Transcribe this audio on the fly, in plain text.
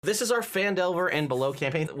This is our Phandelver and Below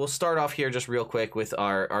campaign. We'll start off here just real quick with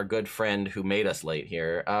our good friend who made us late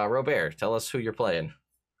here. Robert, tell us who you're playing.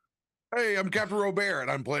 Hey, I'm Captain Robert, and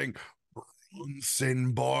I'm playing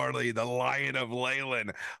Bronson Barley, the Lion of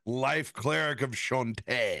Leyland, Life Cleric of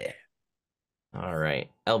Shantae. All right.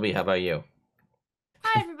 LB, how about you?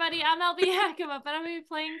 Hi, everybody. I'm LB Yakima, and I'm going to be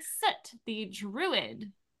playing Soot, the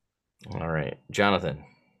Druid. All right. Jonathan.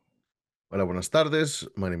 Hola, buenas tardes.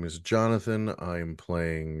 My name is Jonathan. I'm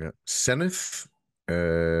playing Zenith,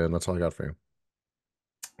 and that's all I got for you.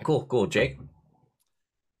 Cool. Jake?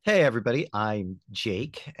 Hey everybody, I'm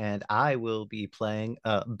Jake, and I will be playing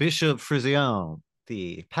Bishop Frisian,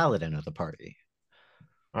 the paladin of the party.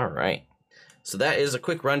 All right. So that is a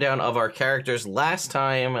quick rundown of our characters. Last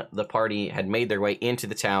time the party had made their way into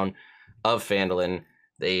the town of Phandalin,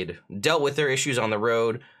 they'd dealt with their issues on the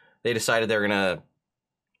road. They decided they're going to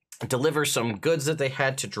deliver some goods that they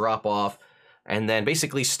had to drop off, and then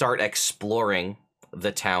basically start exploring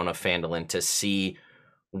the town of Phandalin to see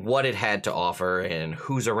what it had to offer and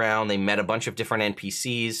who's around. They met a bunch of different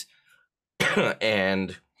NPCs,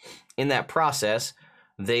 and in that process,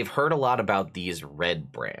 they've heard a lot about these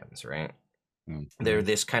red brands, right? Mm-hmm. They're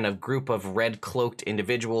this kind of group of red-cloaked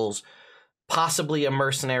individuals, possibly a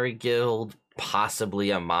mercenary guild,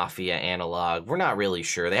 possibly a mafia analog. We're not really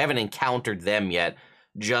sure. They haven't encountered them yet.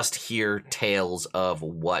 Just hear tales of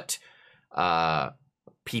what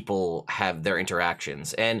people have their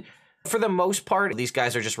interactions. And for the most part, these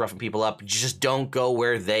guys are just roughing people up. Just don't go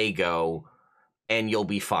where they go, and you'll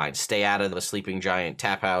be fine. Stay out of the Sleeping Giant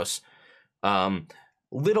tap house.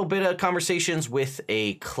 Little bit of conversations with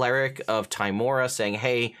a cleric of Timora saying,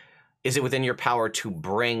 hey, is it within your power to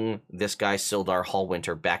bring this guy Sildar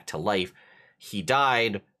Hallwinter back to life? He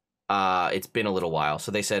died. It's been a little while.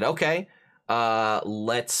 So they said, okay,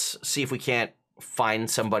 let's see if we can't find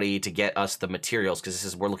somebody to get us the materials,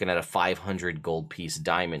 because we're looking at a 500 gold piece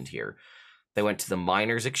diamond here. They went to the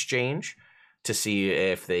miners exchange to see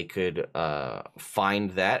if they could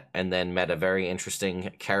find that, and then met a very interesting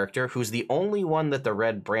character who's the only one that the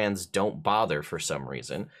red brands don't bother for some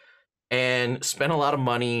reason, and spent a lot of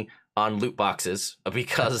money on loot boxes,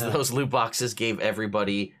 because those loot boxes gave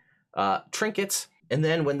everybody trinkets. And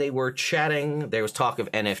then when they were chatting, there was talk of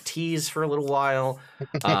NFTs for a little while,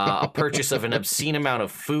 a purchase of an obscene amount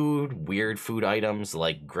of food, weird food items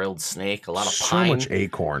like grilled snake, a lot of pine. So much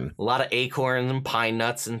acorn. A lot of acorns and pine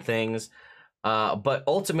nuts and things. But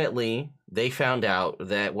ultimately, they found out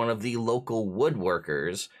that one of the local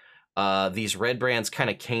woodworkers, these red brands kind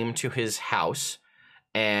of came to his house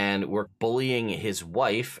and were bullying his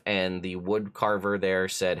wife, and the wood carver there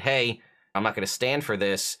said, hey, I'm not going to stand for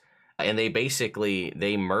this. And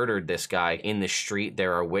they murdered this guy in the street.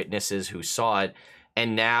 There are witnesses who saw it.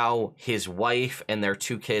 And now his wife and their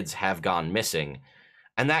 2 kids have gone missing.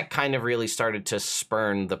 And that kind of really started to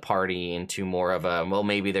spurn the party into more of a, well,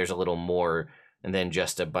 maybe there's a little more than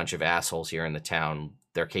just a bunch of assholes here in the town.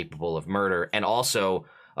 They're capable of murder, and also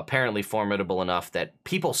apparently formidable enough that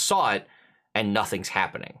people saw it and nothing's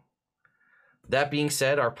happening. That being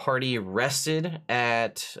said, our party rested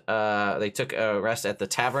at, they took a rest at the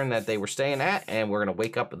tavern that they were staying at, and we're going to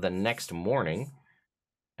wake up the next morning,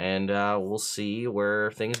 and we'll see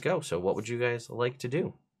where things go. So what would you guys like to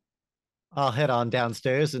do? I'll head on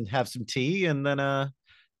downstairs and have some tea, and then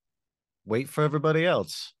wait for everybody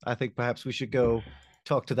else. I think perhaps we should go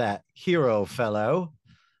talk to that hero fellow.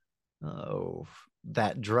 Oh,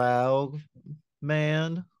 that drow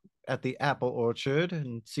man at the apple orchard,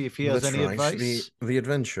 and see if he has any advice. The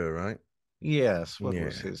adventure, right? Yes. What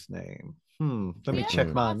was his name? Let me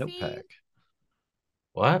check my notepad.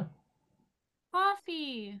 What?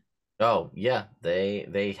 Coffee. Oh, yeah.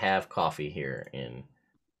 They have coffee here in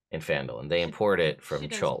Phandalin. They import it from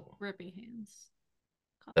Chult. Rippy hands.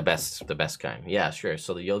 The best kind. Yeah, sure.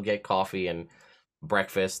 So you'll get coffee and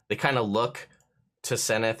breakfast. They kind of look to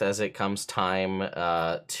Zenith as it comes time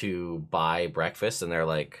to buy breakfast, and they're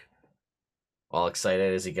like all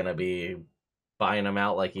excited. Is he gonna be buying them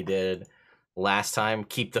out like he did last time?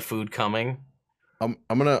 Keep the food coming. I'm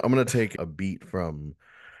gonna take a beat from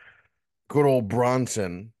good old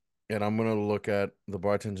Bronson, and I'm gonna look at the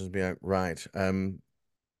bartenders and be like, right,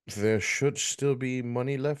 there should still be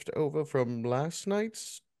money left over from last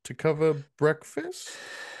night's to cover breakfast.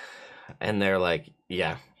 And they're like,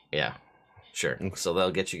 yeah, sure. So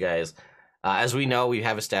they'll get you guys. As we know, we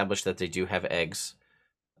have established that they do have eggs.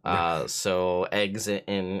 So eggs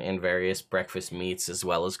in various breakfast meats, as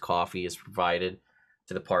well as coffee, is provided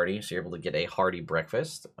to the party. So you're able to get a hearty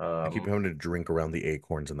breakfast. I keep having to drink around the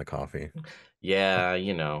acorns and the coffee. Yeah,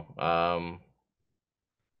 you know.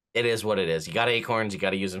 It is what it is. You got acorns, you got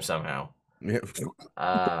to use them somehow.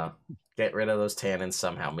 Yeah. Get rid of those tannins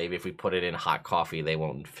somehow. Maybe if we put it in hot coffee, they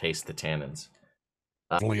won't face the tannins.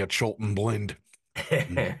 Only a Chilton blend.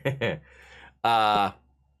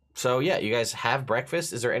 So yeah, you guys have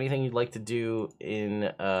breakfast. Is there anything you'd like to do in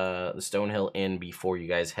the Stonehill Inn before you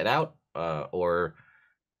guys head out? Or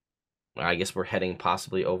I guess we're heading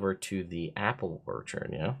possibly over to the apple orchard,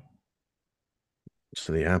 yeah?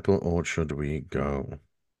 So the apple orchard we go.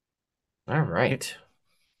 All right.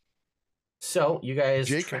 So you guys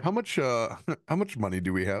Jake, how much money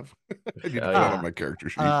do we have? I need to Oh, put that yeah. on my character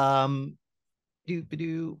sheet.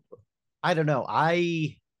 I don't know.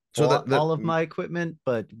 I So bought all of my equipment,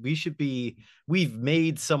 but we've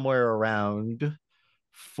made somewhere around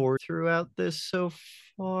 4 throughout this so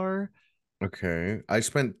far. Okay. I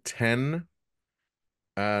spent 10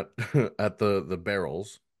 at at the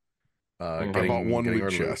barrels. Mhm. I bought one getting loot our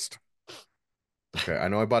loot. chest. Okay, I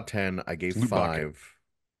know I bought 10. I gave Loot 5. bucket.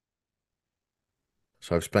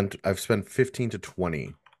 So I've spent 15 to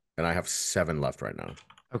 20, and I have 7 left right now.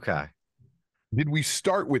 Okay. Did we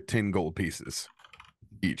start with 10 gold pieces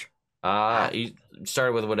each? You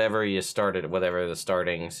started with whatever you started, whatever the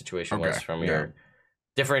starting situation was Okay, from yeah. your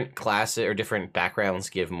different classes or different backgrounds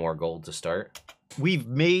give more gold to start. We've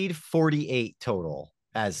made 48 total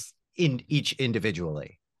as in each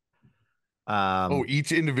individually.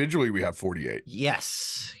 Each individually we have 48.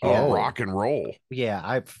 Yes. Oh, Yeah. rock and roll. Yeah,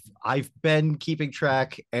 I've been keeping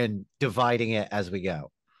track and dividing it as we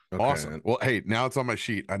go. Okay. Awesome. Well, hey, now it's on my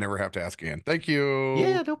sheet. I never have to ask again. Thank you.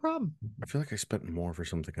 Yeah, no problem. I feel like I spent more for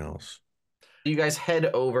something else. You guys head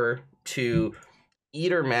over to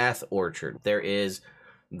Eatermath Orchard. There is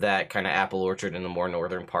that kind of apple orchard in the more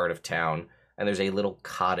northern part of town, and there's a little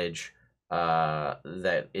cottage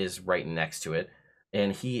that is right next to it.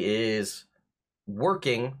 And he is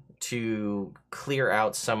working to clear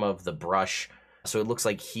out some of the brush. So it looks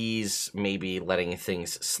like he's maybe letting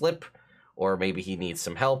things slip, or maybe he needs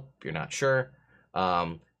some help. You're not sure.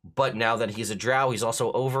 But now that he's a drow, he's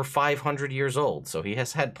also over 500 years old. So he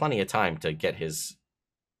has had plenty of time to get his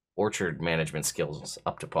orchard management skills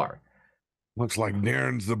up to par. Looks like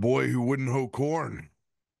Darren's the boy who wouldn't hoe corn.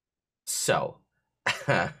 So,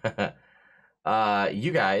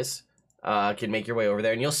 you guys can make your way over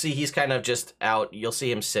there, and you'll see he's kind of just out. You'll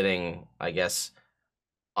see him sitting, I guess,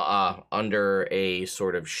 under a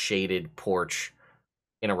sort of shaded porch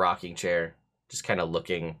in a rocking chair, just kind of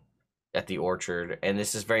looking at the orchard. And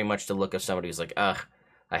this is very much the look of somebody who's like, ugh,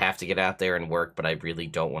 I have to get out there and work, but I really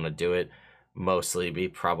don't want to do it. Mostly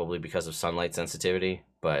probably because of sunlight sensitivity,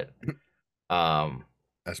 but SPF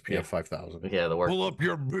yeah. 5000. Yeah, the work. Pull up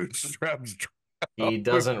your bootstraps. He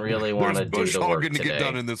doesn't really want to do There's the bush work hogging to today. get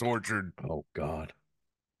done in this orchard. Oh God.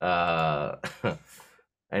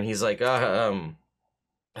 And he's like,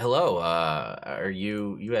 hello, are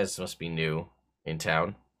you guys must be new in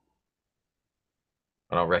town.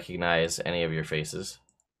 I don't recognize any of your faces.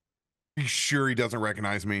 Are you sure he doesn't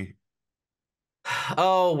recognize me?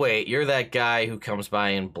 Oh, wait, you're that guy who comes by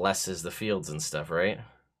and blesses the fields and stuff, right?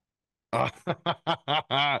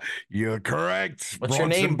 You're correct. What's your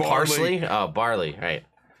name? Parsley? Oh, Barley, right.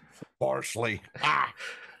 Parsley.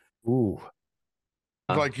 Ooh.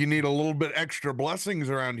 Looks like you need a little bit extra blessings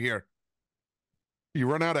around here. You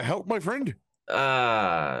run out of help, my friend?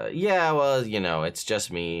 Yeah, well, it's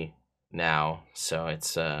just me now, so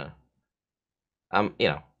it's, I don't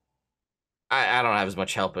have as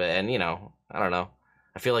much help, and, I don't know.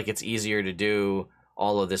 I feel like it's easier to do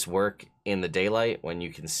all of this work in the daylight when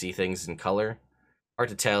you can see things in color. Hard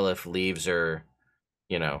to tell if leaves are,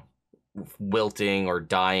 wilting or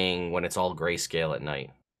dying when it's all grayscale at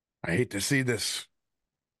night. I hate to see this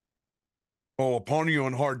all upon you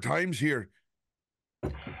on hard times here.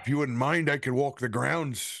 If you wouldn't mind, I could walk the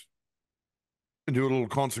grounds and do a little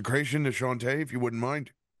consecration to Shantae, if you wouldn't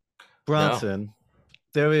mind. Bronson,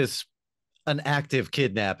 there is an active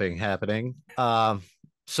kidnapping happening.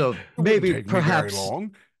 So It maybe wouldn't take me perhaps very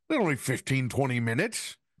long. Only 15, 20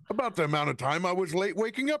 minutes. About the amount of time I was late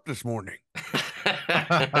waking up this morning. Would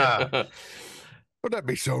that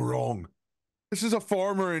be so wrong? This is a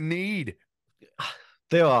farmer in need.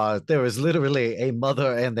 there is literally a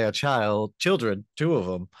mother and their children, 2 of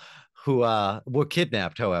them, who were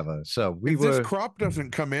kidnapped, however. So If this crop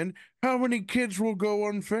doesn't come in, how many kids will go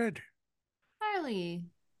unfed? Harley,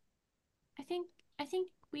 I think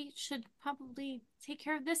we should probably take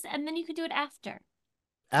care of this, and then you can do it after.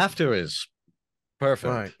 After is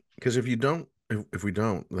perfect. Right. Because if we don't,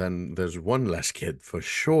 then there's 1 less kid for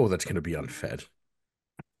sure that's going to be unfed.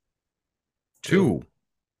 2.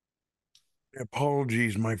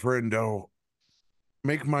 Apologies, my friend. I'll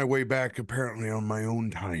make my way back apparently on my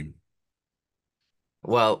own time.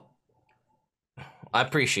 Well, I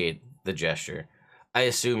appreciate the gesture. I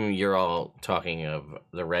assume you're all talking of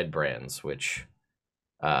the red brands, which,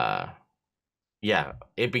 yeah,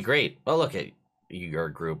 it'd be great. Oh, look at your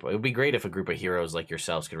group. It would be great if a group of heroes like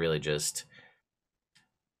yourselves could really just,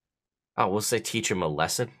 we'll say teach them a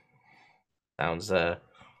lesson. Sounds, maybe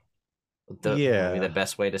the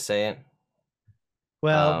best way to say it.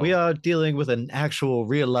 Well, we are dealing with an actual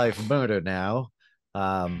real life murder now.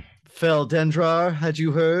 Phandelver, had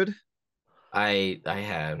you heard? I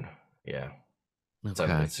had, yeah.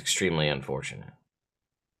 Okay. It's extremely unfortunate.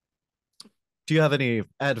 Do you have any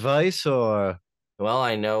advice or? Well,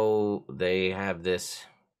 I know they have this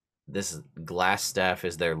glass staff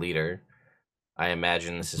is their leader. I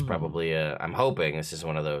imagine this is probably I'm hoping this is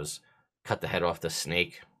one of those cut the head off the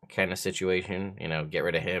snake kind of situation, you know, get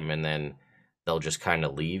rid of him and then they'll just kind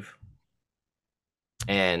of leave.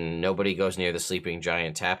 And nobody goes near the sleeping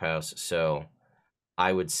giant tap house, so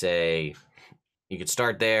I would say you could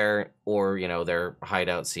start there, or, you know, their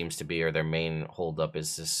hideout seems to be, or their main holdup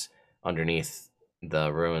is this underneath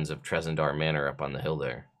the ruins of Trezendar Manor up on the hill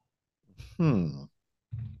there. All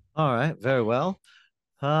right, very well.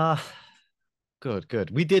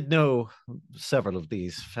 Good. We did know several of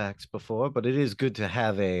these facts before, but it is good to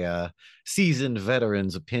have a seasoned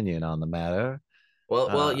veteran's opinion on the matter.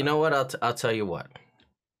 Well, you know what? I'll tell you what.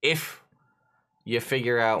 If you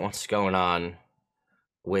figure out what's going on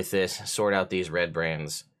with this, sort out these red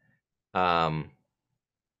brands, I've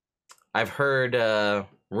heard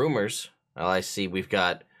rumors. Well, I see we've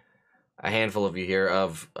got a handful of you here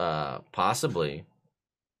of possibly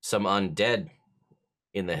some undead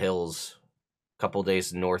in the hills a couple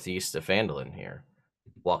days northeast of Phandelver here,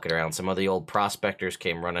 walking around. Some of the old prospectors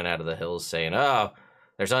came running out of the hills saying, oh,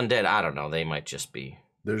 there's undead. I don't know. They might just be...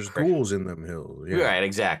 There's ghouls in them hills. Yeah. Right,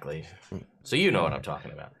 exactly. So you know what I'm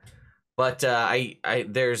talking about. But I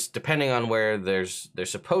there's, depending on where, there's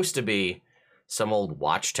supposed to be some old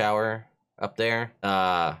watchtower up there.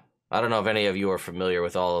 I don't know if any of you are familiar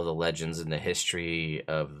with all of the legends and the history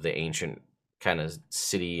of the ancient kind of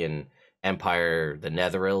city and empire, the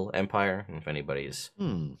Netheril Empire. If anybody's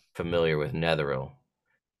familiar with Netheril.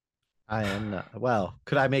 I am not. Well,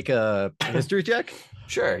 could I make a history check?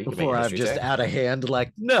 Sure. You Before can I'm make a just history check. out of hand,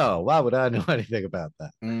 like, no, why would I know anything about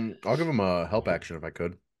that? I'll give him a help action if I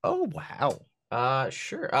could. Oh, wow.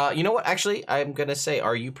 Sure. You know what? Actually, I'm going to say,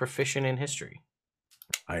 are you proficient in history?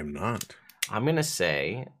 I am not. I'm going to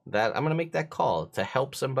say that I'm going to make that call to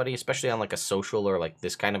help somebody, especially on like a social or like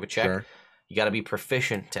this kind of a check. Sure. You got to be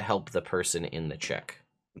proficient to help the person in the check.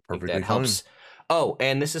 Perfectly That helps. Oh,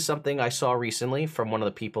 and this is something I saw recently from one of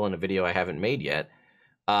the people in a video I haven't made yet.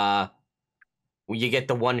 You get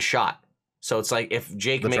the one shot. So it's like if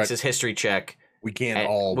Jake makes his history check, we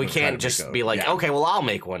can't we can't just be like, okay, well, I'll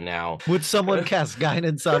make one now. Would someone cast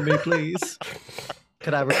guidance on me, please?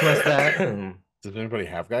 Could I request that? Does anybody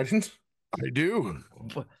have guidance? I do.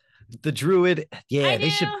 The druid, yeah, I do.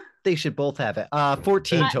 they should both have it.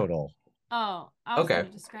 14 total. Oh, I was Okay. going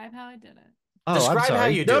to describe how I did it. Oh, Describe I'm sorry. how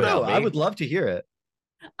you do it, No, LB. I would love to hear it.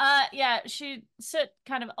 Yeah, she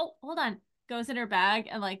kind of, oh, hold on, goes in her bag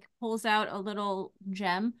and like pulls out a little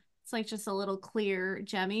gem. It's like just a little clear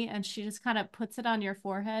gemmy, and she just kind of puts it on your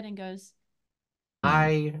forehead and goes,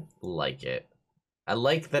 I like it. I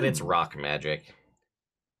like that it's rock magic.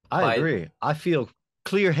 I agree. I feel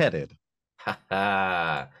clear-headed.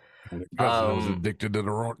 Ha I was addicted to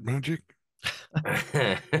the rock magic.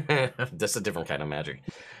 That's a different kind of magic.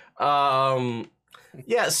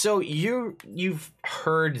 Yeah, so you've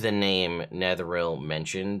heard the name Netheril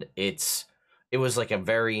mentioned. It was like a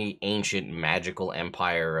very ancient magical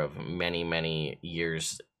empire of many, many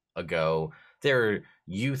years ago.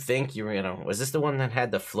 You think was this the one that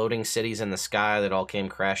had the floating cities in the sky that all came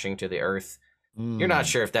crashing to the earth? You're not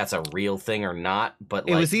sure if that's a real thing or not, but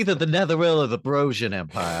It was either the Netheril or the Brosian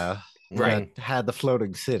Empire Right. that had the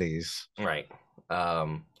floating cities. Right.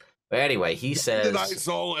 But anyway, he says, That I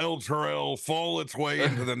saw El Terrell fall its way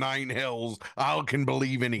into the 9 hills. I can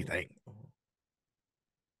believe anything.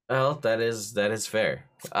 well, that is fair.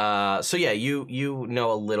 So yeah, you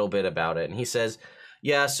know a little bit about it, and he says,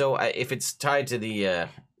 yeah. So if it's tied to the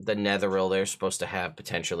Netheril, they're supposed to have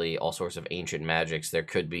potentially all sorts of ancient magics. There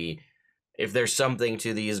could be, if there's something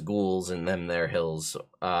to these ghouls and them their hills.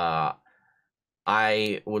 I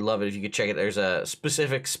would love it if you could check it. There's a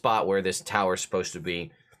specific spot where this tower's supposed to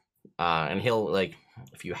be, and he'll like,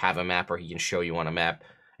 if you have a map, or he can show you on a map,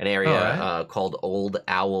 an area called Old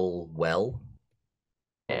Owl Well.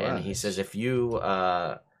 And he says if you're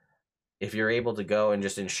able to go and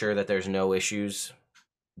just ensure that there's no issues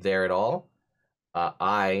there at all,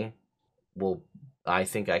 I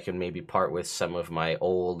think I can maybe part with some of my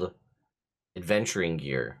old adventuring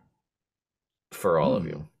gear for all of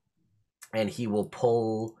you. And he will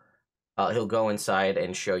pull, he'll go inside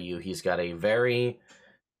and show you he's got a very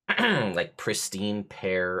like pristine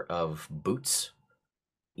pair of boots,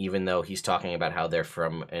 even though he's talking about how they're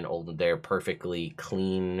from an old, they're perfectly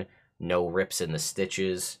clean, no rips in the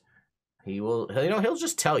stitches. He'll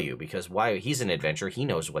just tell you, because why, he's an adventurer, he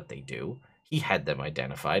knows what they do. He had them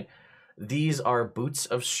identified. These are boots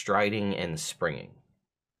of striding and springing.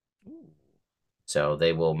 So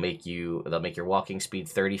they'll make your walking speed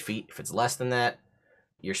 30 feet. If it's less than that,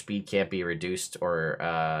 your speed can't be reduced, or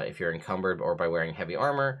if you're encumbered or by wearing heavy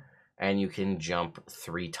armor, and you can jump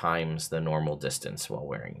 3 times the normal distance while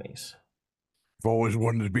wearing these. I've always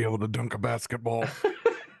wanted to be able to dunk a basketball.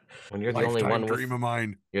 When you're the only Lifetime one dream of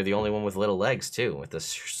mine. You're the only one with little legs too, with this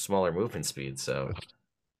smaller movement speed. So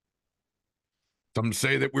some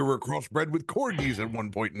say that we were crossbred with corgis at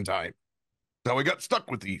one point in time, so we got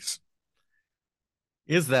stuck with these.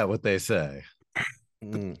 Is that what they say?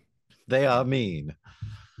 Mm. They are mean.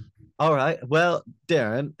 All right. Well,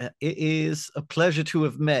 Darren, it is a pleasure to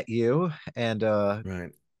have met you. And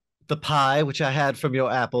Right. the pie, which I had from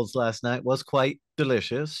your apples last night, was quite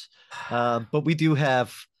delicious. But we do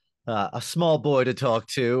have a small boy to talk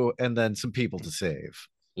to and then some people to save.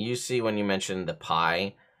 You see, when you mention the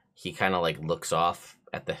pie, he kind of like looks off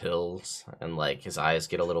at the hills, and like his eyes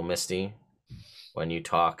get a little misty when you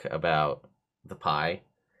talk about the pie.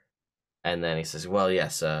 And then he says, well,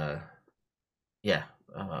 yes, yeah,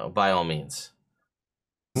 by all means.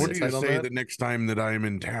 What do you Insight on say that? the next time that I am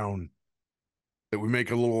in town, that we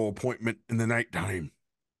make a little appointment in the nighttime?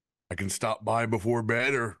 I can stop by before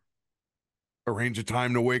bed or arrange a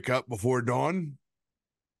time to wake up before dawn.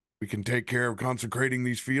 We can take care of consecrating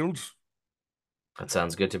these fields. That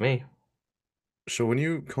sounds good to me. So when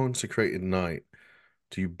you consecrate at night,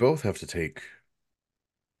 do you both have to take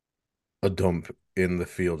a dump in the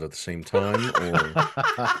field at the same time, or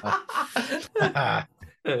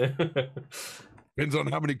Depends on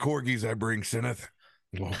how many corgis I bring, Sinneth.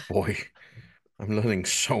 oh boy, I'm learning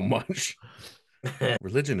so much.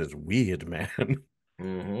 Religion is weird, man.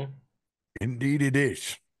 Mm-hmm. Indeed it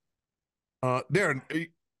is. Darren,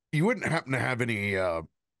 you wouldn't happen to have any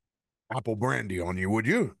apple brandy on you, would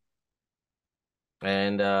you?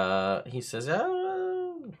 And he says,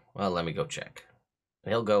 oh, well, let me go check.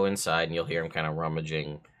 And he'll go inside, and you'll hear him kind of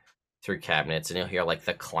rummaging through cabinets, and you'll hear like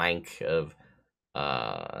the clank of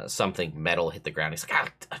something metal hit the ground. He's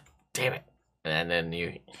like, damn it. And then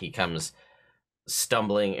he comes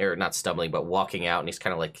stumbling, or not stumbling, but walking out, and he's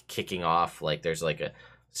kind of like kicking off. Like there's like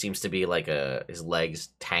seems to be like his legs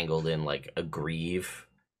tangled in like a greave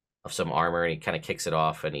of some armor, and he kind of kicks it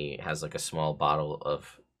off, and he has like a small bottle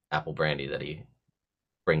of apple brandy that he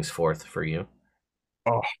brings forth for you.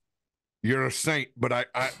 Oh, you're a saint, but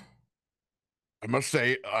I must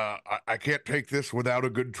say, I can't take this without a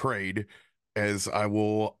good trade, as I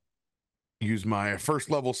will use my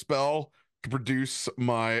first level spell to produce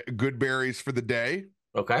my good berries for the day.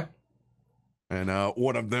 Okay. And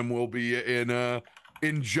one of them will be in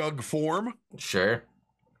jug form, Sure.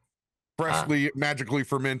 freshly magically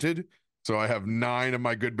fermented. So I have 9 of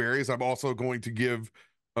my good berries. I'm also going to give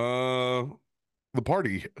the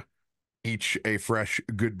party each a fresh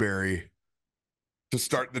good berry to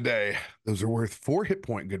start the day. Those are worth 4 hit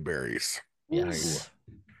point good berries. Yes.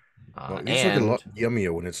 Well, these look a lot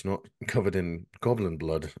yummier when it's not covered in goblin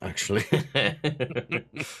blood, actually.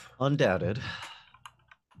 Undoubted.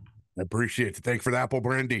 I appreciate it. Thank you for the apple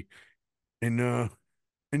brandy. And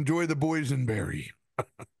enjoy the boysenberry.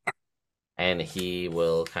 And he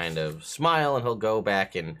will kind of smile, and he'll go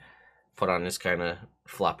back and put on his kind of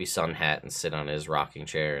floppy sun hat and sit on his rocking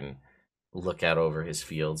chair and look out over his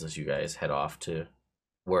fields as you guys head off to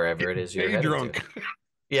wherever it is you're Day headed drunk. to.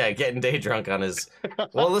 Yeah, getting day drunk on his.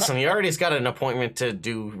 Well, listen, he already's got an appointment to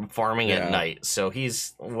do farming at night, so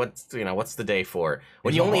he's what's the day for?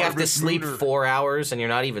 When He's you a only have to harvest sleep mooner. 4 hours and you're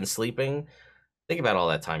not even sleeping, think about all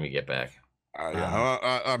that time you get back.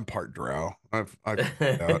 I'm part drow. I've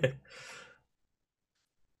figured out.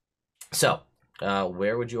 So,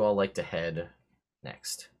 where would you all like to head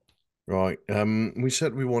next? Right. We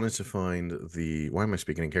said we wanted to find the. Why am I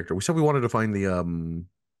speaking in character? We said we wanted to find the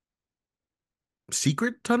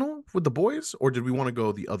secret tunnel with the boys, or did we want to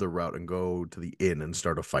go the other route and go to the inn and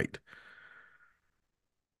start a fight?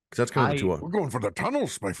 Because that's kind of the two. We're going for the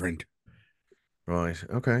tunnels, my friend. Right.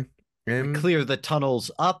 Okay. We clear the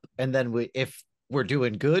tunnels up, and then if we're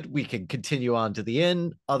doing good, we can continue on to the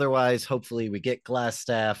inn. Otherwise, hopefully, we get glass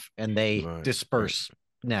staff and they disperse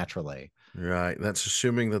naturally. Right. That's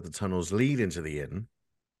assuming that the tunnels lead into the inn.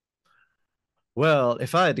 Well,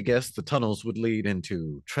 if I had to guess, the tunnels would lead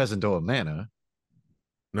into Trezendor Manor.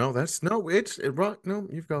 No, right. No,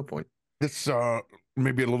 you've got a point. This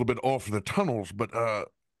maybe a little bit off the tunnels, but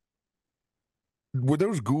would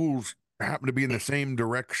those ghouls happen to be in the same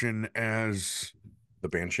direction as The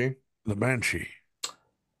Banshee. the Banshee?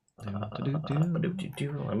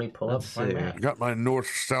 Let me pull Let's up my see. I map. got my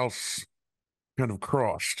north-south kind of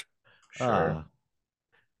crossed. Sure.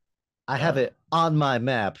 I have it on my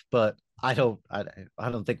map, but I don't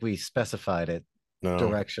think we specified it No.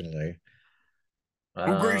 directionally.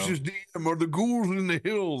 Oh, gracious DM, are the ghouls in the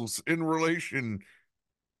hills in relation?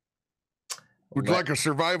 Would you like a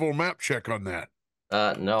survival map check on that?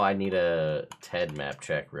 No, I need a TED map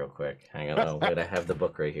check real quick. Hang on. Oh, wait, I have the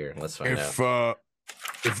book right here. Let's find out.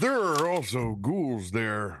 If there are also ghouls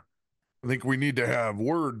there, I think we need to have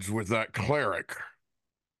words with that cleric.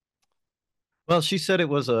 Well, she said it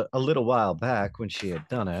was a little while back when she had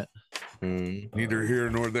done it. Neither here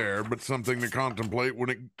nor there, but something to contemplate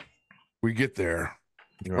when we get there.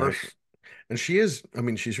 Right. First, And she is, I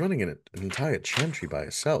mean, she's running an entire chantry by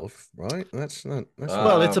herself, right? That's not.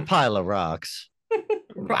 Well, it's a pile of rocks.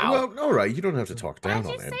 Wow. Well, all right. You don't have to talk down Why'd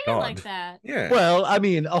on you it. say it God. like that? Yeah. Well, I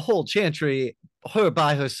mean, a whole chantry, her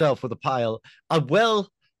by herself with a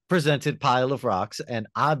well-presented pile of rocks, and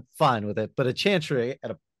I'm fine with it. But a chantry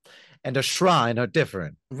and a shrine are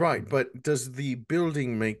different. Right, but does the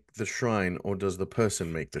building make the shrine, or does the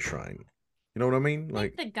person make the shrine? You know what I mean? I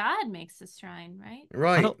Like, think the god makes the shrine, right?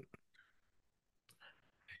 right.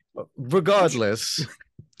 Regardless,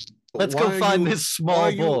 let's go find this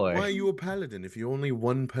small boy. Why are you a paladin if you're only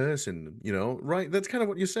one person? You know, right? That's kind of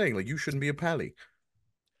what you're saying. Like, you shouldn't be a pally.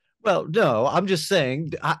 Well, no, I'm just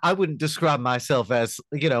saying I wouldn't describe myself as,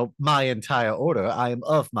 my entire order. I am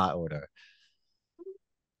of my order.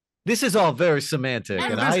 This is all very semantic,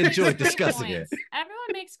 and I enjoy discussing it.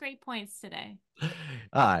 Everyone makes great points today.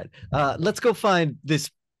 All right, let's go find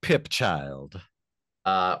this Pip child.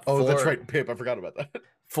 That's right, Pip. I forgot about that.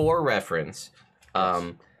 For reference,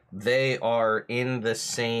 they are in the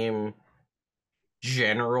same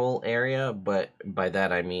general area, but by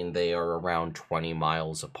that I mean they are around 20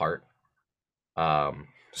 miles apart.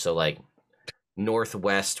 So like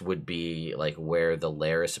northwest would be like where the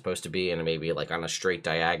lair is supposed to be, and maybe like on a straight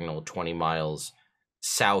diagonal 20 miles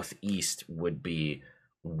southeast would be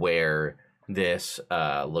where this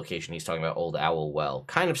location he's talking about, Old Owl Well.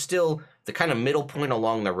 Kind of still the kind of middle point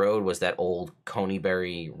along the road was that old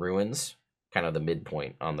Coneyberry ruins, kind of the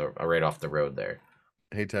midpoint on the right off the road there.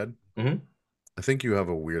 Hey, Ted. Mm-hmm. I think you have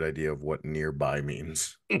a weird idea of what nearby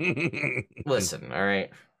means. Listen, all right.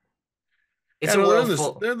 It's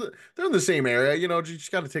they're in the same area. You know, you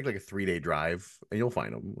just got to take like a 3-day drive, and you'll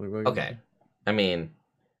find them. Okay, I mean,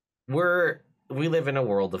 we live in a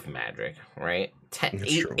world of magic, right?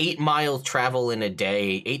 8 miles travel in a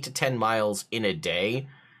day, 8 to 10 miles in a day,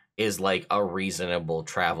 is like a reasonable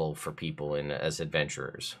travel for people as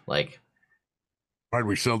adventurers. Like, why'd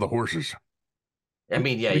we sell the horses? I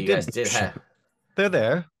mean, yeah, you guys did have. They're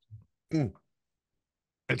there.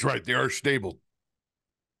 That's right. They are stable.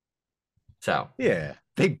 So yeah,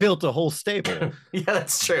 they built a whole stable. Yeah,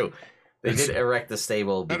 that's true. They did erect the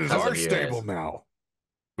stable because that is our of you stable guys. now.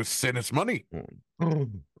 With Senate's money.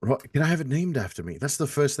 Can I have it named after me? That's the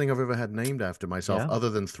first thing I've ever had named after myself, Yeah. other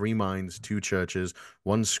than 3 mines, 2 churches,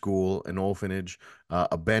 1 school, an orphanage,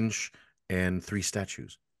 a bench, and 3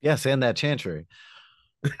 statues. Yes, and that chantry.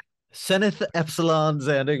 Seneth Epsilon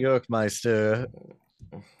Xander Yorkmeister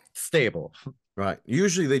stable. Right.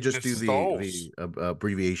 Usually they just do Stalls. the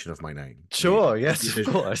abbreviation of my name. Sure, yes, of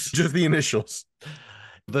course. Just the initials.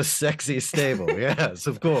 The sexy stable, yes,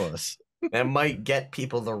 of course. That might get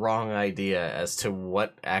people the wrong idea as to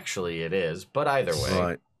what actually it is, but either way.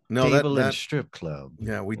 Right. No, Stable and that strip club.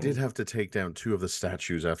 yeah, we did have to take down 2 of the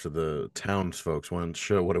statues after the townsfolk weren't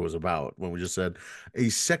sure what it was about. When we just said a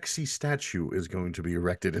sexy statue is going to be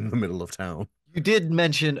erected in the middle of town. You did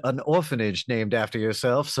mention an orphanage named after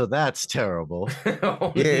yourself, so that's terrible.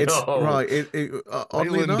 Oh, Yeah, it's no. right. Oddly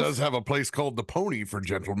Leyland enough, does have a place called the Pony for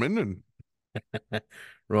gentlemen, and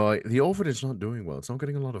right. The orphanage is not doing well. It's not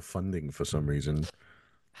getting a lot of funding for some reason.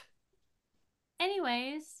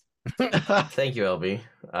 Anyways, Thank you, LB,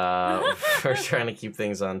 for trying to keep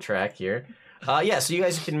things on track here. Yeah, so you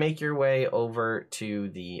guys can make your way over to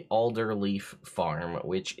the Alderleaf Farm,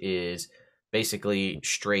 which is basically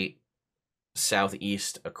straight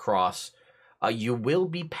southeast across. You will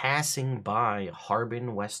be passing by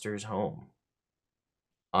Harbin Wester's home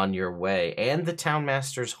on your way, and the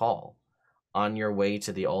Townmaster's Hall on your way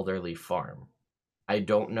to the Alderleaf Farm. I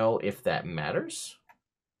don't know if that matters,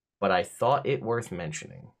 but I thought it worth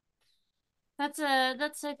mentioning.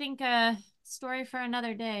 That's I think a story for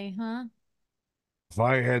another day, huh? If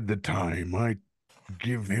I had the time, I'd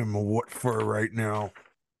give him a what fur right now.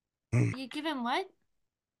 You give him what?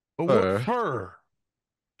 A Fur. what fur?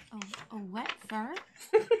 Oh, a wet fur?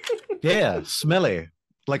 Yeah, smelly,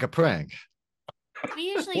 like a prank.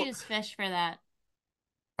 We usually What? use fish for that.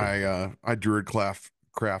 I druid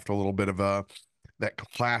craft a little bit of that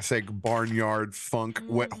classic barnyard funk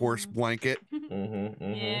wet horse blanket.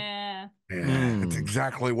 Yeah. Yeah, it's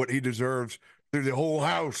exactly what he deserves through the whole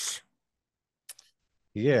house.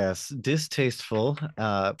 Yes, distasteful.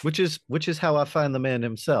 Which is how I find the man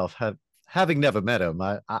himself. Having never met him,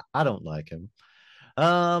 I don't like him.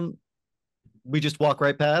 We just walk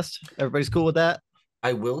right past. Everybody's cool with that?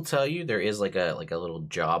 I will tell you, there is like a little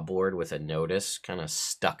job board with a notice kind of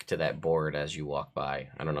stuck to that board as you walk by.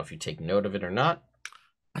 I don't know if you take note of it or not.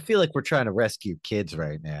 I feel like we're trying to rescue kids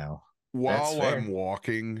right now. That's While fair. I'm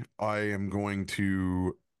walking, I am going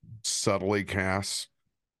to subtly cast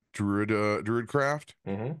druid craft.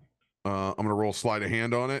 Mm-hmm. I'm gonna roll sleight of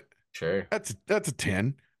hand on it. Sure. That's a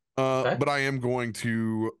 10. Okay. But I am going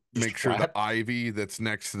to Just make sure try the ivy that's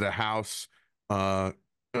next to the house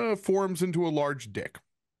forms into a large dick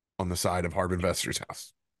on the side of Harb Investor's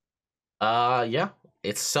house. Yeah,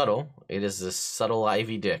 it's subtle. It is a subtle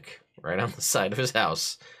ivy dick right on the side of his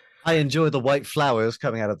house. I enjoy the white flowers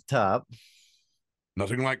coming out of the top.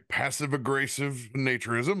 Nothing like passive aggressive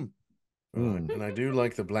naturism. And I do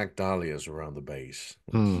like the black dahlias around the base.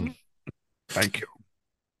 Thank you.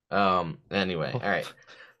 Anyway, all right.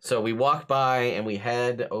 So we walk by and we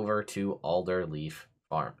head over to Alderleaf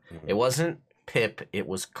Farm. It wasn't Pip, it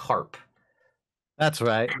was Carp. That's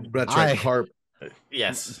right. That's right. I- Carp.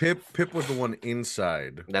 Yes. Pip was the one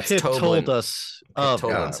inside. That's Pip Toblin. told us Pip of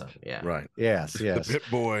told that. us, yeah. Right. Yes, yes. The Pip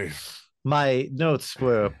boy. My notes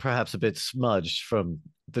were perhaps a bit smudged from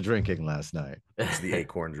the drinking last night. It's the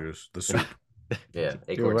acorn juice, the soup. Yeah,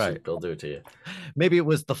 You're acorn right. soup, they'll do it to you. Maybe it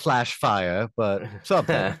was the flash fire, but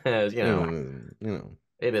something. You know, you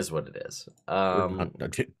it is what it is.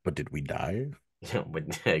 but did we die?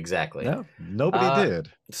 But exactly. No, nobody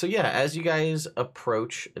did. So yeah, as you guys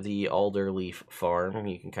approach the Alderleaf farm,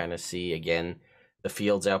 you can kind of see again the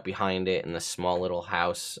fields out behind it and the small little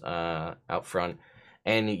house out front,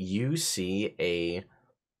 and you see a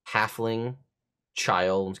halfling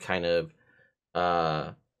child, kind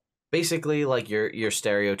of basically like your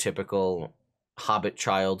stereotypical hobbit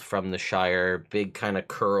child from the Shire, big kind of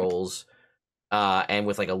curls, and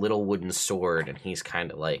with like a little wooden sword, and he's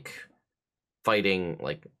kind of like fighting,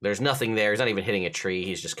 like there's nothing there. He's not even hitting a tree.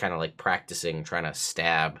 He's just kind of like practicing trying to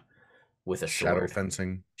stab with a Shadow sword.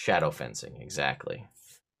 fencing. Shadow fencing, exactly.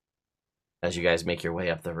 As you guys make your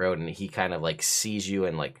way up the road, and he kind of like sees you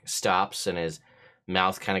and like stops, and his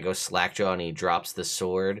mouth kind of goes slackjaw, and he drops the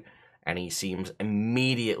sword, and he seems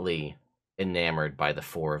immediately enamored by the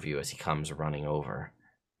four of you as he comes running over.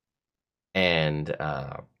 And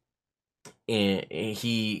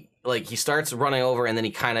he starts running over, and then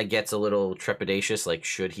he kind of gets a little trepidatious, like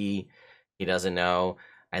should he doesn't know.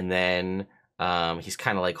 And then he's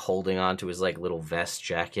kind of like holding on to his like little vest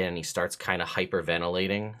jacket, and he starts kind of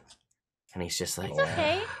hyperventilating, and he's just like, It's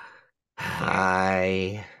okay.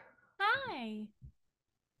 Hi. Hi.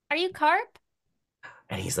 Are you Carp?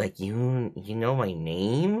 And he's like, you know my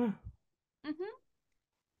name? Mm-hmm.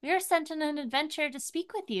 We are sent on an adventure to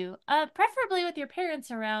speak with you. Preferably with your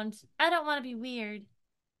parents around. I don't want to be weird.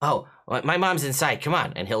 Oh, my mom's inside. Come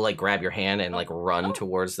on. And he'll like grab your hand and like run Oh.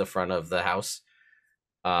 towards the front of the house.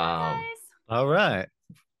 Hi, guys. All right.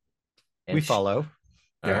 And We follow.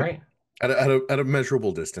 All right. At a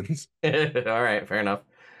measurable distance. All right, fair enough.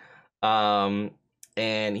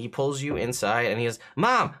 And he pulls you inside, and he goes,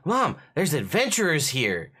 "Mom, there's adventurers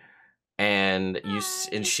here." And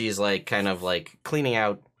and she's like kind of like cleaning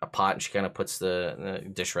out a pot, and she kind of puts the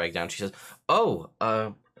dish rag down. She says, "Oh,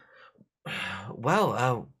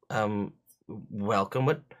 well, welcome.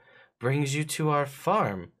 What brings you to our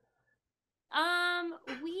farm?"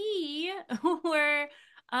 We were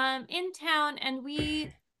in town, and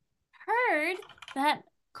we heard that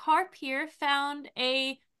Carp here found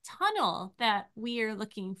a tunnel that we are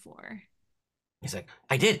looking for. He's like,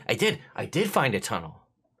 I did find a tunnel.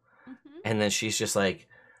 Mm-hmm. And then she's just like,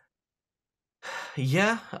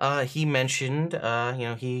 yeah, he mentioned, that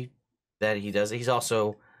he does. He's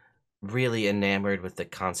also really enamored with the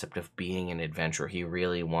concept of being an adventurer. He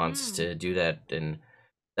really wants to do that, and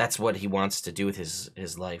that's what he wants to do with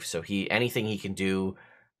his life. So anything he can do,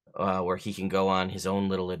 where he can go on his own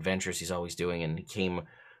little adventures, he's always doing. And he came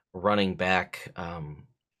running back,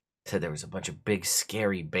 said there was a bunch of big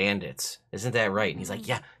scary bandits. Isn't that right? And he's like,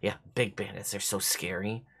 yeah, big bandits. They're so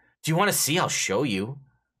scary. Do you want to see? I'll show you.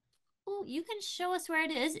 Well, you can show us where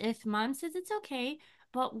it is if Mom says it's okay,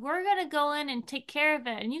 but we're gonna go in and take care of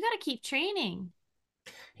it, and you gotta keep training.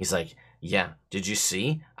 He's like, yeah, did you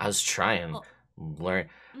see? I was trying. Well, Learn.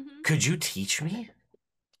 mm-hmm. Could you teach me?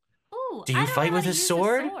 Ooh, Do I you don't fight know how with to a use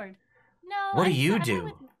sword? No, What do I you fight do?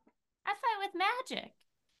 I fight with magic.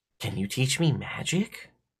 Can you teach me magic?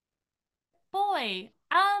 Boy,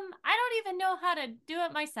 I don't even know how to do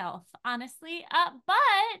it myself, honestly.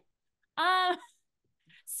 But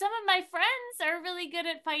some of my friends are really good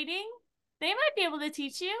at fighting. They might be able to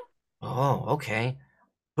teach you. Oh, okay.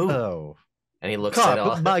 Who? Oh, And he looks at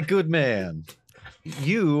all. Carp, my good man.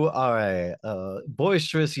 You are a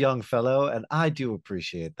boisterous young fellow, and I do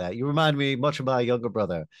appreciate that. You remind me much of my younger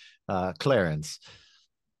brother, Clarence,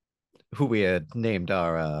 who we had named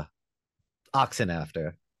our oxen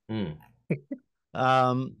after. Hmm.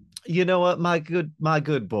 You know what, my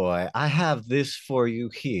good boy, I have this for you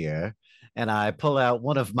here, and I pull out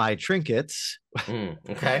one of my trinkets,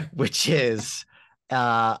 Okay. which is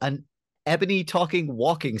an ebony talking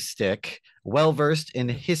walking stick, well versed in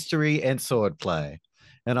history and swordplay.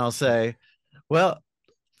 And I'll say, well,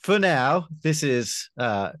 for now, this is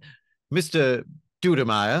Mr.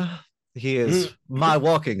 Dudermeyer. He is my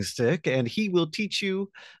walking stick, and he will teach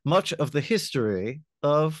you much of the history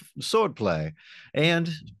of swordplay. And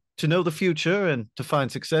to know the future and to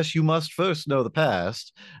find success, you must first know the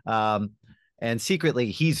past. And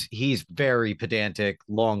secretly, he's very pedantic,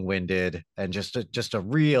 long-winded, and just a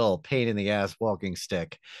real pain in the ass walking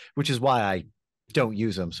stick, which is why I don't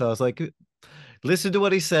use him. So I was like, listen to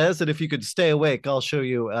what he says, and if you could stay awake, I'll show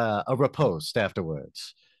you a riposte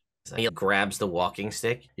afterwards. He grabs the walking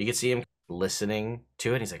stick. You can see him listening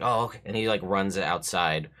to it. He's like, "Oh, okay," and he like runs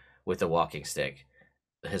outside with the walking stick.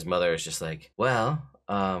 His mother is just like, "Well,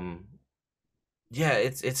 yeah,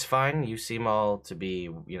 it's fine. You seem all to be,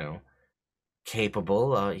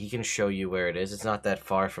 capable. He can show you where it is. It's not that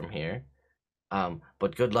far from here.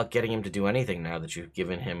 But good luck getting him to do anything now that you've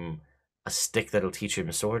given him a stick that'll teach him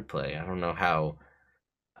swordplay. I don't know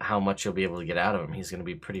how much you'll be able to get out of him. He's going to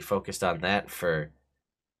be pretty focused on that for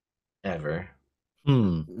ever."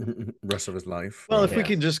 Rest of his life. Well, if we Yeah.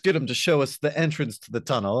 can just get him to show us the entrance to the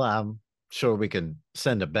tunnel, I'm sure we can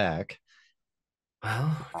send him back.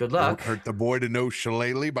 Well, good Won't luck. hurt the boy to know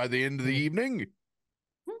shillelagh by the end of the evening.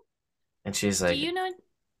 And she's like, Do you know?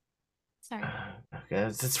 Sorry. Okay,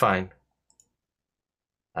 it's fine.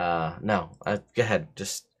 No, go ahead.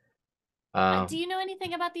 Just, Do you know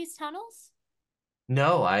anything about these tunnels?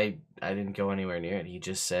 no, I didn't go anywhere near it. He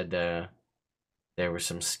just said there were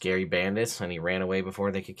some scary bandits, and he ran away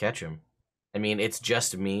before they could catch him. I mean, it's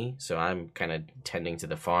just me, so I'm kind of tending to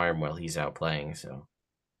the farm while he's out playing. So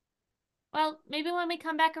Well, maybe when we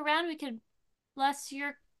come back around, we could bless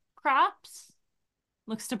your crops.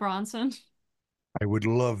 Looks to Bronson. I would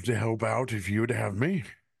love to help out if you'd have me.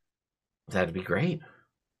 that'd be great.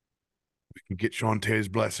 We can get Shantae's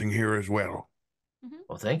blessing here as well.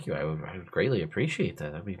 Well, thank you. I would greatly appreciate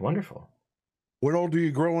that. That'd be wonderful. What all do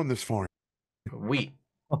you grow on this farm? Wheat.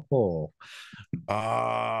 Oh,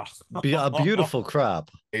 Ah, a beautiful crop.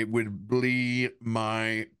 it would be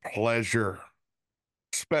my pleasure.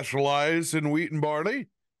 Specialize in wheat and barley?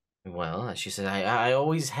 Well, she said, I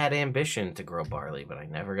always had ambition to grow barley, but I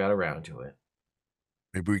never got around to it.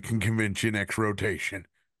 Maybe we can convince you next rotation.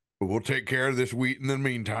 But we'll take care of this wheat in the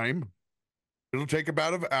meantime. It'll take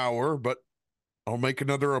about an hour, but I'll make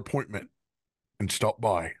another appointment and stop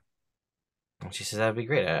by. And she says, that'd be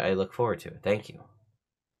great. I look forward to it. Thank you.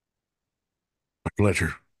 My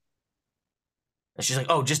pleasure. And she's like,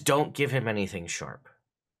 oh, just don't give him anything sharp.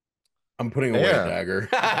 I'm putting away There. a dagger.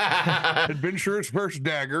 Adventurer's first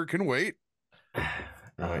dagger can wait.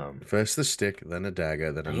 Right. First the stick, then a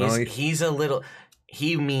dagger, then a he's, knife. he's a little,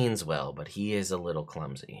 he means well, but he is a little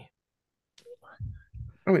clumsy.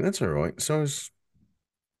 I mean, that's all right. So is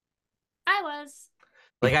I was.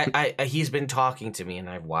 Like I he's been talking to me, and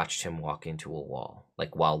I've watched him walk into a wall,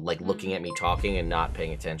 like while looking at me talking and not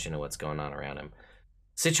paying attention to what's going on around him.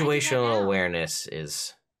 Situational now. awareness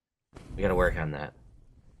is, we got to work on that.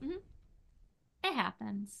 It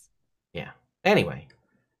happens. Yeah. Anyway,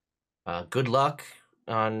 good luck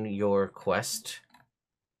on your quest,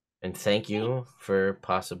 and thank you for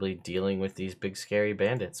possibly dealing with these big scary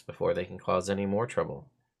bandits before they can cause any more trouble.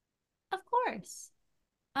 Of course.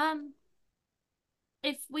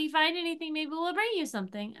 If we find anything, maybe we'll bring you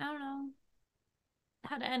something. I don't know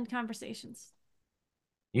how to end conversations.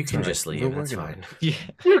 You can Alright, just leave. we're That's working on fine. Yeah.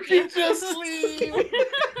 You can just leave.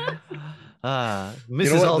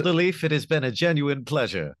 Mrs. what? Alderleaf, it has been a genuine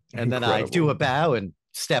pleasure. And then I do Incredible. a bow and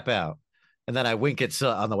step out. And then I wink at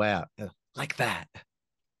on the way out. Like that.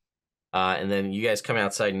 And then you guys come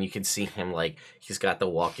outside and you can see him like he's got the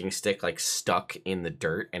walking stick like stuck in the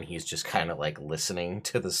dirt and he's just kind of like listening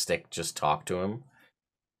to the stick just talk to him.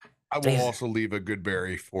 I will also leave a good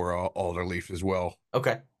berry for Alderleaf as well.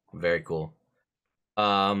 Okay, very cool.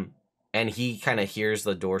 And he kind of hears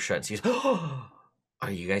the door shut and says, "Oh,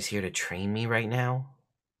 are you guys here to train me right now?"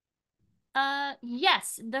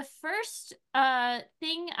 Yes. The first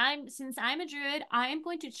thing since I'm a druid, I am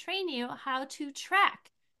going to train you how to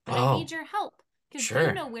track. But I need your help because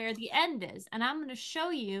you know where the end is, and I'm going to show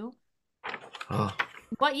you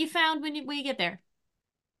what you found when you get there.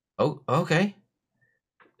 Oh, okay.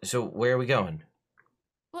 So where are we going?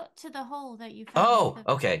 Well, to the hole that you found. Oh,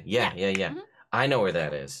 okay. Yeah. Mm-hmm. I know where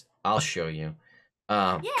that is. I'll show you.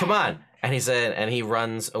 Come on. And he said, and he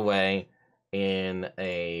runs away in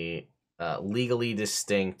a legally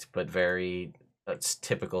distinct but very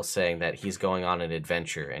typical saying that he's going on an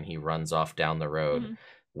adventure, and he runs off down the road,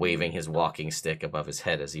 waving his walking stick above his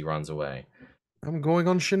head as he runs away. I'm going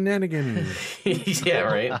on shenanigans. Yeah,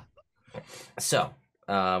 right. So,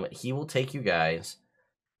 he will take you guys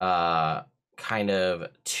kind of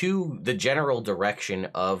to the general direction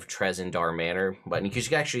of Trezendar Manor, but because you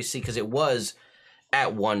can actually see, because it was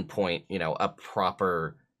at one point, you know, a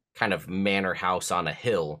proper kind of manor house on a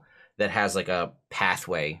hill that has like a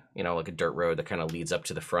pathway, you know, like a dirt road that kind of leads up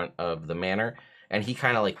to the front of the manor, and he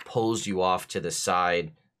kind of like pulls you off to the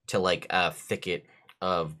side to like a thicket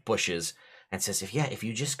of bushes and says, if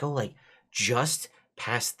you just go like just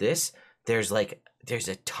past this, there's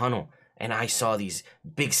a tunnel. And I saw these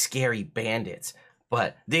big scary bandits,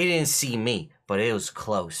 but they didn't see me, but it was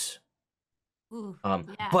close. Ooh,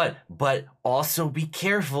 but also be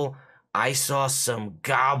careful. I saw some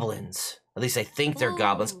goblins. At least I think they're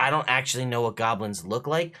goblins. I don't actually know what goblins look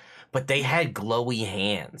like, but they had glowy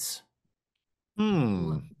hands.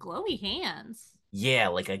 Glowy hands? Yeah,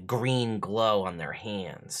 like a green glow on their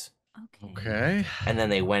hands. Okay. And then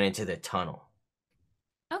they went into the tunnel.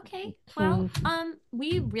 Okay, well,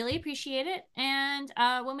 we really appreciate it, and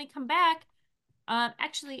when we come back,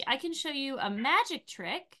 actually, I can show you a magic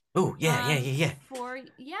trick. Oh, yeah.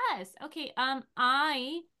 Okay,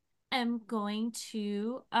 I am going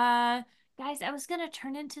to, guys, I was gonna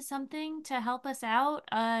turn into something to help us out.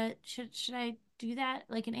 Should I do that,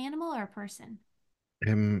 like an animal or a person?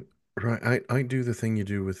 Right, I do the thing you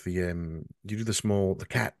do with the you do the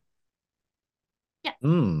cat. Yeah.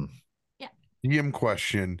 Yeah. DM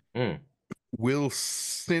question. Will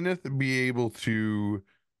Sineth be able to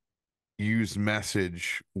use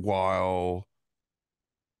message while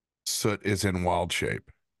Soot is in wild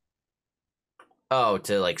shape? Oh,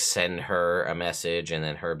 to like send her a message and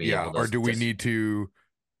then her be able to... or do we need to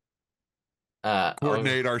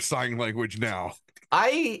coordinate our sign language now?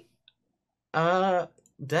 That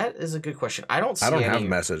is a good question. I don't have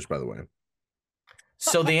message, by the way.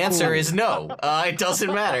 So the answer is no. It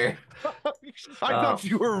doesn't matter. I thought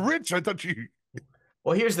you were rich. I thought you...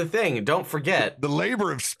 Well, here's the thing. Don't forget the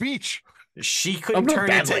labor of speech. She couldn't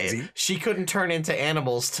turn into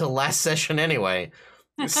animals till last session anyway.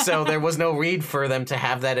 So there was no need for them to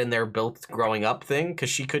have that in their built growing up thing, because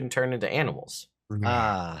she couldn't turn into animals.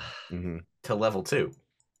 To level 2.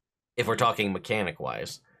 If we're talking mechanic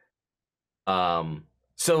wise. And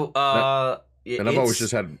I've always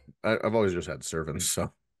just had servants,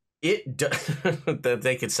 so that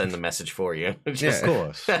they could send the message for you. Of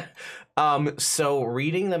course. So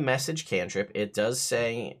reading the message cantrip, it does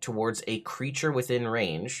say towards a creature within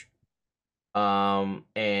range. And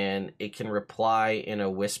it can reply in a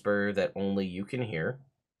whisper that only you can hear.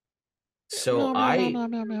 So the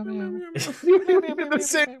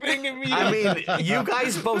same thing immediately. I mean, you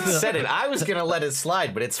guys both said it. I was gonna let it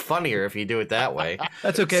slide, but it's funnier if you do it that way.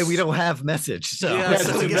 That's okay. We don't have message, so yeah,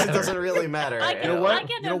 so I guess it doesn't really matter. I get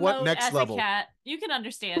what? Next level. Cat. You can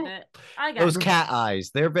understand it. I got those cat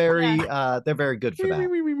eyes. They're very good for that.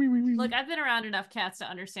 Look, I've been around enough cats to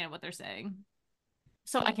understand what they're saying,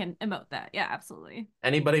 so I can emote that. Yeah, absolutely.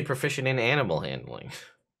 Anybody proficient in animal handling?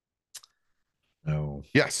 No.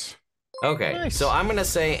 Yes. Okay, nice. So I'm gonna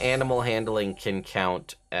say animal handling can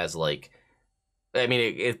count as like, I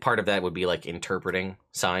mean, part of that would be like interpreting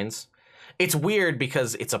signs. It's weird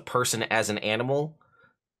because it's a person as an animal,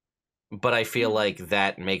 but I feel like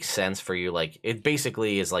that makes sense for you. Like, it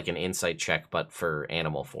basically is like an insight check, but for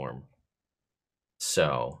animal form.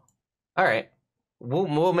 So, all right,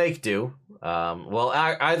 we'll make do. Well,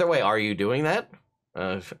 either way, are you doing that?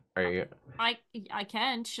 Are you? I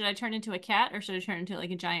can. Should I turn into a cat or should I turn into like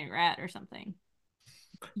a giant rat or something?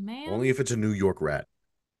 Man. Only if it's a New York rat.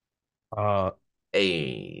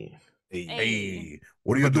 Hey.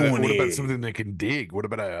 What are you doing? What about something that can dig? What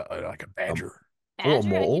about a badger? little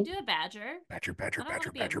Badger? I mole? can do a badger. Badger, I badger, don't wanna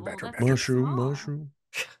badger, be a badger, mole, badger, that's badger. Mushroom, small. mushroom.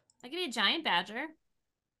 I can be a giant badger.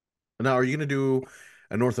 Now, are you gonna do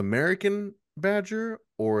a North American badger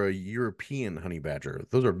or a European honey badger?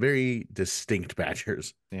 Those are very distinct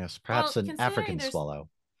badgers. Yes, perhaps Well, an considering African there's- swallow.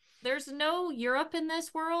 There's no Europe in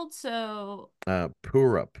this world, so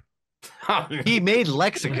Pour up. He made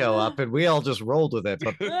Lexico up, and we all just rolled with it.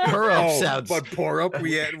 But purr up sounds. but pour up,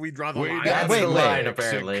 we draw the Way line. down Wait, in wait. line,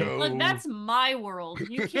 apparently. Mexico. look, that's my world.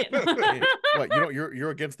 You can't. What,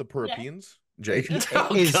 you're against the Europeans, Jake?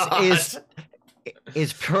 Oh, Is- God.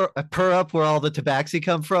 Is purr up where all the tabaxi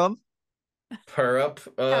come from? Purr up?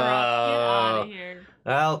 Get out of here.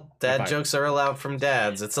 Well, dad Fine. jokes are allowed from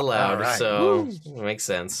dads. It's allowed, All right. so Woo. it makes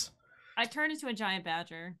sense. I turned into a giant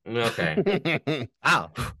badger. Okay.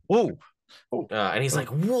 Ow! Whoa! And he's like,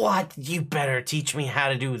 "What? You better teach me how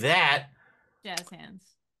to do that." Jazz hands.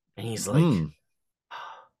 And he's like,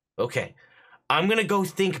 "Okay, I'm gonna go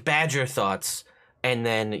think badger thoughts, and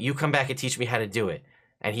then you come back and teach me how to do it."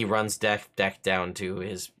 And he runs deck down to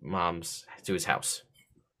his house.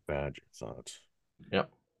 Badger thoughts.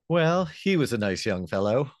 Yep. Well, he was a nice young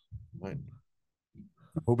fellow. Right.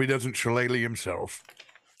 Hope he doesn't shillelagh himself.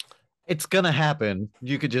 It's gonna happen.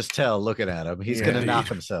 You could just tell looking at him. He's Yeah, gonna indeed. knock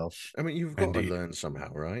himself. I mean, you've got Indeed. to learn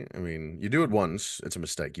somehow, right? I mean, you do it once, it's a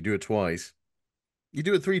mistake. You do it twice. You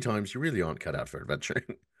do it 3 times, you really aren't cut out for adventuring.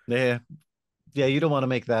 Yeah. Yeah, you don't want to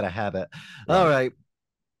make that a habit. All right.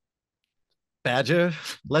 Badger,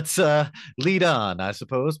 let's lead on, I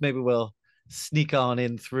suppose. Maybe we'll sneak on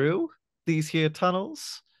in through these here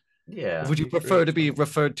tunnels. Yeah. Would you sure prefer to that's be fine.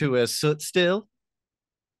 referred to as Soot still?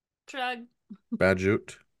 Shrug.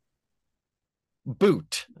 Badjoot.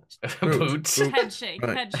 Boot. Boots. Boot. Head shake.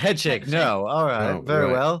 Right. Head shake. No. All right. No, Very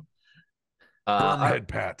right. well. Firm All head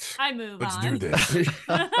pats. I move Let's on. do this.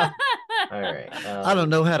 right. I don't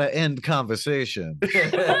know how to end conversation.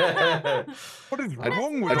 What is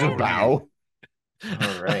wrong with I just all of bow.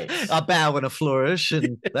 All right. A bow and a flourish,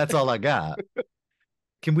 and that's all I got.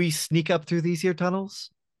 Can we sneak up through these here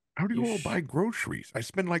tunnels? How do you You all sh- buy groceries? I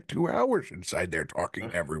spend like 2 hours inside there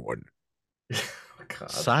talking to everyone.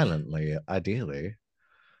 God. Silently, ideally.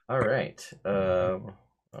 All right. Oh,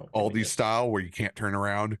 give me Aldi this. style, where you can't turn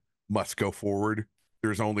around, must go forward.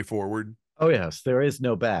 There's only forward. Oh yes, there is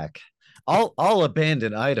no back. I'll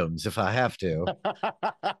abandon items if I have to.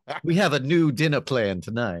 We have a new dinner plan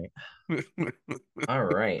tonight. All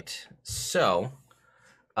right. So,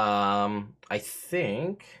 I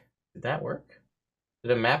think did that work?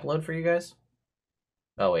 Did a map load for you guys?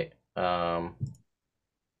 Oh wait. There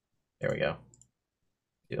we go.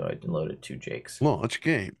 I loaded 2 Jakes. Launch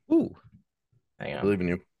game. Ooh, Hang on. Believe in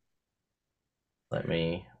you. Let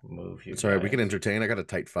me move you. It's all right. We can guys. entertain. I got a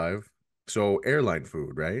tight 5. So airline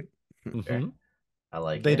food, right? mhm. I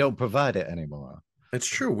like They it. don't provide it anymore. It's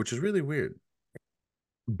true, which is really weird.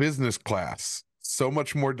 Business class. So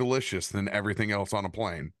much more delicious than everything else on a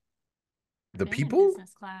plane. The Been in people?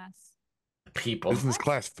 business class. People. Business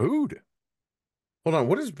class food. Hold on.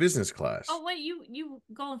 What is business class? Oh wait, you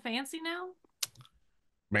going fancy now?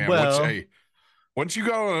 Man, Well- once you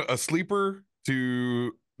go a sleeper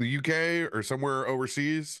to the UK or somewhere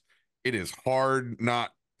overseas, it is hard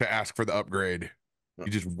not to ask for the upgrade. You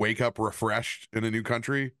just wake up refreshed in a new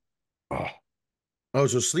country. Oh, Oh,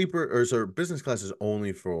 so sleeper or so business class is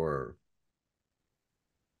only for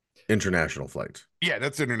international flights. yeah,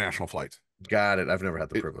 that's international flights. Got it. I've never had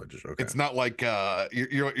the privileges. Okay. It's not like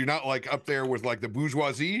you're not like up there with like the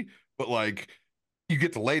bourgeoisie, but like you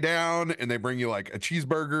get to lay down and they bring you like a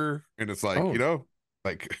cheeseburger and it's like, Oh. you know,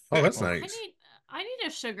 like Oh, that's I nice. need a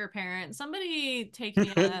sugar parent. Somebody take me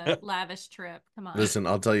on a lavish trip. Come on. Listen,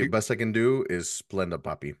 I'll tell you, best I can do is Splenda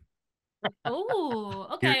Puppy. Oh,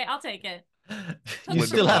 okay, I'll take it. You Linda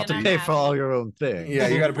still have to Poppy. pay for all your own things. Yeah,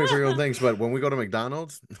 you got to pay for your own things, but when we go to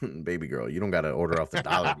McDonald's, baby girl, you don't got to order off the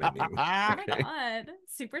dollar menu. Oh my Okay? god,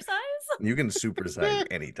 super size? You can super size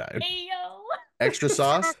anytime. Ayo. Extra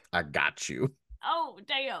sauce, I got you. Oh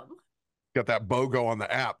damn. got that BOGO on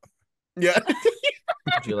the app. Yeah.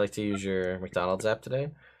 Would you like to use your McDonald's app today?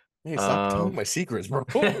 Hey, stop Um, telling my secrets, bro.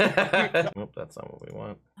 Nope, that's not what we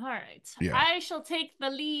want. All right. Yeah. I shall take the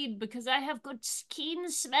lead because I have good keen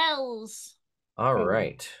smells. All Cool.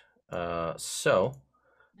 right. So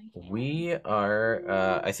we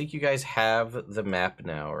are. I think you guys have the map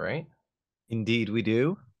now, right? Indeed, we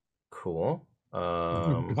do. Cool.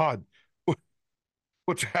 Oh, God,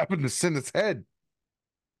 what's happened to Senate's head?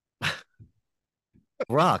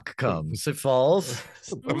 Rock comes, it falls.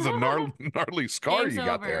 That was a gnarly scar Game's you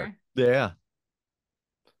got there. Yeah.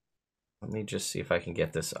 Let me just see if I can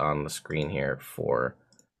get this on the screen here for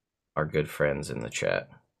our good friends in the chat.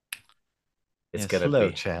 It's Yes, gonna hello,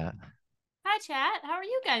 be. chat. Hi, chat. How are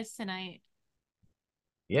you guys tonight?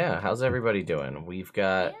 Yeah, how's everybody doing? We're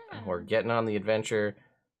Yeah. getting on the adventure.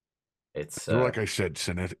 It's Like I said,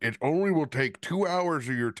 Sinet, it only will take 2 hours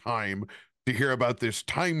of your time to hear about this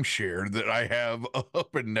timeshare that I have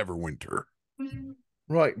up in Neverwinter.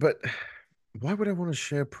 Right, but why would I want to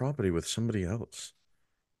share property with somebody else?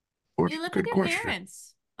 What's You a live good with your question?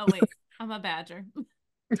 parents. Oh wait, I'm a badger.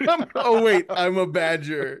 Oh wait, I'm a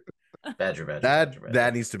badger. badger.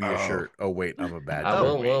 That needs to be a Oh. shirt. Oh wait, I'm a badger.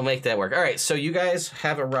 We'll make that work. All right, so you guys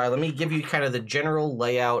have a ride. Let me give you kind of the general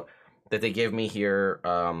layout that they give me here.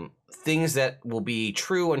 Things that will be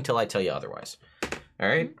true until I tell you otherwise. All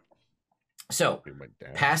right. So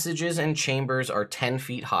passages and chambers are 10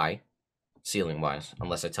 feet high, ceiling wise,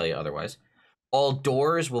 unless I tell you otherwise. All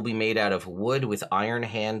doors will be made out of wood with iron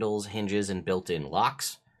handles, hinges, and built-in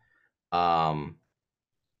locks.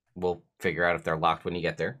 We'll figure out if they're locked when you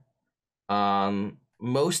get there.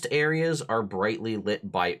 Most areas are brightly lit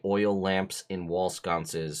by oil lamps in wall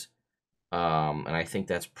sconces. And I think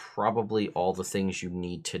that's probably all the things you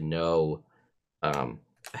need to know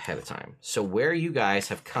ahead of time. So where you guys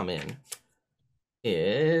have come in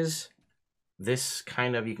is this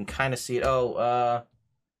kind of, you can kind of see it. Well,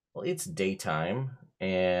 it's daytime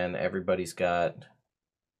and everybody's got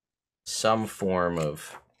some form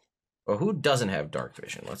of, well, who doesn't have dark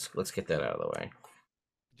vision? Let's get that out of the way.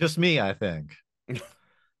 Just me, I think.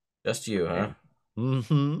 Just you, huh?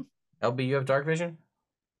 Mm-hmm. LB, you have dark vision?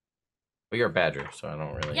 Well, you're a badger, so I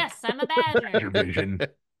don't really. Yes, I'm a badger. Vision.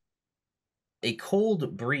 A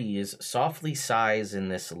cold breeze softly sighs in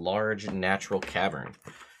this large natural cavern,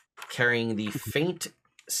 carrying the faint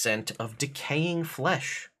scent of decaying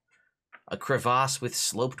flesh. A crevasse with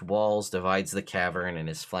sloped walls divides the cavern and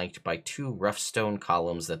is flanked by 2 rough stone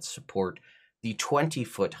columns that support the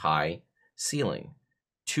 20-foot-high ceiling.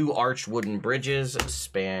 2 arched wooden bridges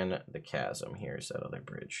span the chasm. Here's that other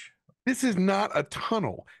bridge. This is not a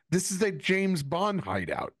tunnel. This is a James Bond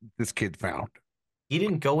hideout this kid found. He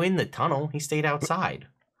didn't go in the tunnel. He stayed outside.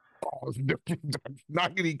 Oh,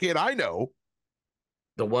 not any kid I know.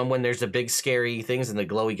 The one when there's the big scary things and the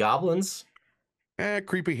glowy goblins?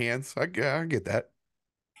 Creepy hands. I get that.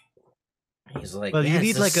 He's like, Well, yeah, you it's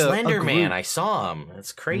need the like a Slender Man. group. I saw him.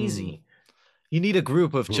 It's crazy. You need a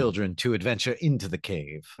group of Ooh. children to adventure into the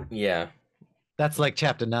cave. Yeah. That's like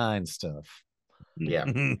chapter 9 stuff. Yeah.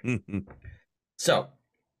 So,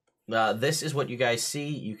 this is what you guys see.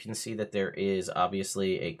 You can see that there is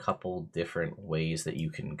obviously a couple different ways that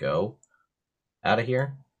you can go out of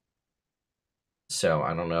here. So,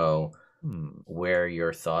 I don't know where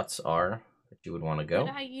your thoughts are that you would want to go.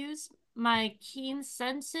 Could I use my keen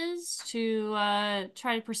senses to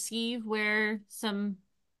try to perceive where some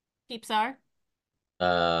peeps are?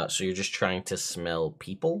 So you're just trying to smell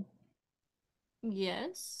people?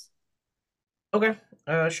 Yes. Okay.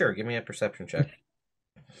 Sure. Give me a perception check.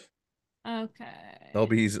 Okay.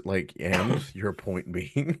 LB's like, and your point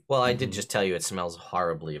being. Well, I did just tell you it smells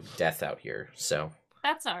horribly of death out here, so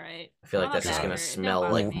That's all right. I feel like I'm a that's just gonna badger. It don't smell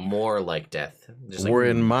bother like me. more like death. Just like, We're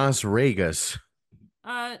in Mas Vegas.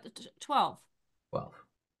 12. 12.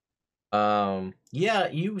 Yeah,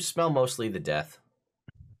 you smell mostly the death.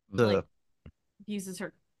 The Uses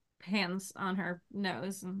her hands on her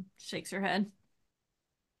nose and shakes her head.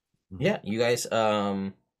 Yeah, you guys.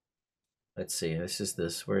 Let's see.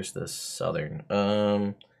 Where's the southern?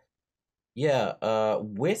 Yeah.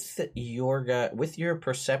 With your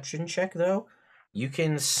perception check though, you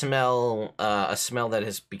can smell a smell that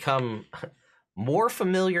has become more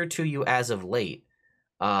familiar to you as of late.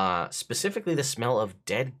 Specifically the smell of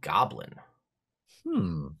dead goblin.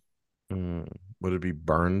 Would it be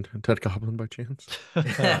burned dead goblin by chance?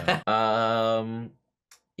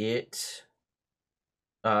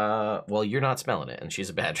 Well, you're not smelling it, and she's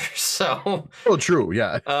a badger, so. Oh, true.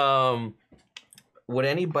 Yeah. Would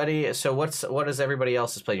anybody? So what is everybody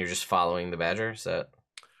else's plan? You're just following the badger. Is that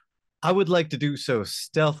I would like to do so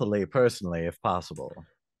stealthily, personally, if possible.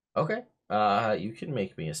 okay? You can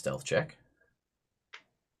make me a stealth check.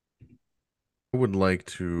 I would like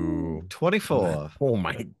to. 24. Oh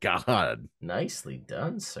my god. Nicely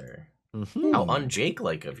done, sir. Mhm. How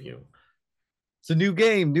un-Jake-like of you. It's a new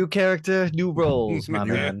game, new character, new roles, my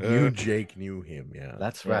man. New Jake knew him. Yeah.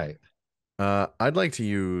 That's Yeah. right. I'd like to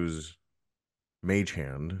use Mage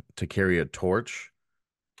Hand to carry a torch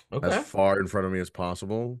Okay, as far in front of me as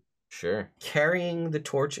possible. sure. Carrying the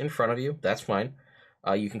torch in front of you, that's fine.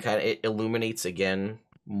 You can it illuminates again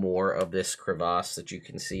more of this crevasse that you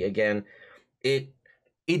can see again.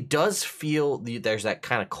 It does feel there's that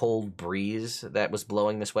kind of cold breeze that was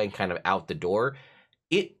blowing this way and kind of out the door.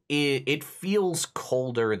 It feels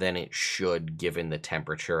colder than it should given the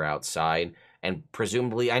temperature outside, and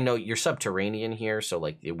presumably I know you're subterranean here, so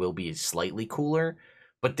like it will be slightly cooler,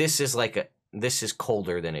 but this is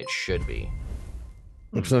colder than it should be.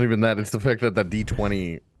 It's not even that. It's the fact that the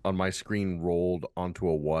D20 on my screen rolled onto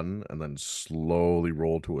a 1 and then slowly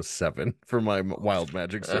rolled to a 7 for my wild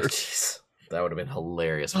magic Oh, search. jeez. That would have been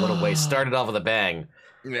hilarious. What a way. Started off with a bang.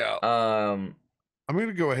 Yeah. I'm going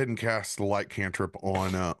to go ahead and cast the light cantrip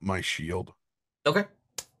on my shield. Okay.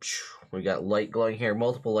 We got light glowing here,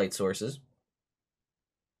 multiple light sources.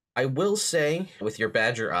 I will say, with your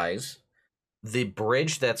badger eyes, the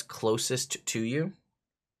bridge that's closest to you,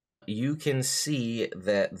 you can see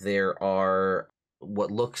that there are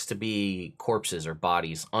what looks to be corpses or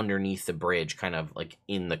bodies underneath the bridge, kind of like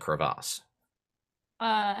in the crevasse.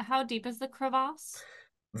 How deep is the crevasse?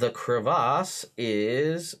 The crevasse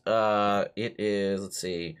is, let's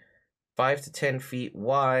see, 5 to 10 feet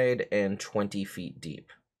wide and 20 feet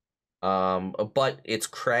deep. But it's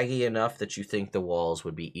craggy enough that you think the walls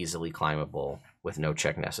would be easily climbable with no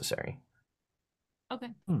check necessary. Okay.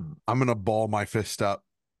 I'm going to ball my fist up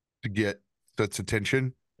to get Soot's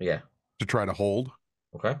attention. Yeah. To try to hold.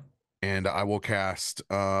 Okay. And I will cast,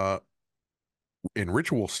 in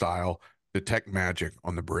ritual style, detect magic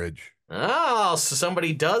on the bridge. Oh, so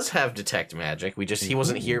somebody does have detect magic. He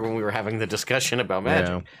wasn't here when we were having the discussion about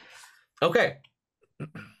magic. Yeah. Okay.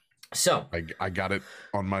 So I got it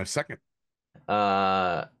on my second.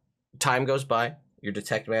 Time goes by. Your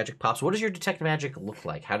detect magic pops. What does your detect magic look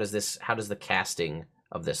like? How does the casting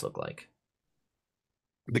of this look like?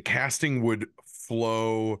 The casting would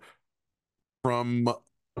flow from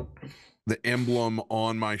the emblem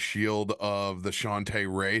on my shield of the Shantae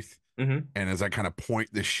Wraith. Mm-hmm. And as I kind of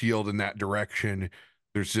point the shield in that direction,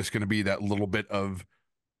 there's just going to be that little bit of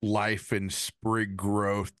life and sprig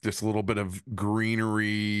growth, this little bit of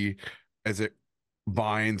greenery as it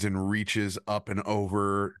vines and reaches up and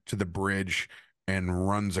over to the bridge and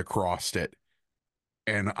runs across it.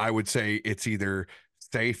 And I would say it's either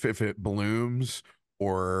safe if it blooms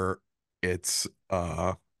or it's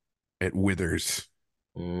it withers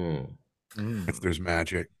if there's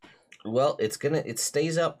magic. Well, it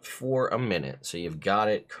stays up for a minute, so you've got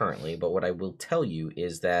it currently, but what I will tell you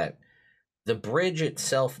is that the bridge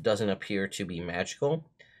itself doesn't appear to be magical,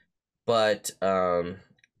 but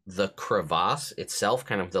the crevasse itself,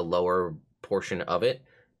 kind of the lower portion of it,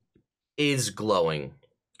 is glowing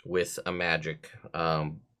with a magic.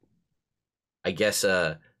 I guess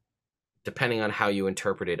depending on how you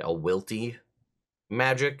interpret it, a wilty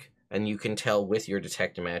magic, and you can tell with your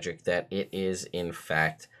detect magic that it is in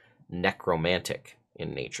fact necromantic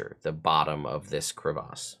in nature, the bottom of this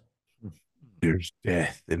crevasse. There's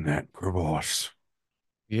death in that crevasse.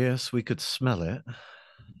 Yes, we could smell it.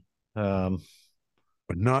 But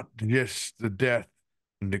not just the death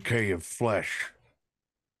and decay of flesh.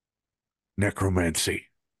 Necromancy.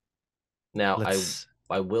 Now,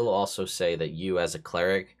 I will also say that you as a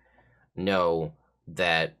cleric know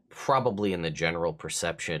that probably in the general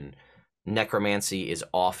perception, necromancy is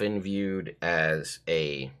often viewed as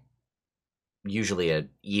usually an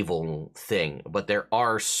evil thing, but there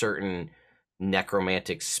are certain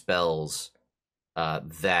necromantic spells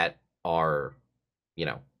that are,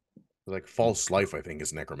 like false life, I think,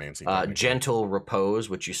 is necromancy. Gentle repose,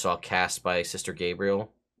 which you saw cast by Sister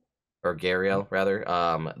Gabriel, or Gariel rather.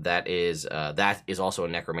 That is also a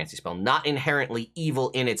necromancy spell, not inherently evil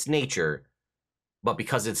in its nature, but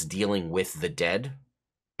because it's dealing with the dead.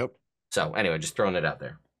 Yep. So anyway, just throwing it out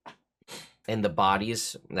there. And the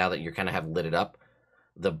bodies, now that you kind of have lit it up,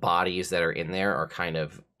 the bodies that are in there are kind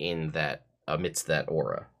of amidst that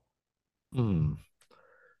aura.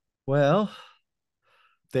 Well,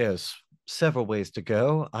 there's several ways to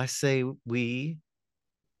go. I say we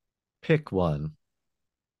pick one.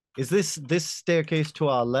 Is this staircase to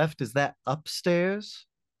our left? Is that upstairs?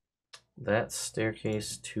 That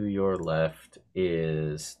staircase to your left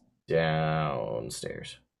is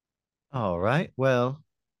downstairs. All right. Well,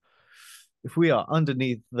 if we are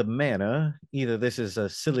underneath the manor, either this is a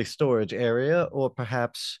silly storage area or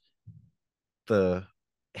perhaps the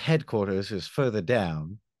headquarters is further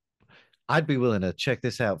down. I'd be willing to check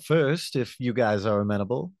this out first if you guys are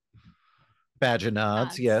amenable. Badger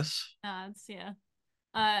nods, yes. Nods, yeah.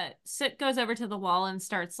 Sit goes over to the wall and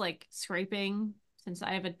starts like scraping. Since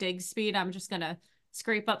I have a dig speed, I'm just gonna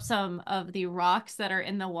scrape up some of the rocks that are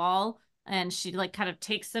in the wall, and she like kind of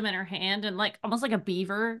takes them in her hand and like almost like a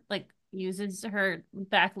beaver, like uses her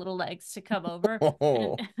back little legs to come over.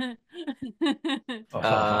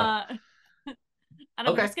 And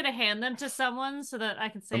I'm just gonna hand them to someone so that I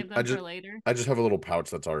can save them for later. I just have a little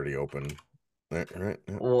pouch that's already open. Right.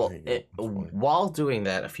 Yeah, Well, there you go. That's fine. while doing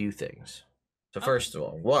that, a few things. So first of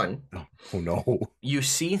all, one, Oh no. you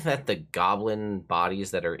see that the goblin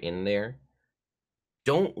bodies that are in there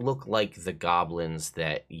don't look like the goblins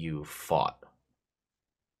that you fought.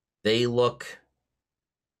 They look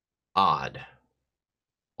odd,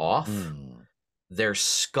 off. Hmm. Their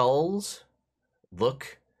skulls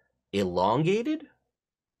look elongated,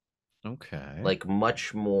 Okay. like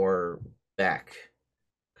much more back,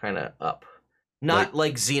 kind of up. Not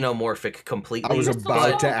like xenomorphic completely. I was Crystal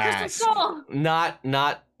about to skull, crystal ask. skull.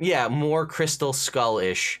 Not yeah, more crystal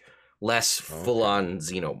skull-ish, less full-on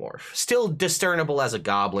xenomorph. Still discernible as a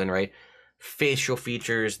goblin, right? Facial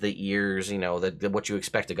features, the ears, what you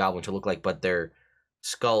expect a goblin to look like, but their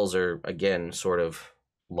skulls are again sort of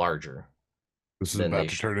larger. This is Then about they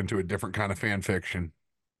to turn into a different kind of fan fiction.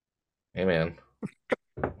 Hey man,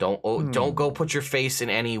 don't go put your face in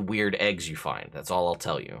any weird eggs you find. That's all I'll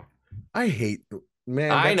tell you. I hate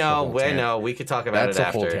man. I that's the know, whole I tan- know. We could talk about That's it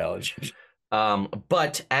a whole after. tangent.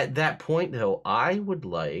 But at that point, though, I would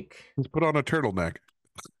like. Let's put on a turtleneck.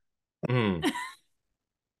 Hmm.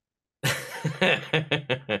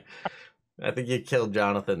 I think you killed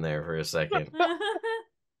Jonathan there for a second.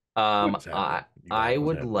 What's happening? I What's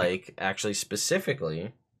would happening? like, actually,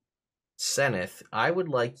 specifically, Seneth, I would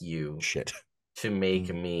like you Shit. to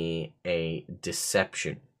make me a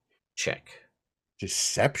deception check.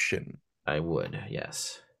 Deception. I would,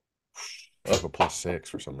 yes. I have a +6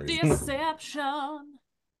 for some reason. Deception.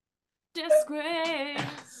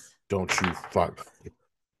 Disgrace. Don't you fuck.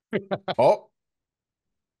 Oh.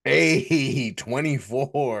 Hey,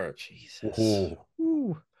 24. Jesus. Oh,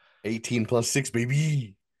 Ooh. 18 +6,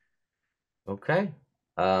 baby. Okay.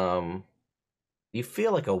 You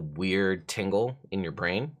feel like a weird tingle in your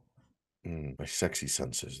brain. My sexy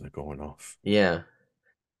senses, they're going off. Yeah.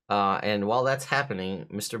 And while that's happening,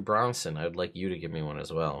 Mr. Bronson, I'd like you to give me one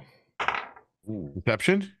as well. Ooh,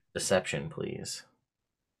 Deception? Deception, please.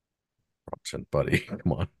 Robson, buddy.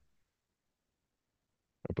 Come on.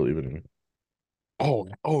 I believe in you.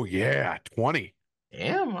 Oh yeah, 20.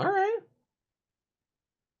 Damn, all right.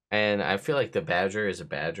 And I feel like the badger is a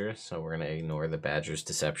badger, so we're going to ignore the badger's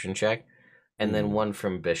deception check. And then one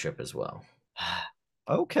from Bishop as well.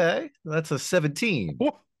 Okay, that's a 17.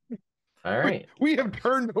 What? All right. We have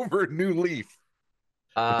turned over a new leaf.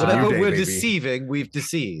 a Whatever new day, we're baby. deceiving, we've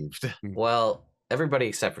deceived. Well, everybody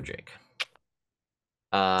except for Jake.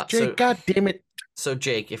 Jake, god damn it. So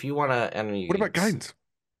Jake, if you want to... What about guidance?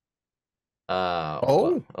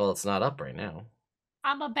 Oh. Well, it's not up right now.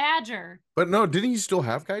 I'm a badger. But no, didn't he still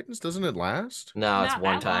have guidance? Doesn't it last? No, it's Not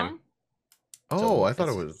one that time. long. Oh, So I thought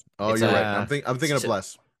it it's- was. Oh, it's you're a- right. I'm thinking of so-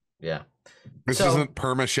 bless. Yeah. This So- isn't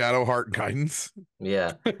perma shadow heart guidance.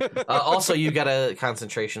 Yeah. Also, you got a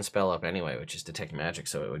concentration spell up anyway, which is detect magic,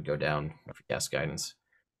 so it would go down if you cast guidance.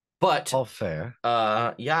 But All fair.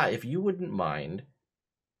 yeah, if you wouldn't mind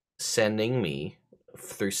sending me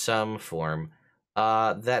through some form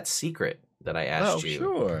that secret that I asked you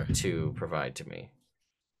Sure. to provide to me.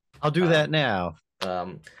 I'll do that now.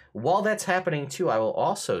 While that's happening too, I will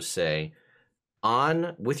also say,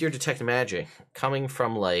 with your detect magic coming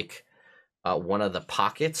from like one of the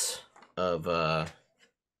pockets of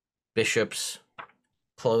Bishop's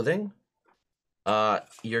clothing,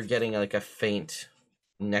 you're getting like a faint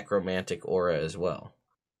necromantic aura as well,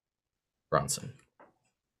 Bronson.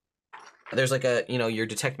 There's like your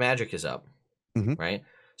detect magic is up, right?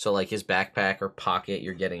 So like his backpack or pocket,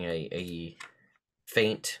 you're getting a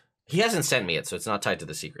faint. He hasn't sent me it, so it's not tied to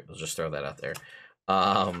the secret. I'll just throw that out there.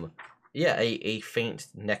 Yeah, a faint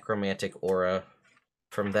necromantic aura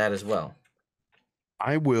from that as well.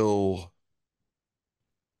 I will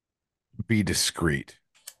be discreet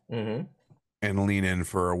Mm-hmm. and lean in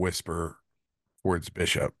for a whisper towards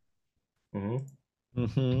Bishop. Mm-hmm.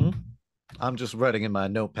 Mm-hmm. I'm just writing in my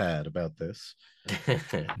notepad about this.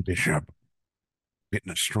 Bishop,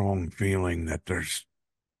 getting a strong feeling that there's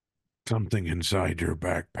something inside your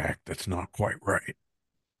backpack that's not quite right.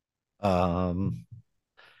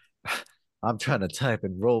 I'm trying to type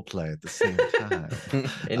and role play at the same time.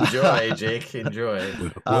 Enjoy, Jake. Enjoy.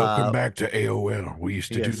 Welcome back to AOL. We used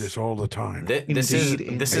to do yes. this all the time. This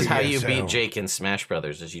Indeed, is how you ASL. beat Jake in Smash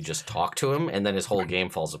Brothers, is you just talk to him and then his whole game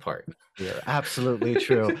falls apart. Yeah, absolutely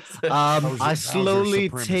true. Bowser I slowly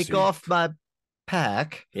supremacy. take off my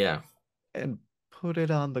pack Yeah. and put it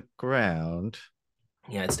on the ground.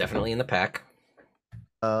 Yeah, it's definitely in the pack.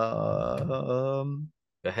 Go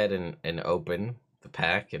ahead and open the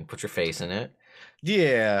pack and put your face in it.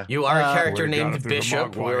 Yeah. You are a character Would've got named it through the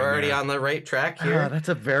Bishop. Mogwai We're in already there. on the right track here. That's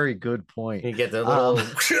a very good point. You get the little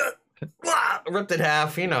ripped in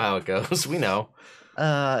half. You know how it goes. We know.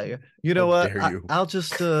 You know How what? dare you. I'll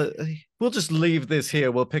just we'll just leave this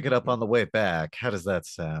here. We'll pick it up on the way back. How does that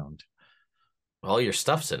sound? All your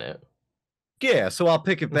stuff's in it. Yeah, so I'll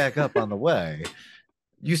pick it back up on the way.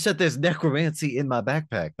 You said there's necromancy in my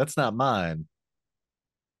backpack. That's not mine.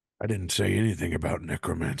 I didn't say anything about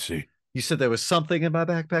necromancy. You said there was something in my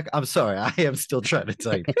backpack? I'm sorry. I am still trying to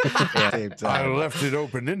type at the same I time. left it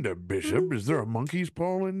open-ended, Bishop. Is there a monkey's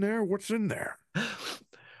paw in there? What's in there?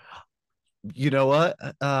 You know what?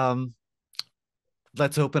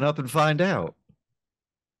 Let's open up and find out.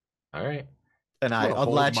 All right. And I'm I gonna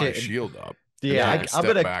unlatch hold my it. and- shield up. yeah, and I'm step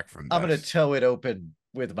gonna back from I'm gonna this. toe it open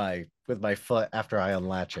with my foot after I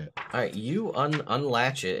unlatch it. All right. You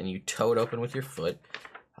unlatch it and you toe it open with your foot.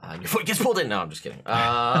 Your foot gets pulled in. No, I'm just kidding.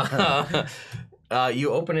 You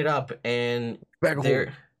open it up and Back a hole.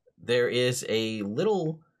 there is a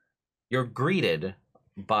little. You're greeted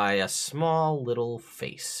by a small little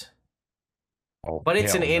face. Oh, But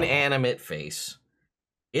it's an hell no. inanimate face.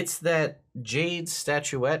 It's that jade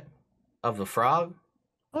statuette of the frog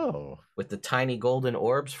Oh, with the tiny golden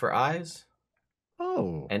orbs for eyes.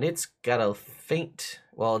 oh. And it's got a faint,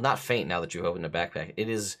 well, not faint now that you've opened the backpack. It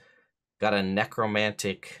is got a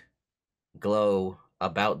necromantic glow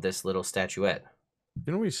about this little statuette.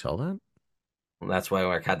 Didn't we sell that? And that's why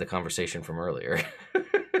I had the conversation from earlier.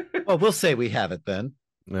 Well, we'll say we have it then.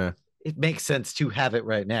 Yeah. It makes sense to have it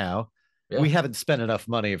right now. Yeah. We haven't spent enough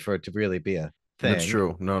money for it to really be a thing. That's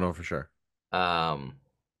true. No, for sure. um,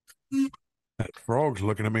 That frog's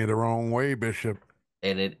looking at me the wrong way, Bishop.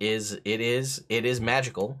 and it is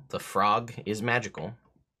magical. The frog is magical.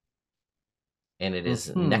 And it is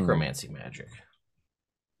Mhm. necromancy magic.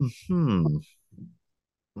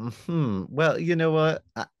 Well, you know what?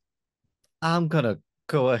 I'm gonna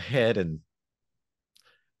go ahead and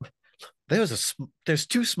there's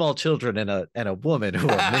two small children and a woman who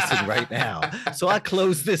are missing right now. So I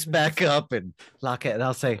close this back up and lock it, and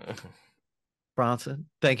I'll say, Bronson,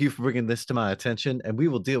 thank you for bringing this to my attention, and we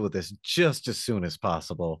will deal with this just as soon as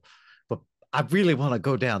possible. But I really want to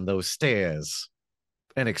go down those stairs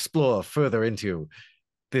and explore further into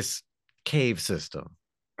this cave system.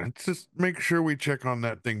 Let's just make sure we check on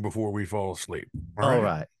that thing before we fall asleep. All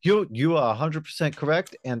right. You are 100%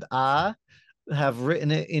 correct, and I have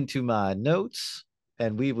written it into my notes,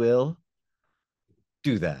 and we will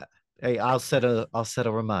do that. Hey, I'll set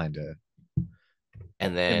a reminder.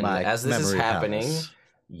 And in then my as this is memory happening, palace.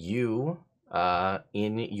 you,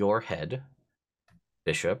 in your head,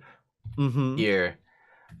 Bishop, Mhm. hear,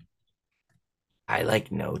 I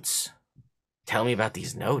like notes. Tell me about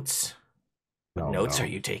these notes. What No, notes no. are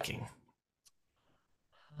you taking?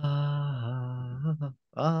 And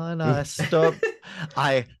I stop.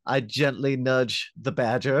 I gently nudge the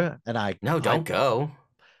badger, and No, don't go.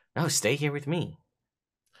 No, stay here with me.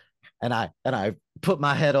 And I put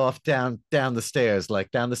my head off down the stairs,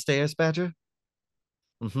 like down the stairs, badger.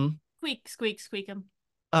 Mm-hmm. Squeak, squeak, squeak 'em.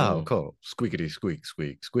 Oh, Mm. cool. Squeakity squeak,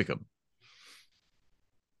 squeak, squeak 'em.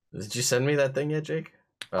 Did you send me that thing yet, Jake?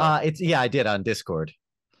 Oh, I did on Discord.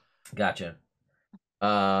 gotcha.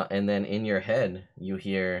 And then in your head, you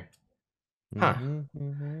hear, huh,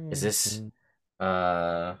 is this,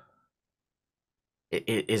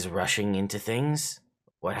 is rushing into things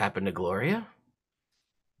what happened to Gloria?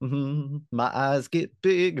 Mm-hmm. My eyes get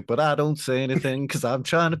big, but I don't say anything because I'm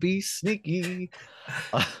trying to be sneaky.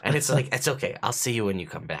 And it's like, it's okay. I'll see you when you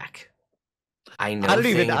come back. I know. I don't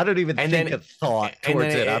even and think then- a thought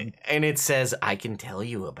towards it. And it says, I can tell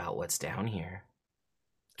you about what's down here.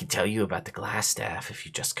 I can tell you about the glass staff if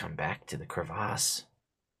you just come back to the crevasse.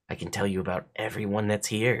 I can tell you about everyone that's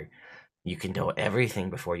here. You can know everything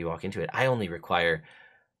before you walk into it. I only require,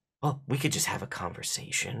 well, we could just have a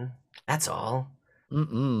conversation. That's all.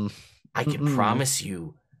 Mm-mm. I can Mm-mm. promise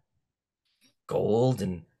you gold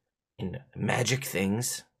and magic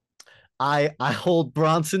things. I hold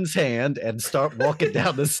Bronson's hand and start walking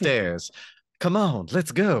down the stairs. Come on,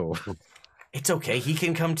 let's go. It's okay. He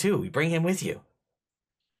can come too. You bring him with you.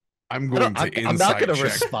 I'm going to I'm not insight going to check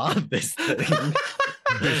respond this thing.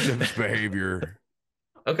 Bishop's behavior.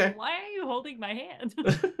 Okay. Why are you holding my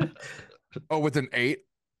hand? Oh, with an 8.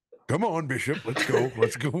 Come on, Bishop. Let's go.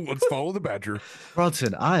 Let's go. Let's follow the badger.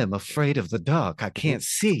 Bronson, I am afraid of the dark. I can't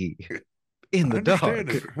see in the I understand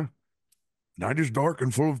dark. it. Night is dark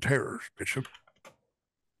and full of terrors, Bishop.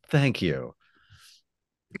 Thank you.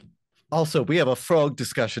 Also, we have a frog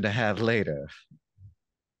discussion to have later.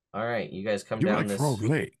 All right. You guys come You down like this frog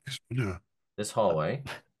legs. Yeah. this hallway,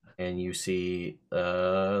 and you see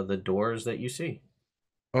the doors that you see.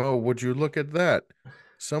 Oh, would you look at that?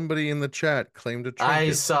 Somebody in the chat claimed a I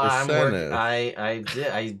trinket saw. for I'm working.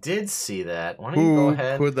 Seneth. I did see that. Why don't you go Who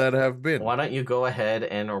ahead? could that have been? Why don't you go ahead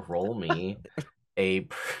and roll me a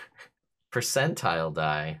percentile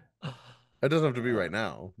die? It doesn't have to be right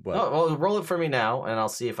now, but Oh, well, roll it for me now, and I'll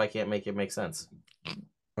see if I can't make it make sense.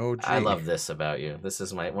 oh gee. I love this about you. This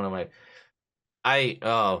is one of my.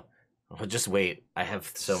 Well, just wait. I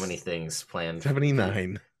have so many things planned.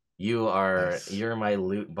 79. Nice. You're my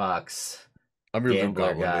loot box I'm your loot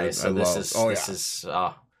gambler goblin, guy. dude. So this yeah. is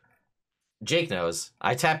Jake knows.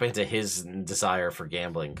 I tap into his desire for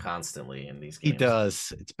gambling constantly in these games. He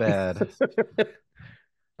does. It's bad.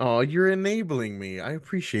 Oh, you're enabling me. I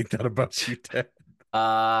appreciate that about you, Ted.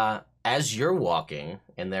 As you're walking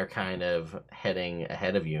and they're kind of heading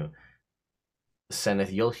ahead of you,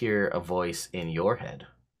 Seneth, you'll hear a voice in your head.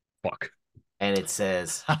 Fuck. And it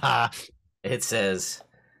says,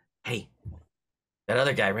 hey, that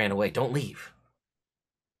other guy ran away. Don't leave.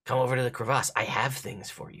 Come over to the crevasse. I have things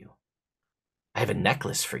for you. I have a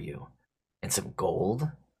necklace for you and some gold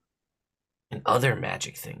and other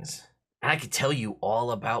magic things. And I could tell you all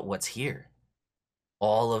about what's here.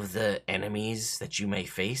 All of the enemies that you may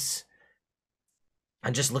face.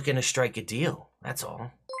 I'm just looking to strike a deal. That's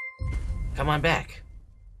all. Come on back.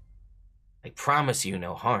 I promise you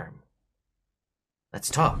no harm. Let's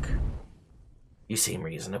talk. You seem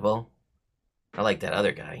reasonable. I like that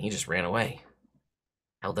other guy. He just ran away.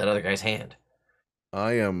 Held that other guy's hand.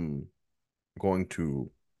 I am going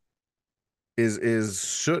to. Is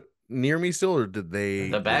Soot near me still, or did they?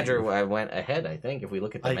 The Badger leave? went ahead, I think, if we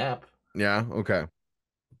look at the map. Yeah. Okay.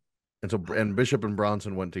 And Bishop and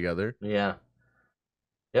Bronson went together. Yeah.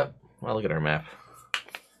 Yep. I'll look at our map.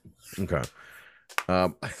 Okay.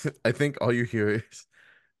 I think all you hear is,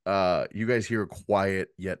 you guys hear a quiet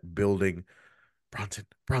yet building, Bronson,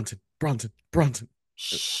 Bronson, Bronson, Bronson.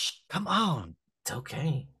 Shh, come on. It's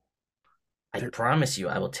okay. I promise you,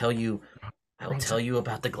 I will tell you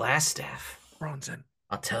about the glass staff. Bronson.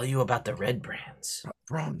 I'll tell you about the red brands.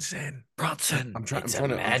 Bronson. It's a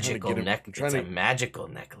magical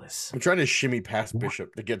necklace. I'm trying to shimmy past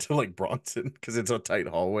Bishop to get to like Bronson because it's a tight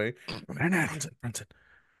hallway. Bronson.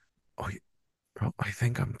 Oh, I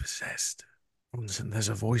think I'm possessed. Bronson, there's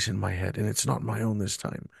a voice in my head, and it's not my own this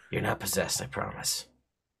time. You're not possessed, I promise.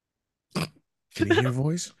 Can you hear a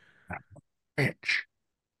voice? Bitch.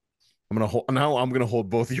 I'm gonna hold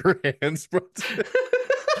both your hands, Bronson.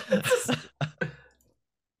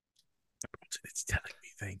 It's telling me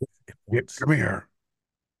things. Come here.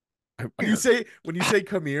 When you say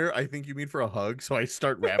come here, I think you mean for a hug, so I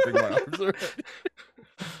start wrapping my arms around.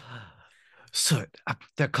 Soot,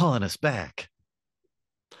 they're calling us back.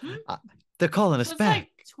 They're calling us It's back. like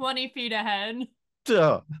 20 feet ahead.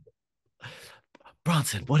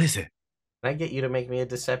 Bronson, what is it? Can I get you to make me a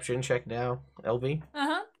deception check now, LV?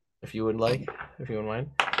 Uh-huh. If you wouldn't mind.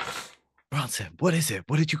 Bronson, what is it?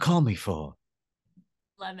 What did you call me for?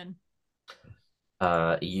 Lemon.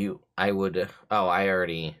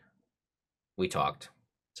 We talked.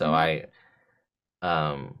 So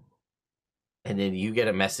and then you get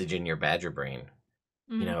a message in your Badger brain.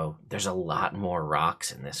 Mm-hmm. You know, there's a lot more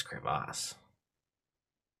rocks in this crevasse.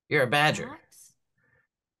 You're a Badger. Rocks?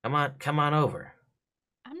 Come on over.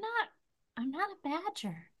 I'm not a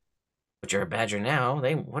badger. But you're a Badger now.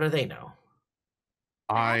 What do they know?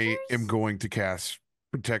 I am Badgers? going to cast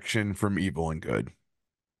protection from evil and good.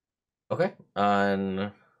 Okay.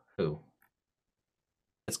 On who?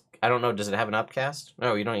 I don't know. Does it have an upcast?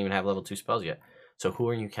 No, you don't even have level 2 spells yet. So who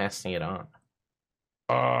are you casting it on?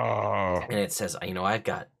 Oh. And it says, you know, I've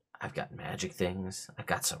got magic things. I've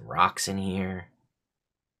got some rocks in here.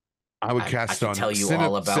 I would cast on. Tell you Sinneth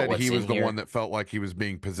all about said what's he was in the here. one that felt like he was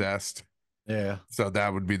being possessed. Yeah. So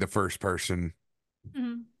that would be the first person.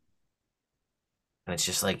 Mm-hmm. And it's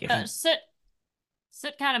just like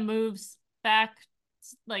Sit kind of moves back,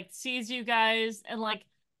 like sees you guys, and like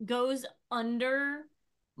goes under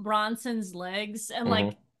Bronson's legs, and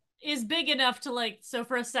like is big enough to like. So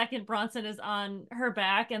for a second, Bronson is on her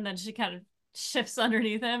back, and then she kind of shifts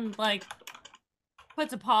underneath him, like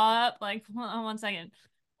puts a paw up, like one second.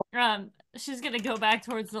 She's gonna go back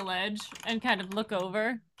towards the ledge and kind of look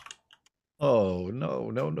over. Oh,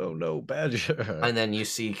 no, Badger. And then you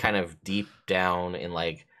see kind of deep down in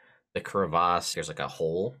like the crevasse, there's like a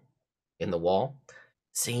hole in the wall.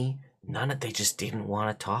 See, they just didn't want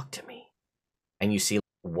to talk to me. And you see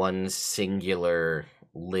one singular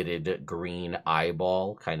lidded green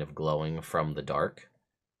eyeball kind of glowing from the dark.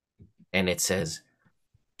 And it says,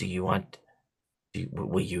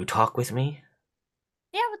 will you talk with me?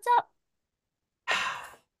 Yeah, what's up?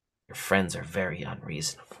 Your friends are very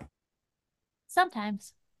unreasonable.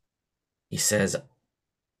 Sometimes. He says,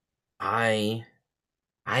 I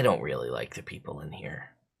don't really like the people in here.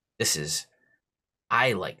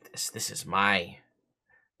 I like this. This is my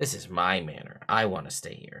manor. I want to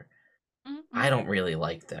stay here. I don't really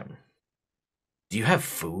like them. Do you have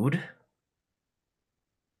food?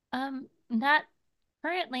 Not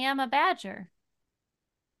currently. I'm a badger.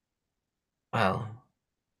 Well,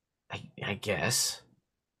 I guess.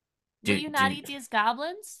 Do you not eat these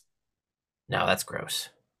goblins? No, that's gross.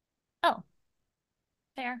 Oh,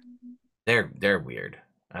 fair. They're weird.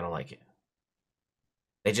 I don't like it.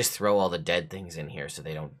 They just throw all the dead things in here so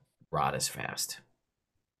they don't rot as fast.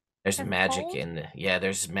 There's They're magic cold?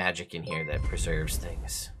 there's magic in here that preserves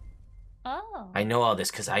things. Oh, I know all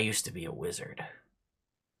this because I used to be a wizard.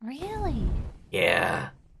 really? Yeah.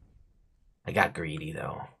 I got greedy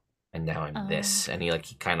though. And now I'm this. And he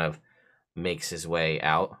kind of makes his way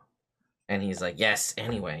out. And he's like, yes,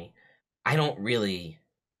 anyway, I don't really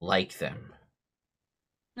like them.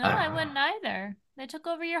 No, I wouldn't either. They took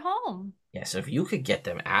over your home. Yeah, so if you could get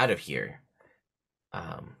them out of here,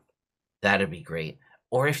 that'd be great.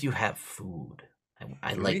 Or if you have food.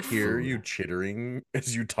 I Can like we hear food. you chittering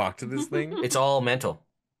as you talk to this thing? It's all mental.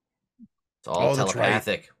 It's all Oh, that's right.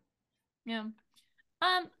 telepathic. Yeah.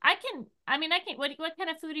 What kind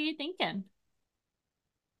of food are you thinking?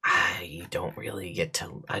 I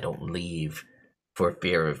don't leave for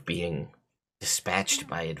fear of being dispatched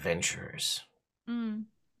by adventurers.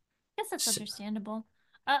 Guess that's understandable.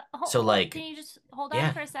 Can you just hold yeah.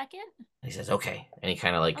 on for a second? He says, okay. And he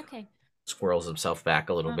kind of Okay. squirrels himself back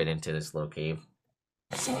a little bit into this little cave.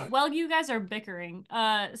 While you guys are bickering,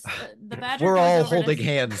 the badger We're goes all over holding to,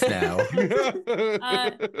 hands now.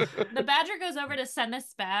 the badger goes over to send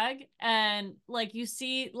this bag, and you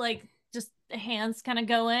see just hands kind of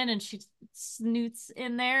go in, and she snoots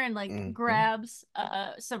in there and grabs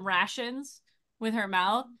some rations with her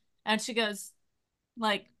mouth, and she goes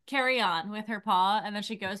carry on with her paw, and then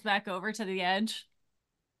she goes back over to the edge.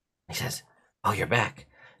 He says, oh, you're back.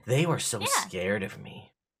 They were so scared of me.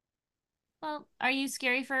 Well, are you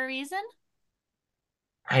scary for a reason?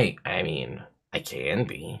 I mean, I can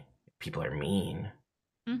be. People are mean.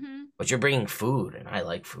 But you're bringing food, and I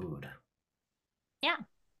like food. Yeah.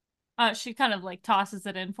 She kind of tosses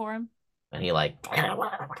it in for him. And he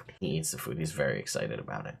he eats the food. He's very excited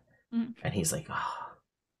about it. And he's like, oh,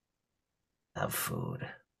 I love food.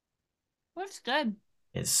 Looks good.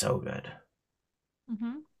 It's so good.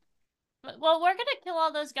 Well, we're gonna kill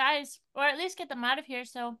all those guys, or at least get them out of here,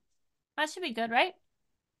 so that should be good, right?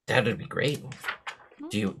 That'd be great.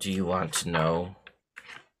 Do you want to know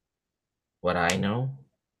what I know?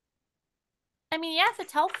 I mean, yeah, if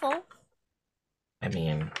it's helpful. I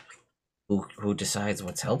mean, who decides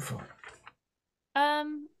what's helpful?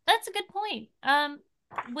 That's a good point. Are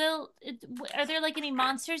there any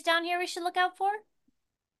monsters down here we should look out for?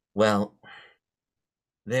 Well,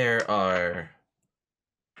 there are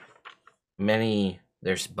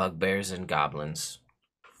there's bugbears and goblins.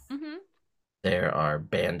 There are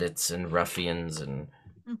bandits and ruffians and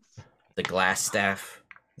the glass staff,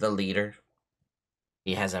 the leader.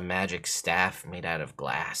 He has a magic staff made out of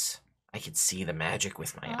glass. I could see the magic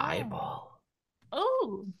with my eyeball.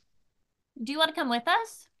 Oh. Do you want to come with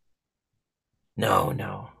us?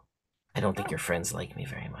 No. I don't think your friends like me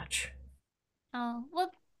very much. Oh,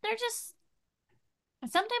 well,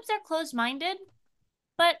 sometimes they're closed-minded,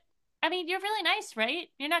 but, I mean, you're really nice, right?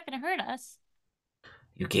 You're not going to hurt us.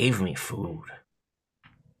 You gave me food.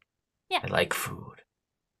 Yeah. I like food.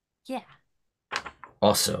 Yeah.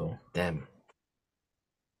 Also, them.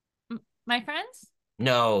 My friends?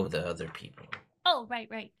 No, the other people. Oh,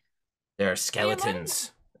 right. There are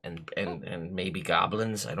skeletons and maybe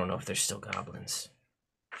goblins. I don't know if there's still goblins.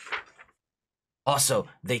 Also,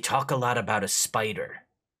 they talk a lot about a spider.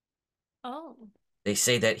 Oh. They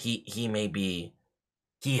say that he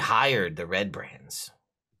hired the Red Brands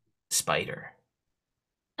spider.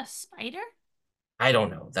 A spider? I don't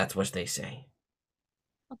know. That's what they say.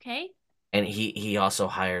 Okay. And he also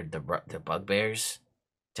hired the bugbears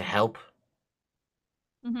to help.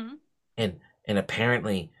 And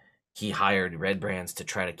apparently he hired Red Brands to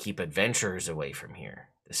try to keep adventurers away from here.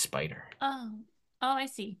 The spider. Oh, I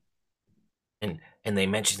see. And they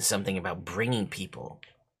mentioned something about bringing people,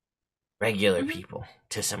 regular people,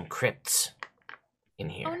 to some crypts in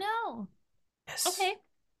here. Oh no. Yes. Okay.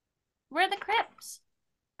 Where are the crypts?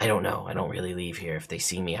 I don't know. I don't really leave here. If they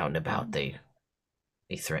see me out and about, they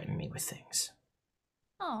threaten me with things.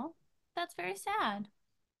 Oh, that's very sad.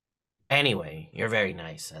 Anyway, you're very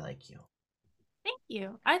nice. I like you. Thank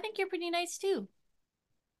you. I think you're pretty nice too.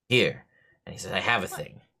 Here. And he says, I have a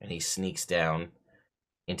thing. And he sneaks down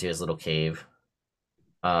into his little cave.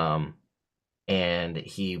 And and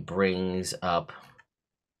he brings up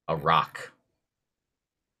a rock,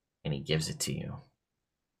 and he gives it to you.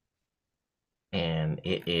 And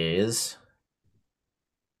it's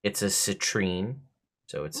a citrine,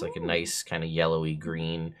 so it's like a Ooh. nice kind of yellowy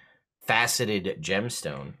green faceted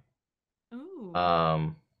gemstone.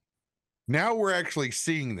 Ooh. Now we're actually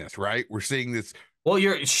seeing this, right? We're seeing this. Well,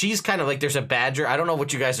 she's kind of like, there's a badger. I don't know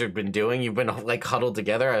what you guys have been doing. You've been like huddled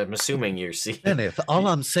together. I'm assuming you're seeing. Kenneth, all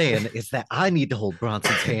I'm saying is that I need to hold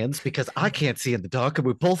Bronson's hands because I can't see in the dark and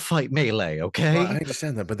we both fight melee, okay? Well, I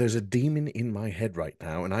understand that, but there's a demon in my head right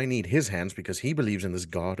now, and I need his hands because he believes in this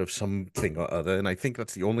god of something or other, and I think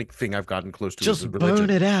that's the only thing I've gotten close to. Just is religion. burn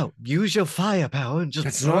it out. Use your firepower and just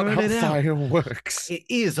That's burn not how it out. fire works. It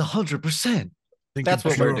is 100%. Thinking That's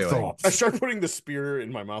what we're pure doing. thoughts. I start putting the spear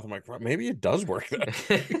in my mouth. I'm like, maybe it does work then.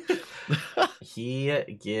 He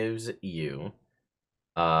gives you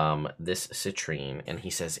this citrine, and he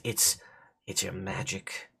says it's a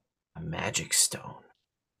magic stone,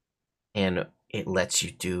 and it lets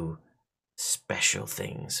you do special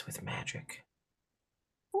things with magic.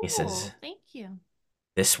 He says, Thank you.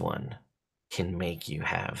 this one can make you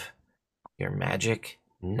have your magic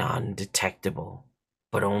non-detectable,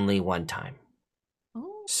 but only one time.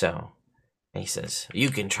 Ooh. So, he says, you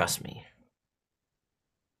can trust me.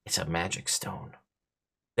 It's a magic stone.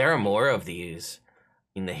 There are more of these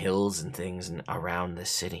in the hills and things around the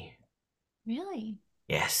city. Really?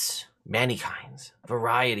 Yes, many kinds,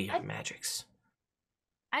 variety of magics.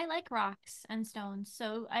 I like rocks and stones,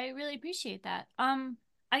 so I really appreciate that. And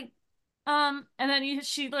then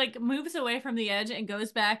she like moves away from the edge and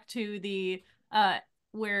goes back to the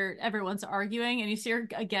where everyone's arguing, and you see her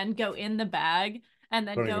again go in the bag and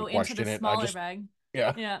then Don't go even into the question it. smaller bag.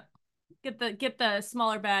 Yeah. Yeah. Get the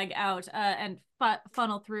smaller bag out and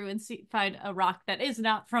funnel through and find a rock that is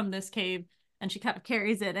not from this cave, and she kind of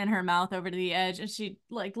carries it in her mouth over to the edge, and she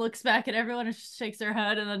like looks back at everyone and shakes her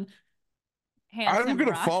head and then hands I'm him going the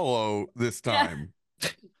to rock. follow this Yeah.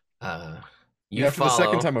 time. You After follow, the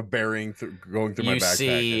second time of going through my backpack,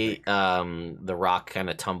 see I think. the rock kind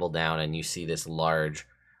of tumble down, and you see this large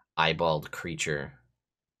eyeballed creature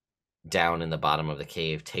down in the bottom of the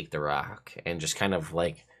cave take the rock and just kind of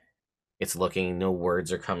like it's looking. No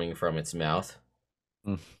words are coming from its mouth.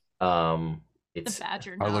 It's The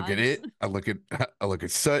badger I look at nods. it. I look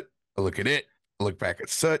at Soot. I look at it. I look back at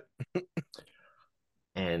Soot.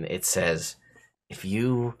 and it says, if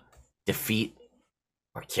you defeat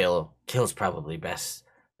or kill's probably best,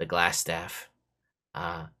 the glass staff,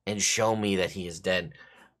 and show me that he is dead,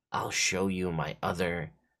 I'll show you my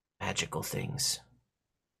other magical things.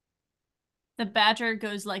 The badger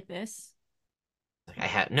goes like this. Like, I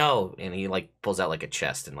had no, and he like pulls out like a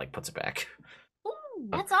chest and like puts it back. Ooh,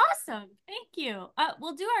 that's awesome. Thank you.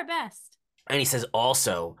 We'll do our best. And he says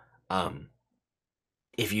also,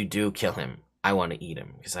 if you do kill him, I want to eat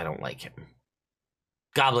him because I don't like him.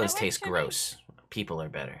 Goblins That taste works for me. gross. People are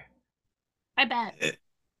better. I bet.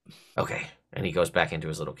 Okay. And he goes back into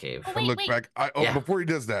his little cave. Oh, I look back. Yeah. Before he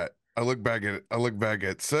does that, I look back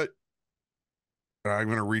at Soot. And I'm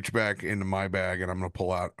going to reach back into my bag and I'm going to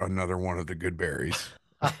pull out another one of the good berries.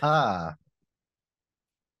 Haha.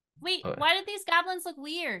 Wait, Okay. why did these goblins look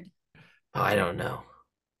weird? Oh, I don't know.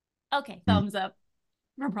 Okay, thumbs up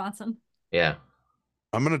for Bronson. Yeah.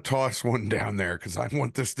 I'm going to toss one down there because I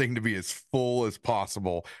want this thing to be as full as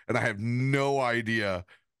possible. And I have no idea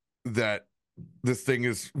that this thing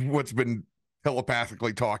is what's been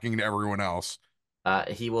telepathically talking to everyone else.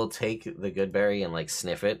 He will take the good berry and like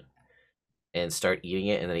sniff it and start eating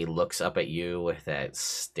it, and then he looks up at you with that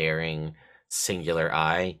staring singular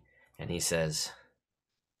eye, and he says,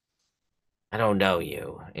 I don't know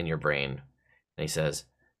you in your brain. And he says,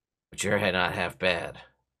 but you're not half bad.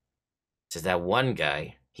 He says, that one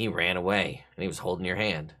guy, he ran away and he was holding your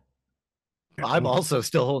hand. I'm also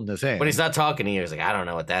still holding his hand. But he's not talking to you. He's like, I don't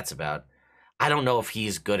know what that's about. I don't know if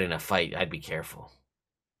he's good in a fight. I'd be careful.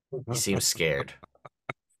 He seems scared.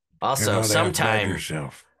 Also, You're not half bad sometime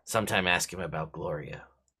yourself. ask him about Gloria.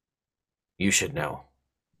 You should know.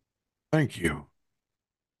 Thank you.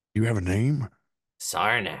 You have a name?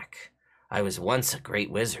 Sarnak. I was once a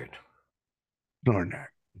great wizard. Narnak.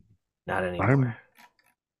 Not anymore.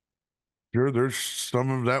 Sure, there's some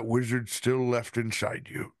of that wizard still left inside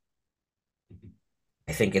you.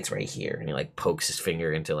 I think it's right here. And he like pokes his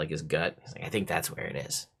finger into like his gut. He's like, I think that's where it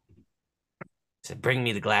is. He said, bring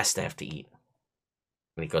me the glass staff to eat.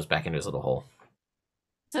 And he goes back into his little hole.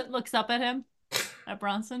 So it looks up at him, at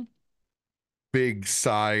Bronson. Big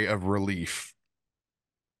sigh of relief.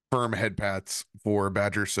 Firm head pats for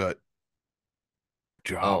Badger Soot.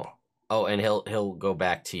 Job. Oh, and he'll go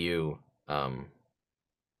back to you.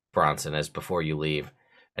 Bronson as before you leave,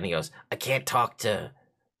 and he goes, "I can't talk to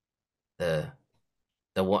the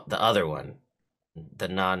other one, the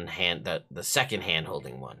non-hand, the second hand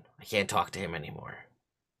holding one. I can't talk to him anymore.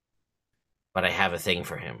 But I have a thing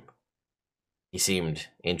for him. He seemed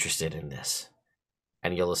interested in this."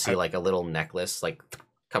 And you'll see like a little necklace like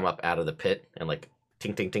come up out of the pit and like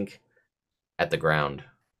tink tink tink at the ground.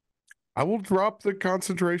 I will drop the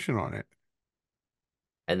concentration on it.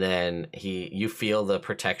 And then you feel the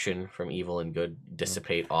protection from evil and good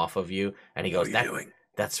dissipate off of you, and he goes,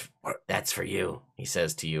 "That's for you," he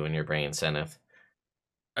says to you in your brain, Seneth.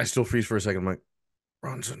 I still freeze for a second. I'm like,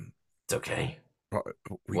 Bronson. It's okay.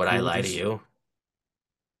 Would I lie to you?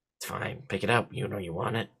 It's fine. Pick it up. You know you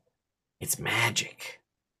want it. It's magic.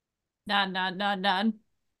 None.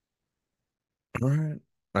 All right.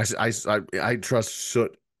 I trust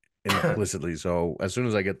Soot implicitly, so as soon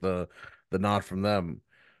as I get the nod from them,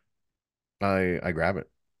 I grab it.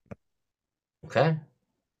 Okay.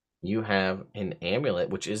 You have an amulet,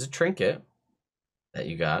 which is a trinket that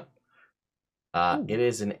you got. It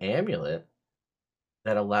is an amulet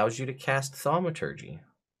that allows you to cast Thaumaturgy,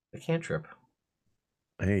 the cantrip.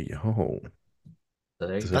 Hey yo. So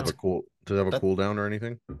there you Does it go. have a cooldown or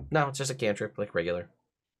anything? No, it's just a cantrip, like regular.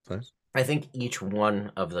 Nice. I think each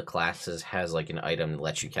one of the classes has like an item that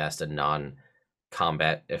lets you cast a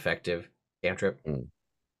non-combat effective cantrip.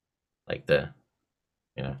 Like there's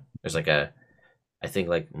like I think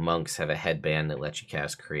like monks have a headband that lets you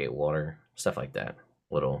cast Create Water, stuff like that.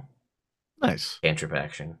 Little Nice cantrip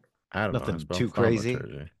action. I don't know. Nothing Spell too crazy.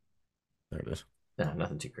 Thaumaturgy. There it is. No,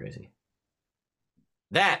 nothing too crazy.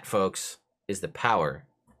 That, folks, is the power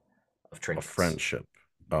of A trinkets. friendship.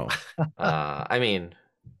 Oh. I mean,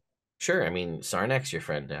 sure. I mean, Sarnek's your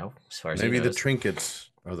friend now, as far as Maybe he the knows. trinkets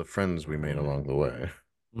are the friends we made along the way.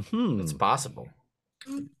 It's possible.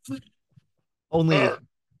 Only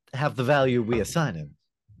have the value we assign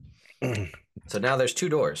him. So now there's 2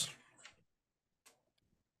 doors.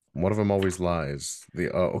 One of them always lies.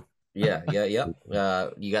 The O. Yeah.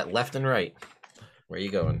 You got left and right. Where are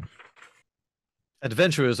you going?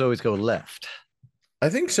 Adventurers always go left. I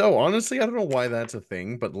think so. Honestly, I don't know why that's a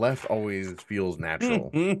thing, but left always feels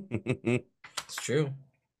natural. It's true.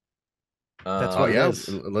 That's Oh what it yeah, is.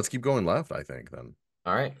 let's keep going left, I think, then.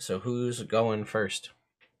 All right. So who's going first?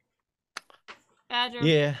 Badger.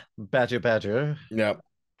 Yeah, Badger. Yep.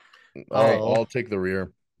 Oh. I'll take the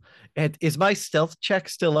rear. And is my stealth check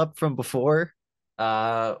still up from before?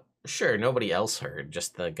 Sure. Nobody else heard.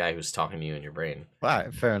 Just the guy who's talking to you in your brain. All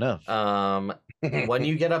right, fair enough. When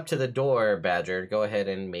you get up to the door, Badger, go ahead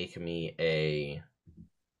and make me a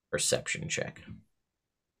perception check.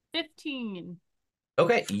 15.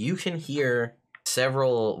 Okay, you can hear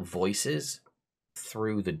several voices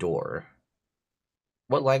through the door.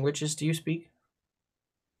 What languages do you speak?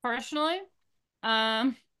 Personally,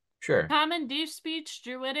 Sure. Common, Deep Speech,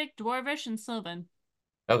 Druidic, Dwarvish, and Sylvan.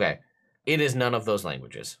 Okay. It is none of those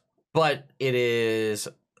languages, but it is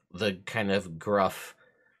the kind of gruff,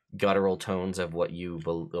 guttural tones of what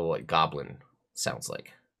Goblin sounds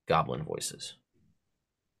like. Goblin voices.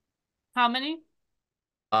 How many?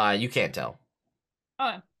 You can't tell.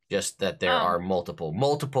 Okay. Just that there are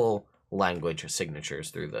multiple language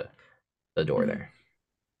signatures through the door there.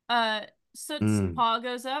 Soot's paw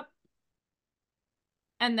goes up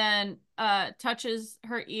and then touches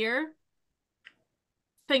her ear,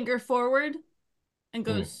 finger forward, and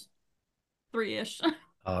goes 3-ish.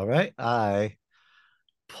 All right, I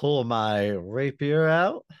pull my rapier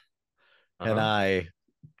out and I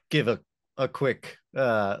give a quick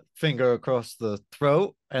finger across the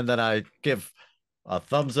throat, and then I give a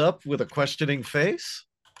thumbs up with a questioning face.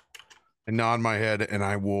 I nod my head, and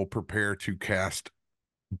I will prepare to cast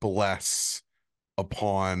Bless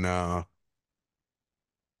upon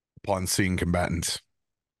seeing combatants.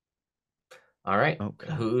 All right.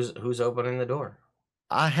 Okay. Who's opening the door?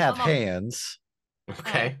 I have hands.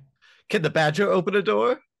 Okay. Can the badger open a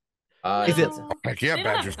door? Is it? Heck yeah, They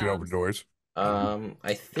don't badgers have can open doors. I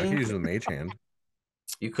I could think use the mage hand.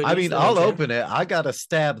 you could. I use mean, the I'll mage hand. open it. I gotta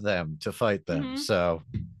stab them to fight them. So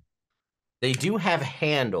They do have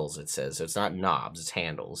handles. It says so. It's not knobs. It's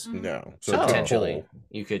handles. No. So Oh. potentially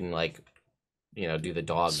you can do the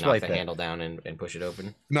dog, Swipe knock the it. handle down and push it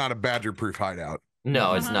open. Not a badger-proof hideout.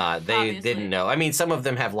 No, it's not. They Obviously. didn't know. I mean, some of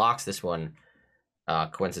them have locks. This one,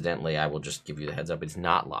 coincidentally, I will just give you the heads up. It's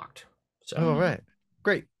not locked. So all right,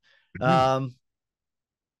 great. All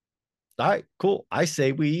right, cool. I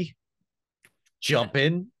say we jump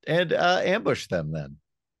in and ambush them then.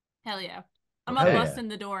 Hell yeah. I'm Okay. gonna Yeah. bust in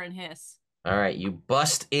the door and hiss. all right, you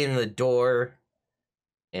bust in the door,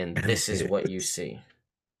 and this is what you see.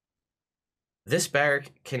 This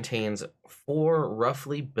barrack contains 4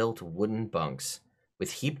 roughly built wooden bunks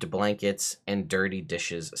with heaped blankets and dirty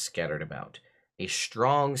dishes scattered about. A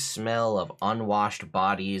strong smell of unwashed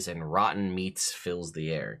bodies and rotten meats fills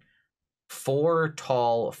the air. 4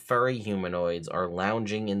 tall, furry humanoids are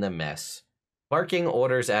lounging in the mess, barking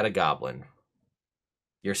orders at a goblin.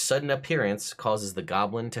 Your sudden appearance causes the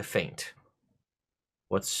goblin to faint.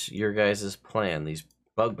 What's your guys' plan? These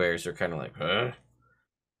bugbears are kind of like, huh?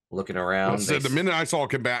 Looking around. So the minute I saw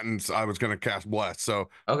combatants, I was going to cast Bless. So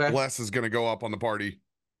Okay. Bless is going to go up on the party.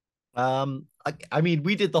 I mean,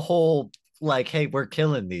 we did the whole like, hey, we're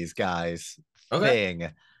killing these guys thing.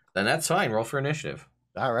 Then that's fine. Roll for initiative.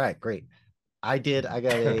 All right, great. I got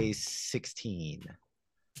a 16.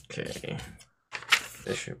 Okay.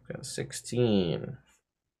 Bishop got 16.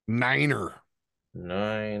 Niner.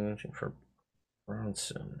 9 for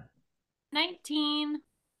Bronson. 19.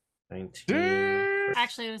 19.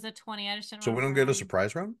 Actually, it was a 20. I just didn't. So we don't get a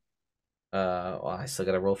surprise round? Well, I still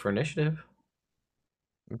got to roll for initiative.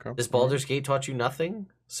 Okay. Has Baldur's Gate taught you nothing?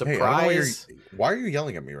 Hey, I don't know Surprise. why are you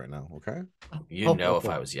yelling at me right now? Okay. You know if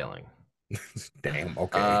I was yelling. Damn.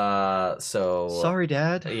 Okay. So. Sorry,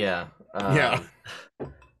 Dad. Yeah. Yeah.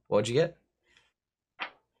 What'd you get?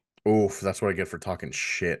 Oof, that's what I get for talking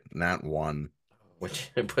shit. Nat 1.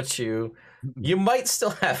 Which puts you. You might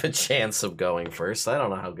still have a chance of going first. I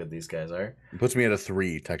don't know how good these guys are. It puts me at a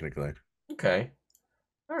 3, technically. Okay.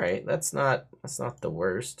 All right. That's not the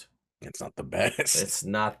worst. It's not the best. It's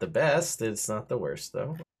not the best. It's not the worst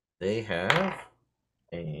though. They have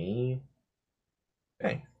a.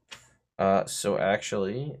 Okay. So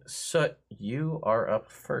actually, Soot, you are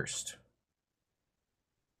up first.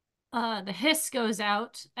 The hiss goes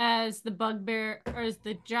out as the bugbear or as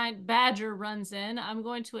the giant badger runs in. I'm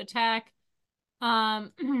going to attack.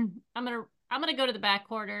 I'm gonna go to the back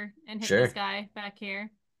quarter and hit this guy back here.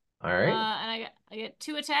 All right. And I get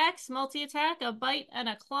 2 attacks, multi-attack, a bite and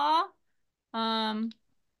a claw.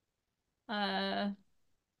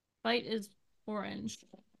 Bite is orange.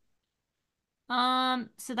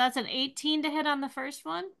 So that's an 18 to hit on the first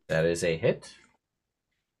one. That is a hit.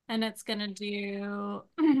 And it's gonna do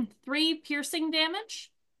 3 piercing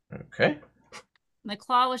damage. Okay. And the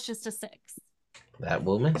claw was just a 6. That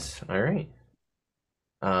will miss. All right.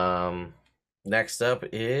 Next up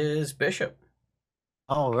is Bishop.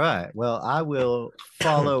 All right. Well, I will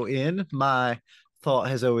follow in. My thought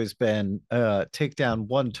has always been take down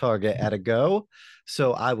one target at a go.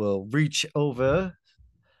 So I will reach over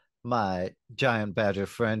my giant badger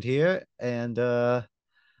friend here and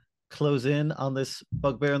close in on this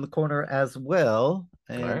bugbear in the corner as well.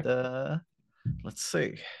 And let's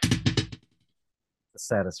see.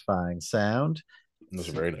 Satisfying sound. That's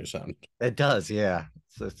a very nice sound. It does, yeah.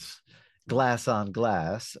 It's glass on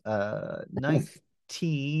glass.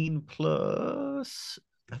 19 plus,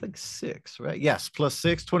 I think 6, right? Yes, plus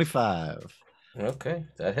 6, 25. Okay,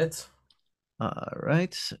 that hits. All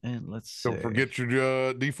right, and let's see. Don't forget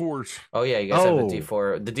your D4s. Oh yeah, you guys have the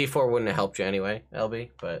D4. The D4 wouldn't have helped you anyway,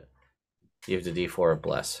 LB, but you have the D4 of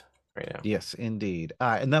Bless right now. Yes, indeed. All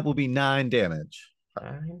right, and that will be 9 damage.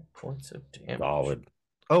 9 points of damage. Solid.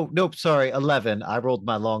 Oh, nope, sorry, 11. I rolled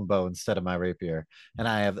my longbow instead of my rapier, and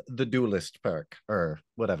I have the duelist perk, or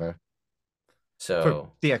whatever. So for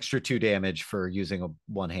the extra 2 damage for using a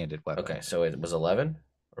one-handed weapon. Okay, so it was 11?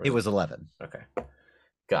 It was 11. Okay.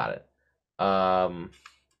 Got it. All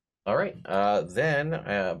right.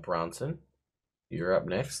 Then Bronson, you're up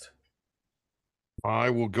next. I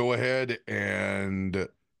will go ahead and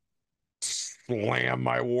slam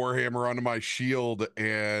my warhammer onto my shield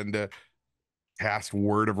and cast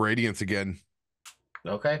Word of Radiance again.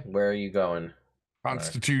 Okay, where are you going?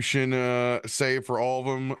 Constitution save for all of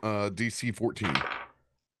them, DC 14.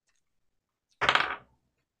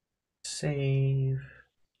 Save.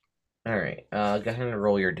 All right, go ahead and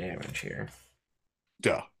roll your damage here.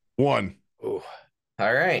 1. Ooh.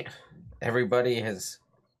 All right, everybody has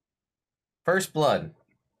first blood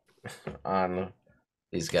on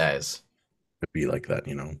these guys. It'd be like that,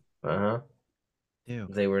 you know. Ew.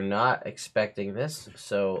 They were not expecting this,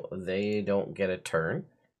 so they don't get a turn.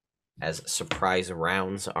 As surprise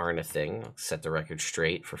rounds aren't a thing. Set the record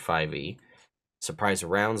straight for 5e. Surprise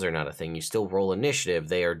rounds are not a thing. You still roll initiative.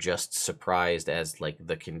 They are just surprised as like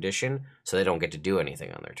the condition, so they don't get to do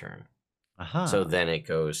anything on their turn. So then it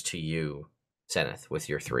goes to you, Zenith, with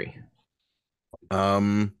your 3.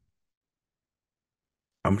 I'm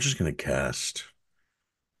just gonna cast.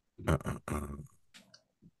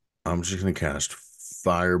 I'm just gonna cast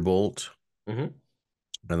Firebolt, and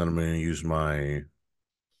then I'm gonna use my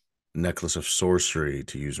Necklace of Sorcery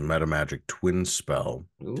to use Metamagic Twin Spell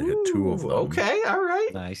to hit 2 of them. Okay, all right.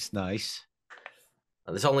 Nice.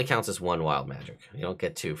 This only counts as 1 wild magic. You don't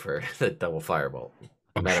get 2 for the double firebolt.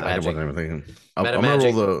 Oh, Meta shit, I magic. wasn't even thinking. I'm Meta gonna roll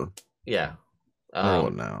magic. the. Yeah. I'll roll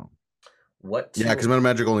it now. What? Yeah, because meta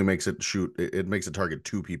magic only makes it shoot. It makes it target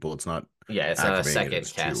 2 people. It's not. Yeah, it's not a activating it, second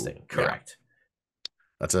it's 2. casting. Yeah. Correct.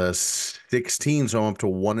 That's a 16, so I'm up to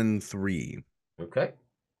 1 and 3. Okay.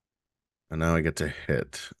 And now I get to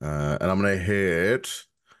hit. And I'm gonna hit.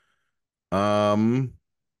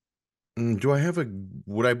 Do I have a?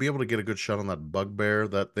 Would I be able to get a good shot on that bugbear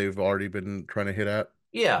that they've already been trying to hit at?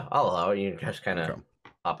 Yeah, I'll allow it. You can just kind of Okay.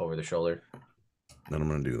 hop over the shoulder. Then I'm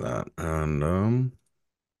gonna do that, and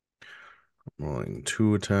rolling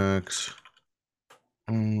 2 attacks.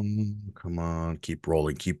 Come on, keep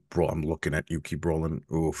rolling, keep roll. I'm looking at you. Keep rolling.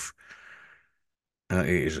 Oof. It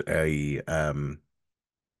is a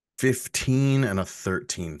 15 and a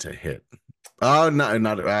 13 to hit.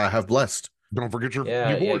 Not. I have blessed. Don't forget your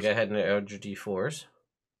Yeah, D4s. go ahead and add your D4s.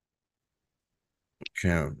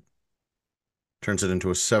 Okay. Turns it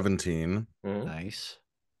into a 17. Mhm. Nice.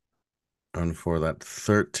 And for that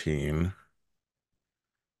 13,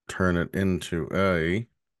 turn it into a.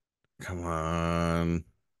 Come on.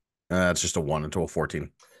 It's just a 1 into a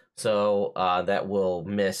 14. So that will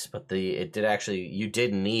miss, but it did actually. You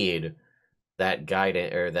did need that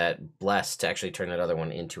guidance or that bless to actually turn that other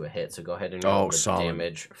one into a hit. So go ahead and roll the solid.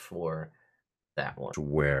 damage for that one.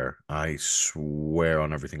 I swear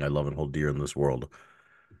on everything I love and hold dear in this world.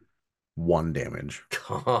 1 damage.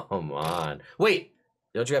 Come on. Wait,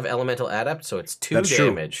 don't you have elemental adept? So it's 2 That's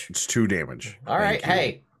damage. True. It's 2 damage. All right. Thank you.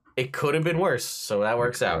 Hey, it could have been worse, so that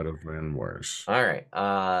works out. Could have been worse. All right.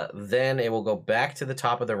 Then it will go back to the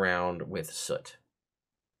top of the round with Soot.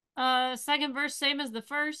 Second verse, same as the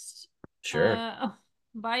first. Sure.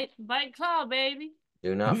 Bite claw, baby.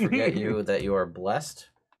 Do not forget that you are blessed.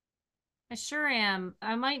 I sure am.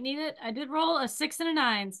 I might need it. I did roll a 6 and a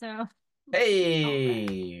 9, so.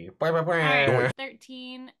 Hey. All right, Bye.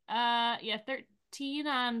 13. 13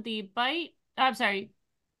 on the bite. I'm sorry.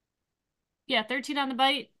 Yeah, 13 on the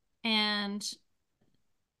bite and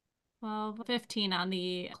 15 on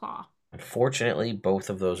the claw. Unfortunately, both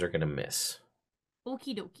of those are going to miss.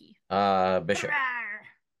 Okie dokie. Bishop. Rawr.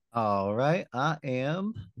 All right. I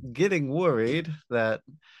am getting worried that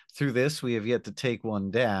through this we have yet to take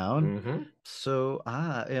one down. Mm-hmm. So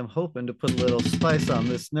I am hoping to put a little spice on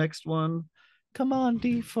this next one. Come on,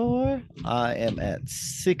 D4. I am at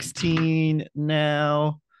 16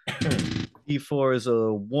 now. D4 is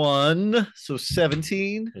a 1, so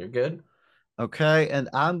 17. You're good. Okay, and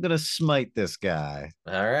I'm gonna smite this guy.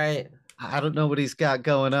 All right. I don't know what he's got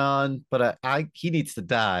going on, but he needs to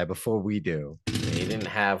die before we do. He didn't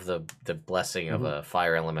have the blessing of Mhm. a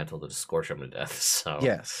fire elemental to scorch him to death, so.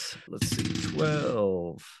 Yes. Let's see.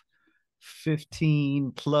 12,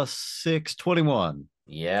 15 plus 6, 21.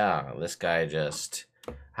 Yeah, this guy just.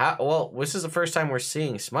 Well, this is the first time we're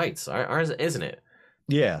seeing smites, isn't it?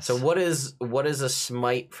 Yes. So what does a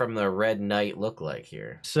smite from the Red Knight look like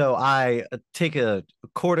here? So I take a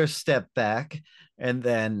quarter step back and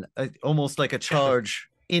then almost like a charge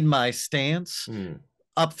in my stance,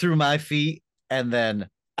 up through my feet, and then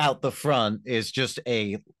out the front is just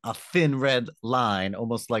a thin red line,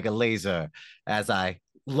 almost like a laser, as I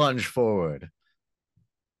lunge forward.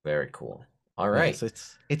 Very cool. All right.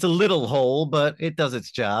 Yes, it's a little hole, but it does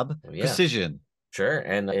its job. Yeah. Precision. Sure,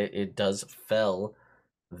 and it does fell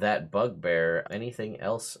that bugbear. Anything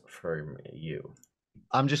else from you?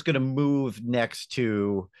 I'm just going to move next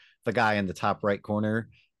to the guy in the top right corner,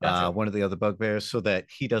 Gotcha. one of the other bugbears, so that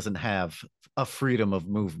he doesn't have a freedom of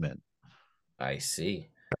movement. I see.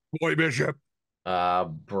 Boy, Bishop.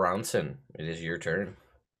 Bronson, it is your turn.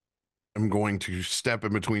 I'm going to step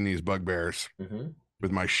in between these bugbears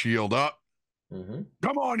with my shield up.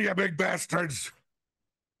 Come on, you big bastards.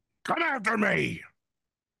 Come after me.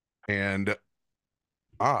 And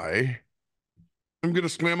I am going to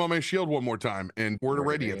slam on my shield one more time and Word of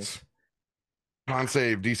Radiance. Con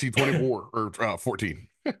save, DC 24 or 14.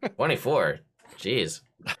 24. Jeez.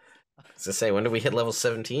 I was to say, when did we hit level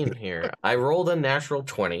 17 here? I rolled a natural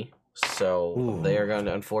 20, so they are going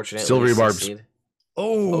to unfortunately Silvery barbs. succeed.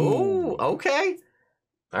 Oh, okay.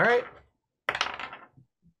 All right.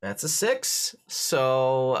 That's a 6.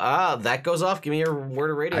 So that goes off. Give me your Word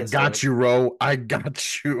of Radiance. I got you, Ro. I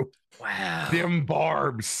got you. Wow. Dim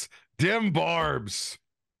barbs.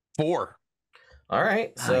 4. All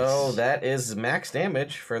right. Nice. So that is max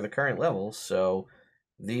damage for the current level. So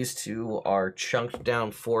these two are chunked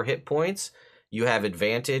down 4 hit points. You have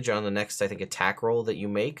advantage on the next, I think, attack roll that you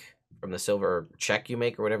make. from the silver check you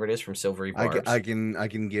make or whatever it is from silvery barbs. I can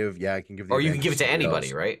give the or you can advantage give it to somebody anybody,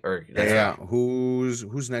 else. right? Or Yeah.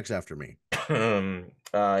 Who's next after me?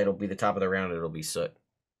 it'll be the top of the round. It'll be Soot.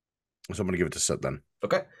 So I'm gonna give it to Soot then.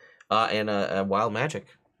 Okay. And a wild magic,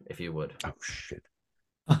 if you would. Oh shit.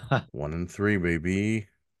 1 and 3, baby.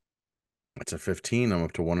 That's a 15. I'm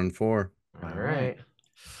up to 1 and 4. All right.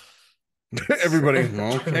 Everybody,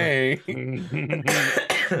 okay.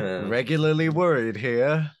 Regularly worried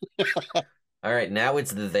here. All right, now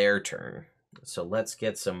it's their turn. So let's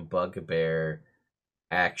get some bugbear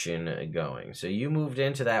action going. So you moved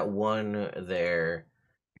into that one there,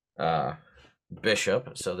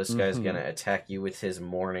 Bishop. So this guy's going to attack you with his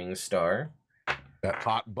Morning Star. That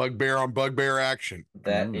hot bugbear on bugbear action.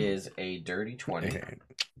 That is a dirty 20.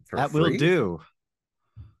 That will do.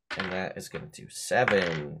 And that is going to do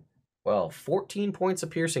 7, 14 points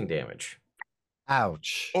of piercing damage.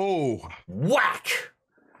 Ouch. Oh. Whack!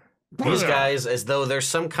 These guys, as though they're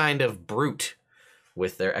some kind of brute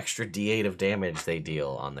with their extra d8 of damage they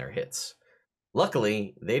deal on their hits.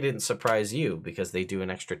 Luckily, they didn't surprise you because they do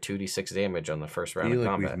an extra 2d6 damage on the first round of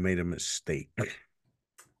combat. We've made a mistake.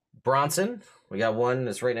 Bronson, we got one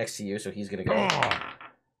that's right next to you, so he's going to go.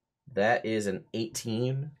 That is an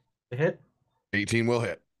 18 to hit. 18 will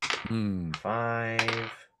hit.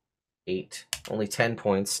 5, 8. Only 10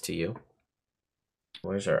 points to you.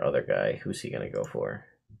 Where's our other guy? Who's he going to go for?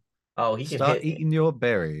 Oh, he can Start hit. eating your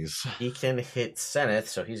berries. He can hit Seneth,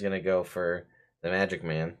 so he's going to go for the Magic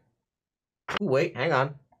Man. Ooh, wait, hang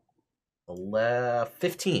on.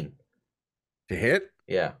 15. To hit?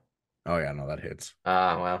 Yeah. Oh yeah, no, that hits.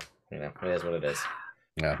 Well, it is what it is.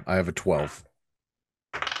 Yeah, I have a 12.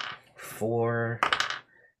 4.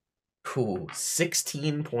 Ooh,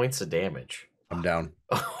 16 points of damage. I'm down.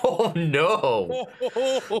 Oh, no.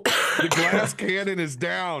 The glass cannon is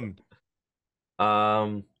down.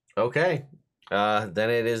 Okay. Then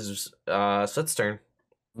it is Soot's turn.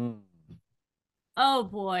 Oh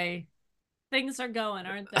boy. Things are going,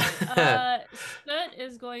 aren't they? Soot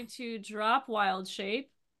is going to drop Wild Shape.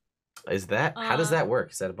 Is that how does that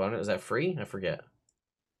work? Is that a bonus? Is that free? I forget.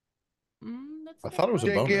 I thought it was a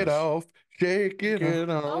bonus. Shake it off. Shake it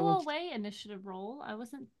off. Oh, away initiative roll. I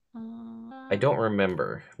wasn't. I don't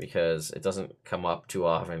remember because it doesn't come up too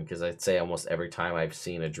often. Because I'd say almost every time I've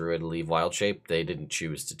seen a druid leave Wild Shape, they didn't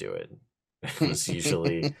choose to do it. It was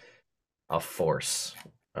usually a force.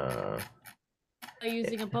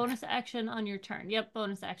 Using a bonus action on your turn. Yep,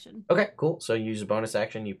 bonus action. Okay, cool. So you use a bonus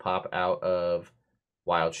action. You pop out of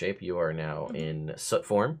Wild Shape. You are now in Soot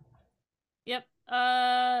form. Yep.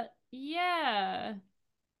 Yeah.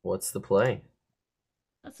 What's the play?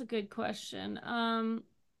 That's a good question.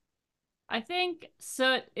 I think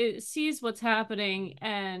Soot sees what's happening,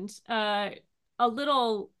 and a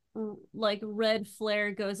little like red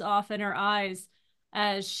flare goes off in her eyes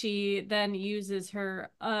as she then uses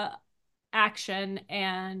her action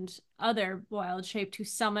and other wild shape to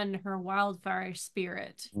summon her wildfire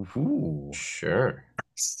spirit. Ooh. Sure.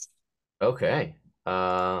 Okay.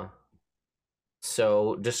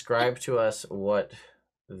 So describe to us what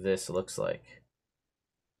this looks like.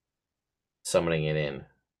 Summoning it in.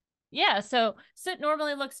 Yeah, so Soot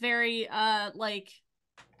normally looks very like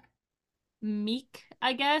meek,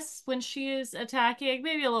 I guess, when she is attacking,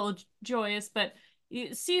 maybe a little joyous, but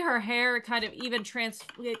you see her hair kind of even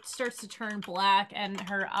it starts to turn black and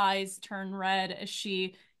her eyes turn red as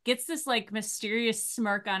she gets this like mysterious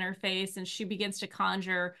smirk on her face, and she begins to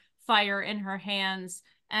conjure fire in her hands.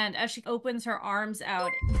 And as she opens her arms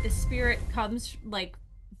out, the spirit comes like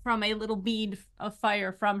from a little bead of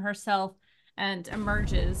fire from herself and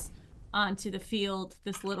emerges onto the field.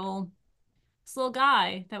 This little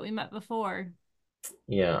guy that we met before.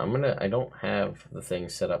 Yeah, I don't have the thing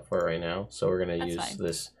set up for it right now, so we're gonna use fine.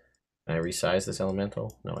 this. Can I resize this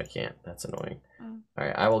elemental? No, I can't. That's annoying. Oh. All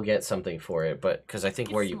right, I will get something for it, but because I think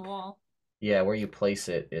It's where you, small. yeah, where you place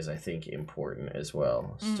it is I think important as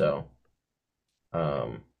well. So,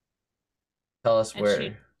 tell us And where.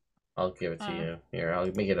 she- I'll give it to you. Here,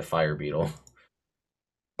 I'll make it a fire beetle.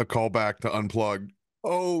 A callback to Unplugged.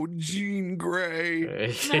 Oh, Jean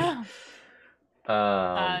Grey.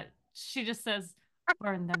 She just says,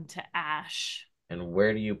 "Burn them to ash." And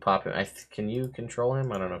where do you pop him? Can you control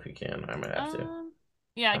him? I don't know if you can. I might have to.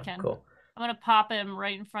 Yeah, I Oh, can. Cool. I'm gonna pop him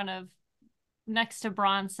right in front of, next to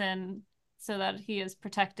Bronson, so that he is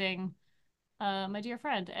protecting my dear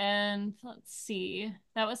friend. And let's see,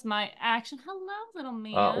 that was my action. Hello, little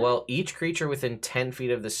man. Well, each creature within 10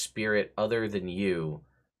 feet of the spirit other than you,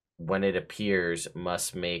 when it appears,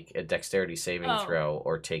 must make a dexterity saving Oh. throw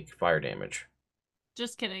or take fire damage.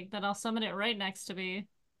 Just kidding. Then I'll summon it right next to me.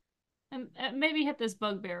 And maybe hit this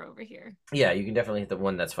bugbear over here. Yeah, you can definitely hit the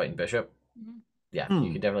one that's fighting Bishop. Mhm. Yeah,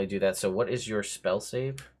 you can definitely do that. So what is your spell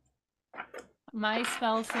save? My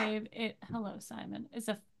spell save, hello, Simon, is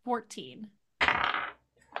a 14.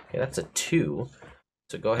 Okay, that's a 2.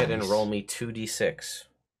 So go ahead and roll me 2d6.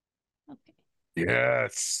 Okay.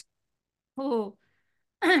 Yes. Ooh,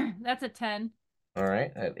 that's a 10. All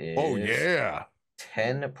right, that is Oh, yeah.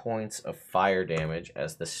 10 points of fire damage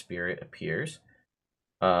as the spirit appears.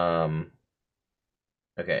 Okay,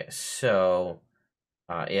 so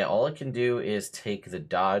yeah, all it can do is take the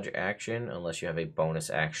dodge action unless you have a bonus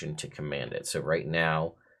action to command it. So right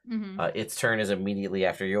now, its turn is immediately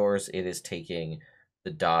after yours. It is taking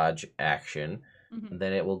the dodge action.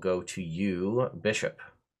 Then it will go to you, Bishop.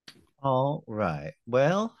 All right.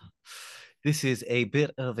 Well, this is a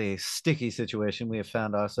bit of a sticky situation we have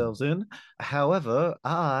found ourselves in. However,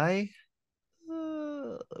 I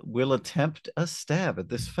will attempt a stab at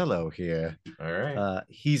this fellow here. All right.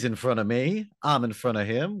 He's in front of me. I'm in front of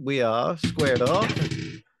him. We are squared off.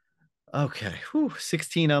 Okay.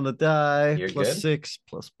 16 on the die. You're plus good. 6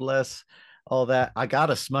 plus bless. All that. I got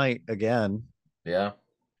a smite again. Yeah.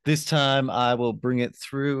 This time I will bring it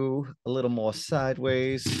through a little more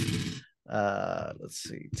sideways. Let's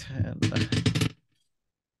see, 10.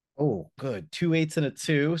 Oh, good. 2 8s and a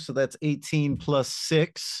 2. So that's 18 plus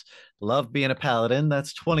 6. Love being a paladin.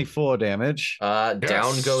 That's 24 damage.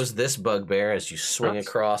 Down goes this bugbear as you swing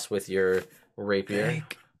across with your rapier.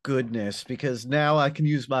 Thank goodness, because now I can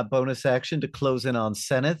use my bonus action to close in on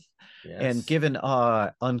Seneth. Yes. And given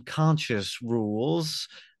our unconscious rules,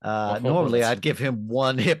 normally I'd give him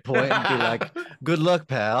 1 hit point and be like, good luck,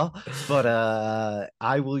 pal. But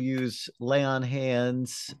I will use lay on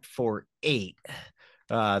hands for 8.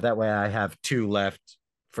 That way I have 2 left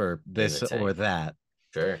for this or that.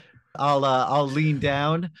 Sure. I'll lean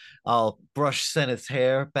down. I'll brush Seneth's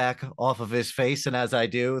hair back off of his face, and as I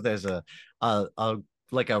do, there's a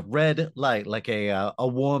like a red light, like a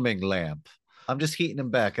warming lamp. I'm just heating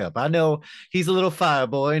him back up. I know he's a little fire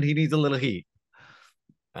boy and he needs a little heat.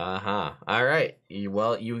 All right. You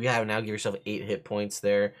have now give yourself 8 hit points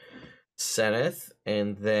there, Seneth,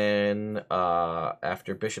 and then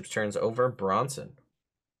after Bishop's turn's over, Bronson.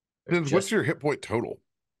 What's your hit point total?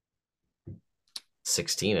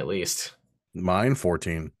 16 at least. Mine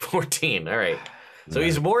 14. 14. All right. So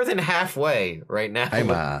he's more than halfway right now.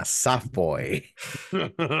 I'm a soft boy.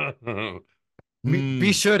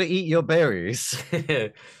 Be sure to eat your berries.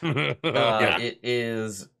 It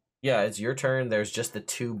is. Yeah, it's your turn. There's just the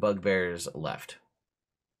 2 bugbears left.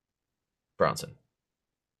 Bronson.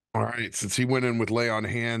 All right. Since he went in with lay on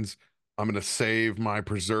hands, I'm going to save my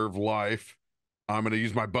preserve life. I'm going to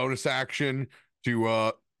use my bonus action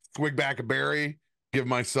to swig back a berry, give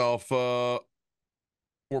myself 4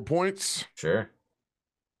 points. Sure.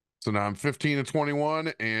 So now I'm 15 and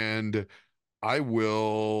 21, and I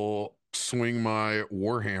will swing my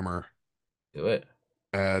warhammer. Do it.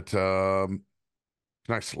 At can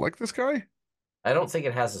I select this guy? I don't think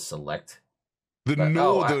it has a select. The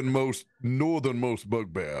northernmost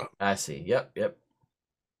bugbear. I see. Yep.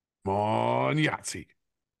 Come on, Yahtzee.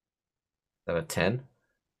 Is that a 10?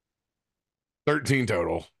 13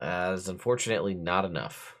 total. That's unfortunately not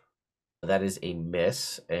enough. That is a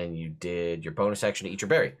miss, and you did your bonus action to eat your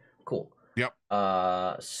berry. Cool. Yep.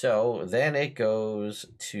 So then it goes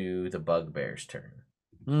to the bugbear's turn.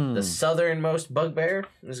 The Mm. southernmost bugbear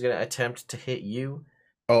is going to attempt to hit you,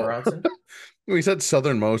 Bronson. When he said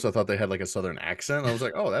southernmost, I thought they had like a southern accent. I was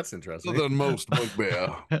like, oh, that's interesting. Southernmost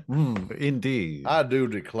bugbear. Indeed. I do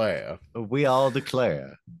declare. We all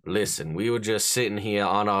declare. Listen, we were just sitting here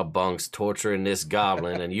on our bunks torturing this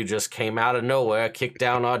goblin, and you just came out of nowhere, kicked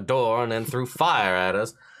down our door, and then threw fire at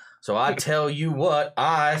us. So I tell you what,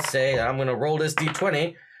 I say I'm going to roll this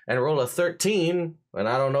d20 and roll a 13, and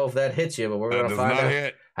I don't know if that hits you, but we're going to find out.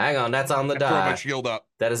 Hit. Hang on, that's on the Throw die. my shield up.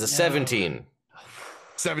 That is a 17.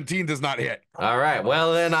 17 does not hit. All right,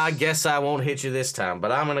 well then I guess I won't hit you this time,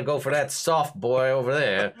 but I'm going to go for that soft boy over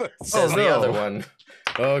there, says the other one.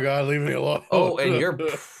 Oh, God, leave me alone. Oh, and you're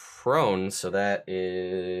prone, so that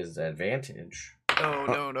is advantage.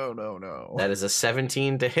 Oh, no. That is a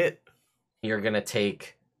 17 to hit. You're going to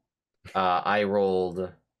take, I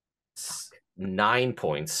rolled 9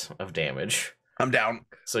 points of damage. I'm down.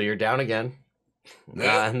 So you're down again.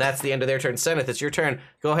 And that's the end of their turn. Seneth, it's your turn.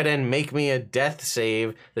 Go ahead and make me a death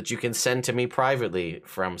save that you can send to me privately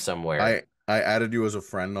from somewhere. I added you as a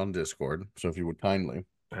friend on Discord, so if you would kindly.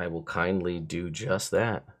 I will kindly do just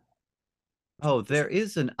that. Oh, there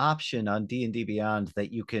is an option on D&D Beyond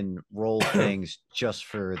that you can roll things just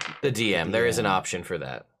for The DM. There is an option for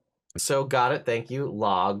that. So got it. Thank you.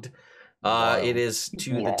 Logged. It is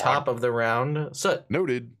to the top of the round. So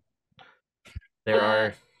Noted. there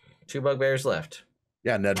are 2 bugbears left.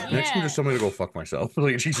 Yeah, Ned. Next time, just tell me to go fuck myself.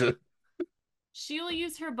 Like Jesus. She will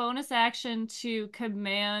use her bonus action to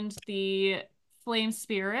command the flame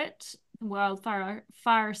spirit, wildfire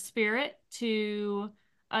fire spirit, to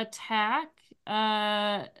attack.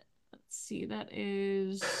 Let's see, that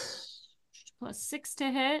is +6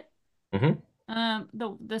 to hit.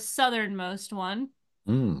 The southernmost one.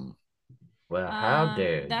 Well, how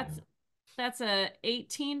dare That's a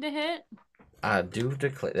 18 to hit. I do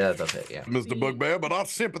declare that does it, yeah. Mr. Bugbear, but our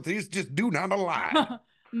sympathies just do not align.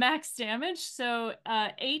 Max damage, so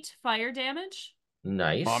 8 fire damage.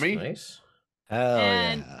 Nice, Mommy? nice. Hell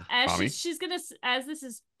And yeah. as Mommy? she's gonna, as this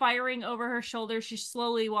is firing over her shoulder, she's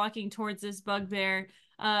slowly walking towards this bugbear,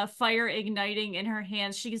 fire igniting in her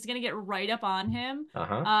hands. She's gonna get right up on him,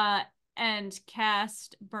 and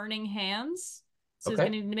cast Burning Hands. So he's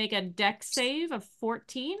gonna make a dex save of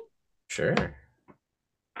 14. Sure.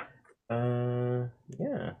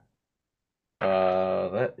 Yeah.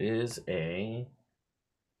 That is a.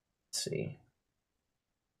 Let's see.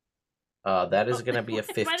 That is going to be a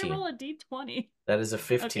 15. Might roll a d20. That is a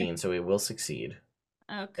 15, so it will succeed.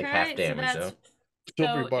 Okay. Like half damage, though.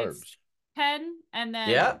 Silvery barbs. It's 10, and then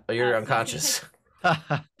Yeah, you're so unconscious.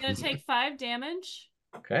 Gonna take 5 damage.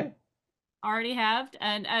 Okay. Already halved,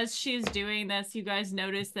 and as she's doing this, you guys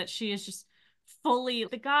notice that she is just fully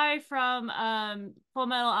the guy from Full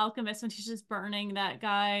Metal Alchemist when she's just burning that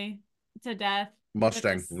guy to death.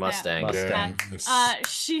 Mustang. Mustang. Mustang.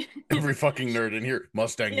 She Every fucking nerd in here.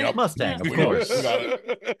 Mustang. Yep. Mustang, of We know course. it. Got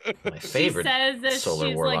it. My favorite. She says that solar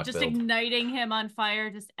she's warlock like just build. igniting him on fire,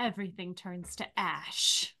 just everything turns to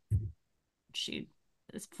ash. She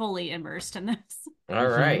is fully immersed in this. All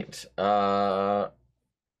right.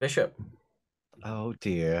 Bishop. Oh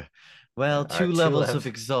dear. Well, All 2 right, 2 levels left. of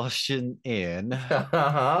exhaustion in.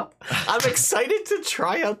 I'm excited to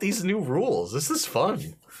try out these new rules. This is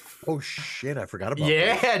fun. Oh shit! I forgot about.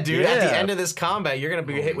 Yeah, that. dude. At the Yeah. end of this combat, you're gonna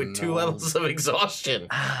be hit with 2 no. levels of exhaustion.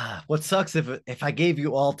 What sucks if I gave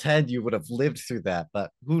you all 10, you would have lived through that,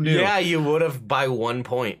 but who knew? Yeah, you would have by 1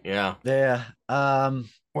 point. Yeah. Yeah. How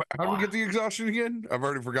do we get the exhaustion again? I've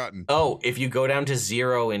already forgotten. Oh, if you go down to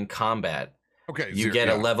 0 in combat, Okay, you get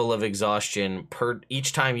a level of exhaustion per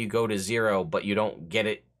each time you go to 0, but you don't get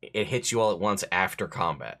it. It hits you all at once after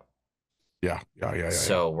combat. Yeah.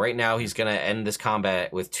 So right now he's gonna end this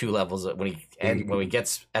combat with 2 levels when he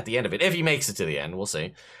gets at the end of it. If he makes it to the end, we'll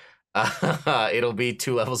see. It'll be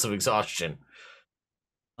 2 levels of exhaustion.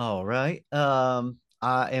 All right. I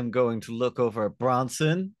am going to look over at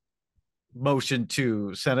Bronson, motion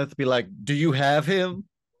to Seneth, be like, do you have him?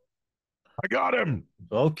 I got him.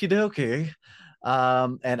 Okie dokie.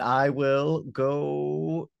 And I will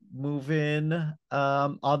go move in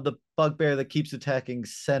on the bugbear that keeps attacking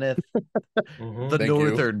Seneth, the Thank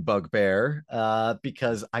northern bugbear,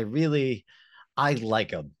 because I like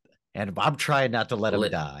him. And I'm trying not to let him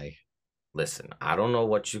die. Listen, I don't know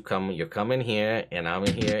what you're coming here, and I'm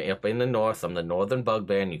in here up in the north. I'm the northern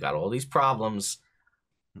bugbear, and you got all these problems.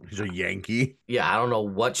 He's a Yankee. Yeah, I don't know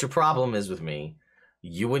what your problem is with me.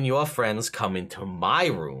 You and your friends come into my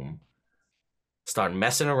room, start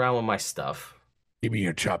messing around with my stuff. Give me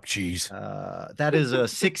your chopped cheese. That is a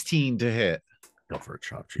 16 to hit. Go for a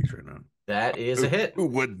chopped cheese right now. That is a hit. Who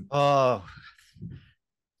wouldn't? Oh,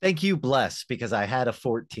 thank you, bless, because I had a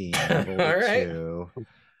 14. I rolled a All right.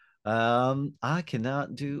 2. I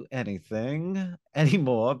cannot do anything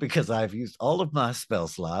anymore because I've used all of my spell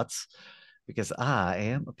slots because I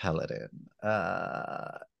am a paladin.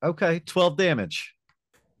 Okay, 12 damage.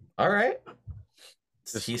 All right.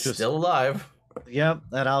 He's still alive. Yep,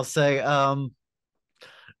 and I'll say,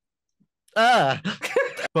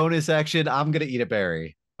 bonus action, I'm gonna eat a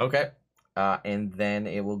berry. Okay. And then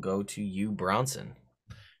it will go to you, Bronson.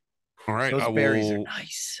 All right, Those berries are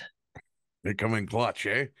nice. They come in clutch,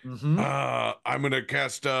 eh? Mhm. I'm gonna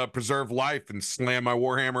cast Preserve Life and slam my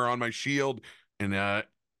Warhammer on my shield and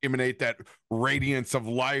emanate that radiance of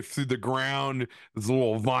life through the ground. There's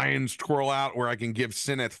little vines twirl out where I can give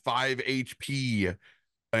Sineth 5 HP,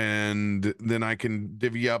 and then I can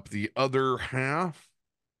divvy up the other half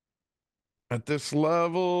at this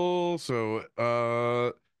level.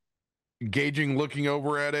 So gauging, looking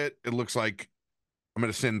over at it, it looks like I'm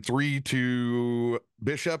going to send 3 to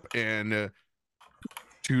Bishop and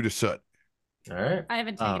 2 to Soot. All right. I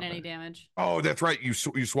haven't taken any damage. Oh, that's right. You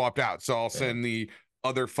swapped out. So I'll send the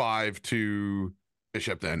other 5 to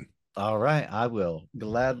Bishop then. All right, I will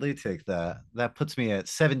gladly take that. That puts me at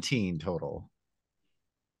 17 total.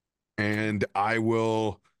 And I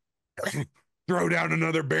will throw down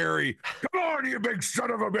another berry. Come on, you big son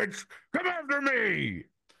of a bitch. Come after me.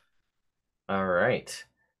 All right.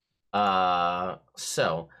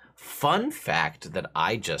 So fun fact that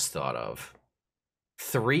I just thought of: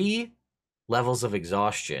 3 levels of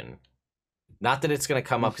exhaustion. Not that it's going to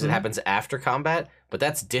come up because it happens after combat, but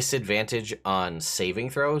that's disadvantage on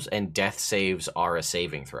saving throws, and death saves are a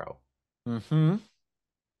saving throw. Mm-hmm.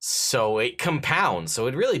 So it compounds. So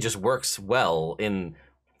it really just works well in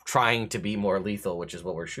trying to be more lethal, which is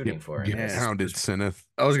what we're shooting for. Get Yeah. pounded, Sinneth.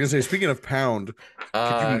 I was gonna say, speaking of pound,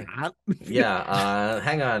 could you not? Yeah,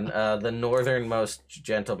 hang on. The northernmost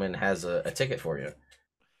gentleman has a ticket for you.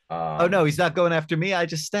 Oh no, he's not going after me. I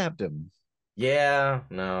just stabbed him. Yeah,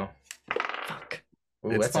 no. Fuck. Ooh,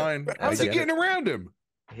 It's that's a- fine. How's he getting around him?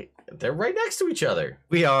 They're right next to each other.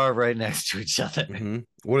 We are right next to each other. Mhm.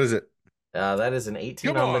 What is it? That is an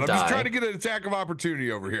 18 Come on on, the I'm die. just trying to get an attack of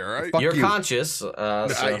opportunity over here, all right? Fuck You're you. conscious. So...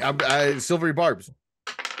 I silvery barbs.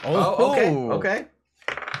 Oh, okay.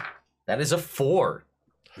 That is a 4.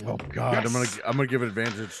 Oh God, Yes. I'm gonna give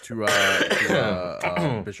advantage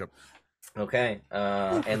to Bishop. Okay.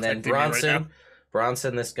 And then Protecting me right Bronson. now.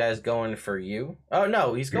 Bronson, this guy's going for you. Oh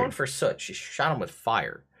no, he's going for Soot. She shot him with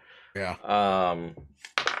fire. Yeah, Um,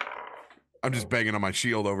 I'm just banging on my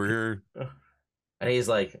shield over here. and he's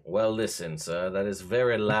like, "Well, listen, sir, that is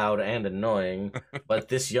very loud and annoying, but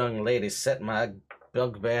this young lady set my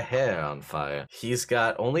bugbear hair on fire." He's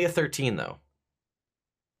got only a 13 though.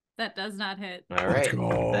 That does not hit. All Let's right,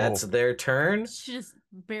 go. that's their turn. She just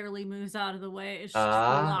barely moves out of the way. It's just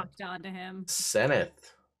Ah. locked onto him. Seneth.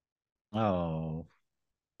 Oh.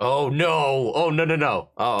 Oh no! Oh no!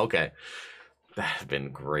 Oh, okay. That'd been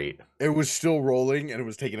great. It was still rolling, and it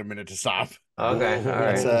was taking a minute to stop. Okay, all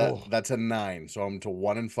That's right. that's a 9, so I'm to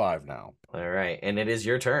 1 and 5 now. All right, and it is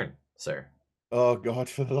your turn, sir. Oh God,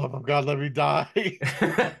 for the love of God, let me die.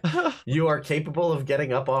 You are capable of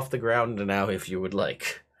getting up off the ground now if you would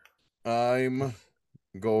like. I'm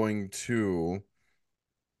going to.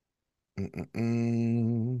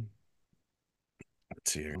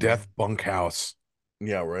 Let's see here. Death bunkhouse.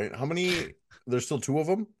 Yeah, right. How many? There's still 2 of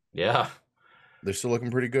them. Yeah. They're still looking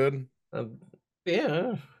pretty good.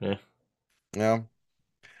 Yeah. Yeah.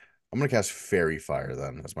 I'm gonna cast Fairy Fire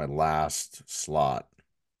then. That's my last slot.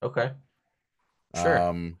 Okay. Sure.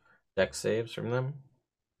 Um. Dex saves from them.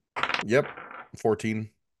 Yep. 14.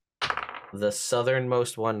 The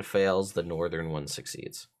southernmost one fails. The northern one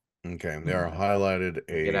succeeds. Okay. They are highlighted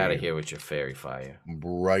a Get out of here with your fairy fire.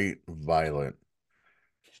 bright violet.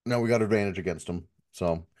 No, we got advantage against them.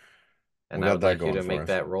 So And we I got would that like you going to for make us.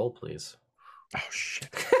 that roll, please. Oh shit.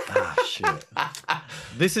 Ah, shit.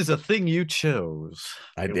 This is a thing you chose.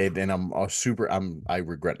 I did, and I'm super. I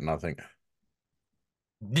regret nothing.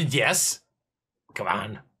 Yes. Come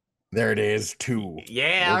on. There it is. 2.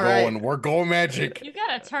 Yeah. We're All right. going. We're going magic. You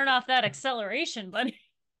gotta turn off that acceleration, buddy.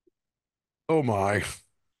 Oh my.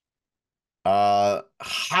 Hot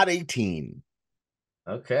 18.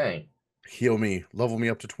 Okay. Heal me. Level me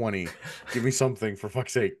up to 20. Give me something for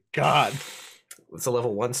fuck's sake. God. It's a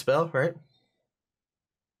level 1 spell, right?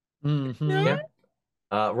 Mm-hmm. Yeah.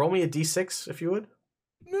 Roll me a d6 if you would.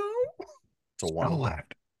 No. It's a 1. Spell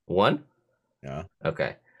left. 1? Yeah.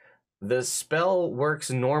 Okay. The spell works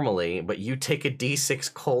normally, but you take a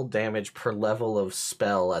d6 cold damage per level of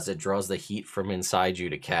spell as it draws the heat from inside you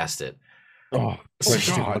to cast it. Oh, Oh, wait,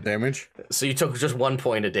 God. what damage? So you took just 1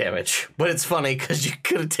 point of damage. But it's funny because you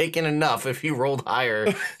could have taken enough if you rolled higher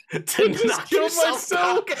to just knock killed yourself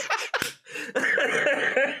out.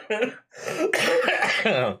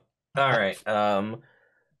 All right.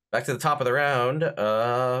 Back to the top of the round.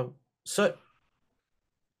 Soot.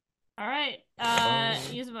 All right.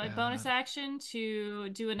 Use my bonus action to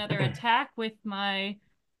do another attack with my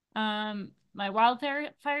my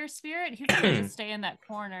wildfire spirit. He's gonna just stay in that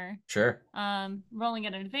corner. Sure. Rolling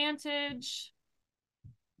at an advantage.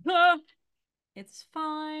 Ah, it's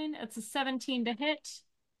fine. It's a 17 to hit.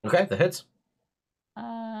 Okay, that hits.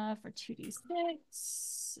 For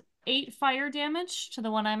 2d6. 8 fire damage to the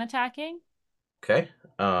one I'm attacking. Okay.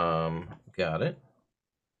 Got it.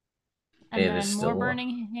 And It then is more still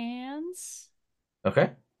burning hands.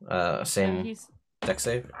 Okay. So Same he's dex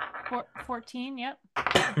save. 14, yep.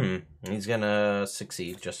 He's gonna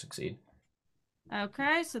succeed, just succeed.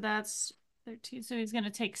 Okay, so that's 13. So he's gonna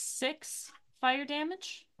take 6 fire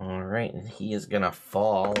damage. All right, and he is gonna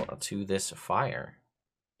fall to this fire.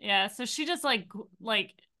 Yeah, so she just like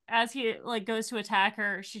as he like goes to attack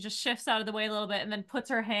her, she just shifts out of the way a little bit and then puts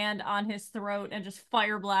her hand on his throat and just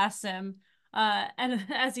fire blasts him. And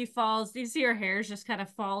as he falls, you see her hair's just kind of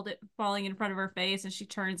falling in front of her face, and she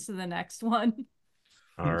turns to the next one.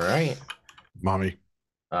 All right. Mommy.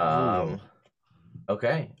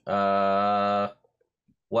 Okay.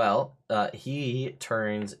 He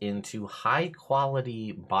turns into high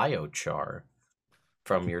quality biochar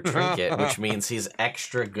from your trinket, which means he's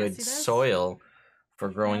extra good he does. soil for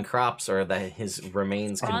growing Yeah. crops, or that his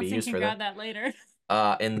remains can be Bronson used can for grab that. that later.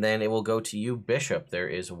 And then it will go to you, Bishop. There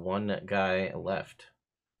is one guy left.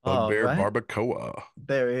 All Bugbear right. barbacoa.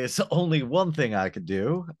 There is only one thing I could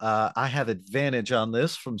do. I have advantage on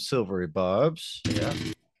this from Silvery Barbs. Yeah.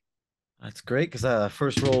 That's great because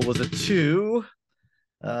first roll was a 2.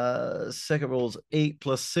 Second roll's 8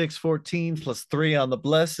 plus 6, 14 plus 3 on the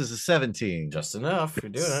bless is a 17. Just enough. You're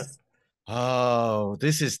doing it. Oh,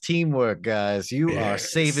 this is teamwork, guys. You are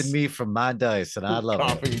saving Yes. me from my dice, and I love it.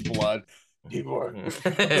 Coughing blood. Teamwork.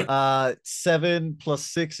 7 plus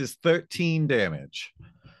 6 is 13 damage.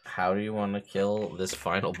 How do you want to kill this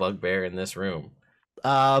final bugbear in this room?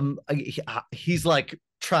 He's like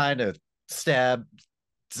trying to stab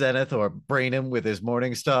Zenith or brain him with his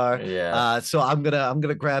Morning Star. Yeah. So I'm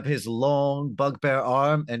gonna grab his long bugbear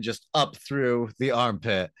arm and just up through the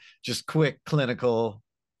armpit. Just quick, clinical,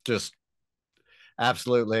 just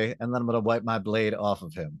absolutely. And then I'm gonna wipe my blade off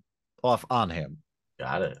on him.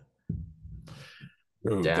 Got it.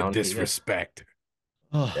 Ooh, Down the he goes. disrespect.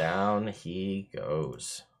 Down he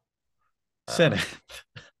goes. Zenith,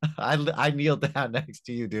 I kneel down next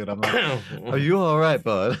to you, dude. I'm like, are you all right,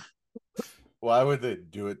 bud? Why would they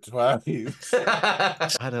do it twice?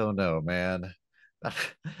 I don't know, man.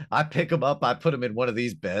 I pick him up. I put him in one of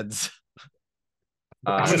these beds.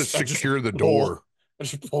 I'm gonna secure the door. I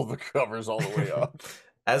should pull the covers all the way up.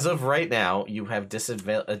 As of right now, you have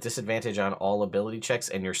a disadvantage on all ability checks,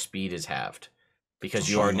 and your speed is halved because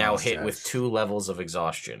you are now hit with 2 levels of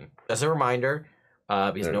exhaustion. As a reminder,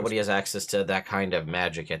 because nobody has access to that kind of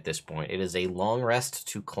magic at this point, it is a long rest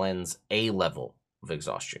to cleanse a level of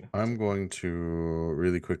exhaustion. I'm going to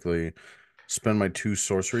really quickly spend my 2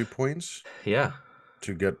 sorcery points. Yeah.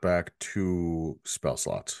 To get back 2 spell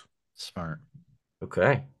slots. Smart.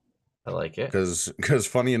 Okay. I like it. Because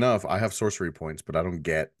funny enough, I have sorcery points, but I don't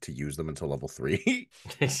get to use them until level 3.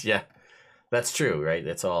 Yeah. That's true, right?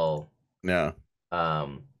 It's all Yeah.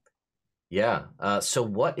 Yeah. So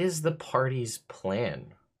what is the party's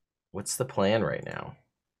plan? What's the plan right now?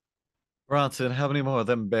 Bronson, how many more of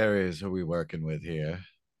them berries are we working with here?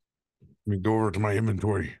 Let me go over to my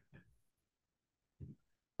inventory.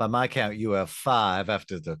 By my count, you have 5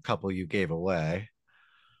 after the couple you gave away.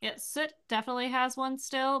 Yeah, Soot definitely has one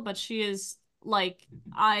still, but she is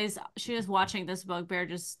she is watching this bugbear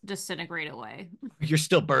just disintegrate away. You're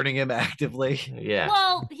still burning him actively. Yeah.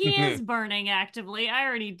 Well, he is burning actively. I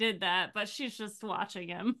already did that, but she's just watching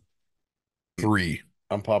him. 3.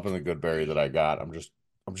 I'm popping the good berry that I got. I'm just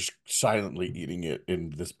silently eating it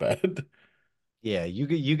in this bed. Yeah,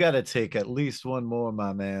 you got to take at least one more,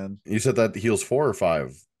 my man. You said that heals 4 or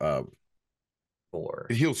 5? 4.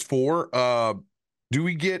 It heals 4. Do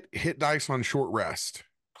we get hit dice on short rest?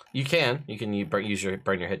 You can. You can burn your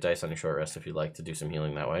hit dice on your short rest if you'd like to do some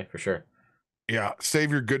healing that way, for sure. Yeah,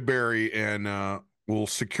 save your good berry and we'll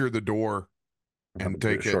secure the door and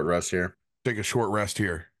take a short rest here. Take a short rest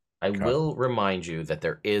here. I will remind you that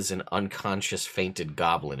there is an unconscious fainted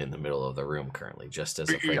goblin in the middle of the room currently, just as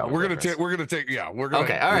a frame of we're reference. gonna take Okay,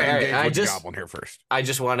 all right. engage with the goblin here first. I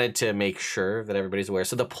just wanted to make sure that everybody's aware.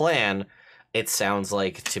 So the plan, it sounds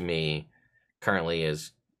like to me, currently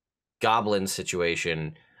is goblin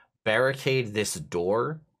situation, barricade this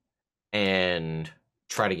door, and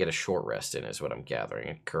try to get a short rest in is what I'm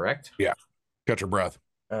gathering. Correct? Yeah. Catch your breath.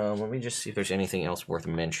 Let me just see if there's anything else worth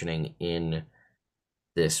mentioning in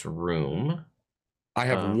this room. I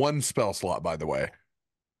have 1 spell slot, by the way.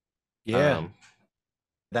 Yeah,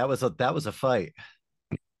 that was a fight.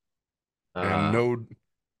 And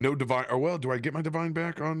no divine. Oh well, do I get my divine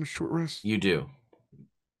back on short rest? You do.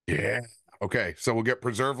 Yeah. Okay, so we'll get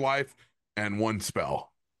preserve life and 1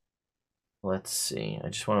 spell. Let's see. I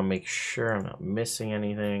just want to make sure I'm not missing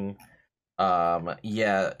anything.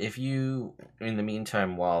 Yeah, if you, in the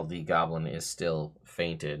meantime, while the goblin is still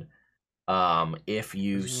fainted, if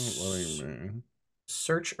you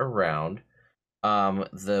search around,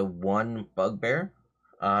 the one bugbear,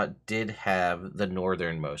 did have the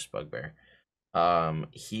northernmost bugbear.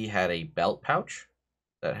 He had a belt pouch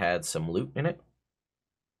that had some loot in it.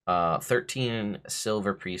 13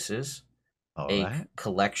 silver pieces.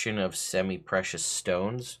 Collection of semi-precious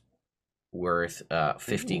stones worth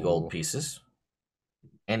 50 gold pieces,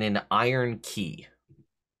 and an iron key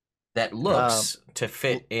that looks to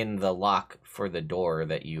fit in the lock for the door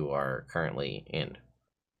that you are currently in.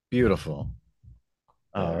 Beautiful.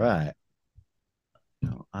 All right.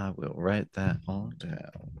 Now I will write that all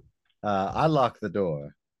down. I lock the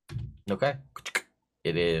door. Okay.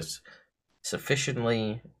 It is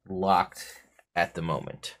sufficiently locked at the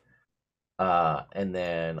moment. And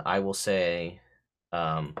then I will say,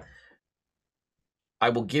 I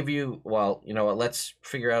will give you. Well, you know what? Let's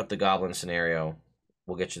figure out the goblin scenario.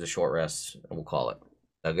 We'll get you the short rest, and we'll call it.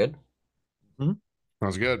 That good?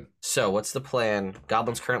 Sounds good. So, what's the plan?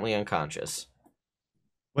 Goblin's currently unconscious.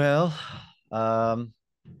 Well, I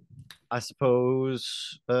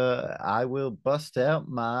suppose I will bust out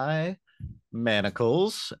my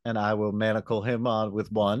manacles and I will manacle him on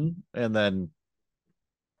with one and then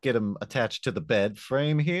get him attached to the bed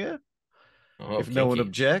frame here. Oh, If no one kinky.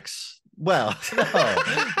 objects. Well,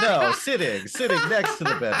 no, sitting next to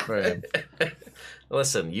the bed frame.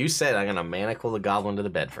 Listen, you said I'm gonna manacle the goblin to the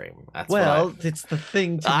bed frame. That's Well, it's the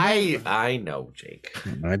thing to make. I know, Jake.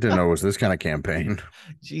 I didn't know it was this kind of campaign.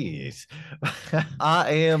 Jeez.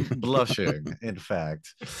 I am blushing, in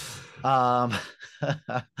fact. Then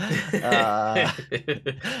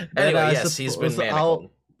Anyway, I yes, he's been suppose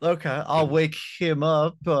manacled. I'll wake him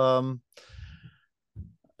up.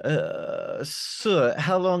 Sir,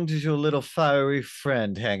 how long does your little fiery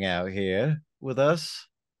friend hang out here with us?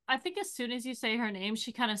 I think as soon as you say her name,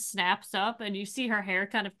 she kind of snaps up and you see her hair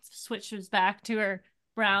kind of switches back to her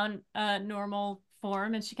brown, normal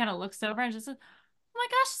form. And she kind of looks over and just says, "Oh my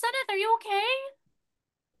gosh, Senneth, are you okay?"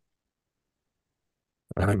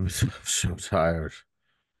 I'm so tired.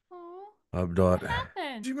 Oh, I'm what not. What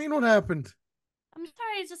happened? do you mean? What happened? I'm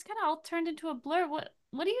sorry, it's just kind of all turned into a blur. What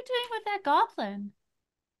are you doing with that goblin?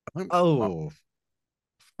 Oh,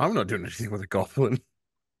 I'm not doing anything with a goblin.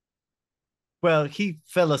 well, he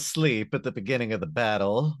fell asleep at the beginning of the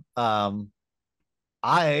battle.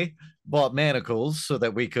 I bought manacles so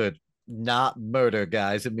that we could not murder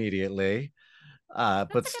guys immediately. But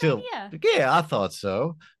That's a good still, idea. yeah, I thought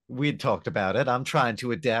so. We'd talked about it. I'm trying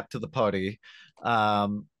to adapt to the party.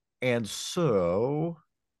 And so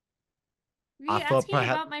Were I you thought asking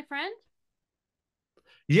perhaps, about my friend?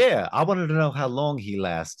 yeah, I wanted to know how long he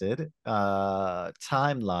lasted,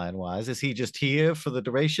 timeline wise. Is he just here for the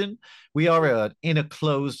duration? We are in a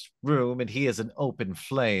closed room and he is an open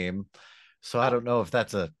flame. So I Oh. don't know if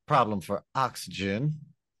that's a problem for oxygen.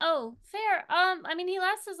 Oh, fair. I mean, he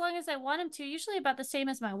lasts as long as I want him to. Usually about the same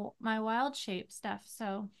as my wild shape stuff.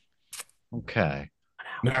 So Okay.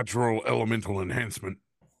 Natural elemental enhancement.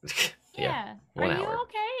 yeah. Are 1 you hour.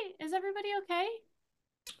 okay? Is everybody okay?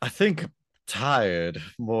 I think tired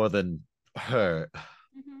more than hurt.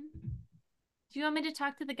 Mm-hmm. Do you want me to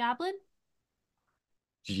talk to the goblin?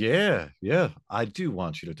 Yeah, I do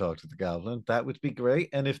want you to talk to the goblin. That would be great.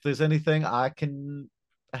 And if there's anything I can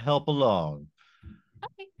help along.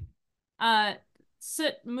 Okay.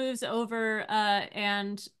 Soot moves over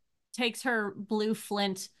and takes her blue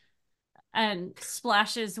flint and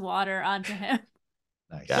splashes water onto him.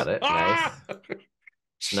 Nice. Got it. Nice.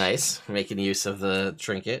 Nice. Making use of the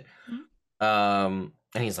trinket. And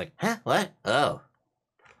he's like, huh? What? Oh.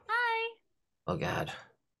 Hi. Oh, God.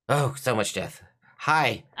 Oh, so much death.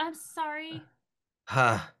 Hi. I'm sorry.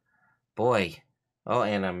 Huh. Boy. Oh,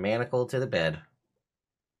 and a manacle to the bed.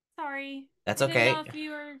 Sorry. That's I didn't okay. know if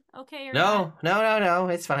you were okay or No, not. no.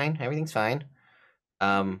 It's fine. Everything's fine.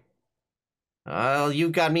 Well, you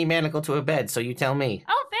got me manacled to a bed, so you tell me.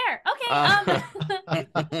 Oh, fair. Okay. Uh, It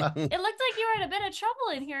looked like you were in a bit of trouble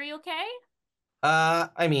in here. Are you okay?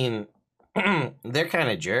 I mean, they're kind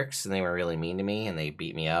of jerks, and they were really mean to me, and they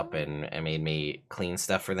beat me up and made me clean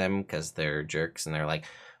stuff for them because they're jerks, and they're like,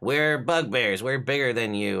 we're bugbears, we're bigger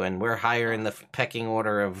than you, and we're higher in the pecking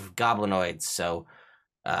order of goblinoids, so,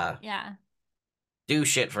 Yeah. do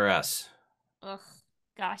shit for us. Ugh.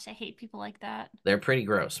 Gosh, I hate people like that. They're pretty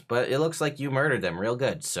gross, but it looks like you murdered them real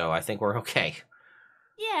good, so I think we're okay.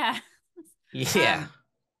 Yeah. Yeah.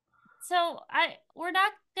 So we're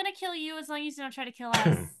not gonna kill you as long as you don't try to kill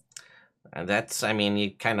us. That's, I mean,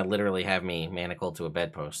 you kind of literally have me manacled to a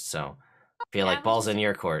bedpost, so I feel Yeah, like balls in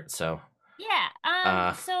your court, so.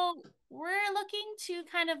 Yeah. So we're looking to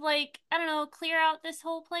kind of like, I don't know, clear out this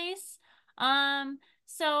whole place.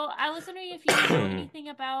 So I was wondering if you know anything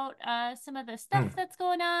about some of the stuff that's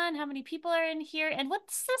going on, how many people are in here, and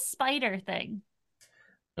what's the spider thing?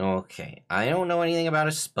 Okay, I don't know anything about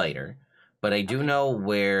a spider, but I do know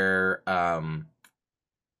where I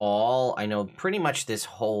know pretty much this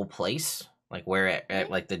whole place, like where at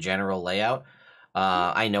like the general layout.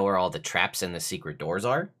 I know where all the traps and the secret doors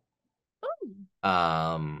are. Ooh.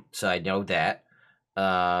 So I know that.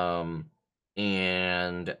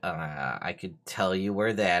 And I could tell you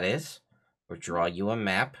where that is, or draw you a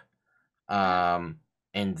map. And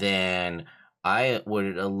then I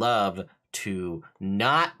would love to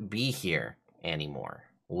not be here anymore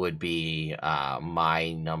would be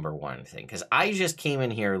my number one thing. Because I just came in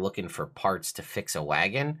here looking for parts to fix a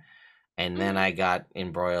wagon, and then I got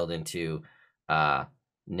embroiled into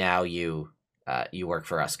now you work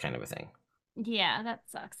for us kind of a thing. Yeah, that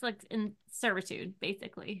sucks. Like in servitude,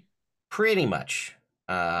 basically. Pretty much.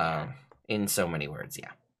 In so many words,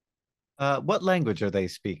 yeah. What language are they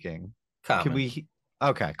speaking? Common. Can we?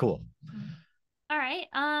 Okay, cool. All right.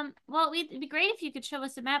 Well, it'd be great if you could show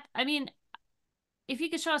us a map. I mean, if you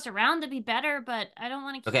could show us around, that'd be better. But I don't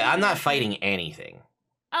want to. Okay, I'm not fighting anything.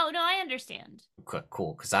 Oh no, I understand.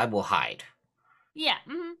 Cool, because I will hide. Yeah.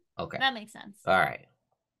 Okay. That makes sense. All right.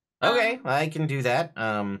 Okay, I can do that.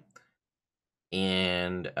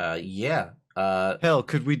 Yeah. Hell,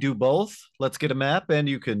 could we do both? Let's get a map, and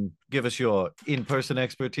you can give us your in-person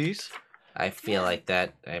expertise. I feel like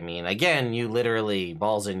that. I mean, again, you literally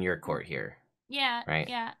balls in your court here. Yeah. Right.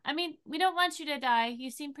 Yeah. I mean, we don't want you to die. You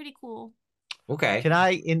seem pretty cool. Okay. Can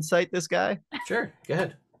I insight this guy? Sure. Go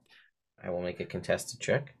ahead. I will make a contested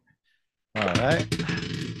check. All right.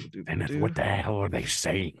 And what the hell are they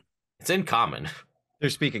saying? It's in common. They're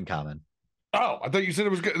speaking common. Oh, I thought you said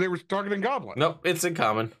they were talking in Goblin. Nope, it's in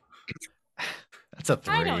common. That's a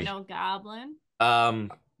 3. I don't know, Goblin.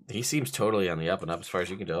 He seems totally on the up and up as far as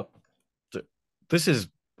you can tell. This is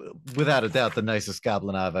without a doubt the nicest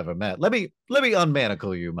goblin I've ever met. Let me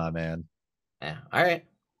unmanacle you, my man. Yeah. All right.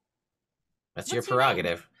 That's your What's your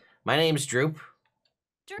prerogative. My name's Droop.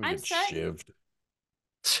 I'm set. Shivved.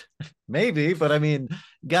 Maybe, but I mean,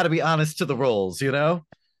 got to be honest to the roles, you know?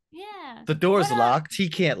 Yeah. The door's What, locked. He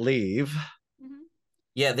can't leave.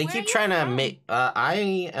 Yeah, they Where keep are you trying to from? make.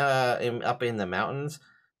 I am up in the mountains.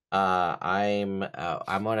 I'm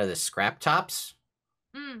one of the scrap tops.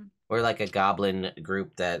 We're like a goblin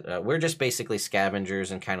group that we're just basically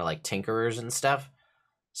scavengers and kind of like tinkerers and stuff.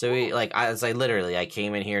 So we I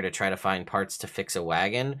came in here to try to find parts to fix a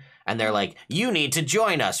wagon, and they're like, "You need to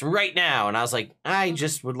join us right now." And I was like, "I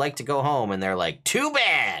just would like to go home," and they're like, "Too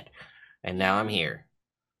bad." And now I'm here.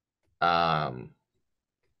 So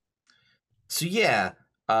yeah,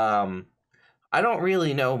 I don't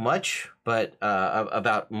really know much, but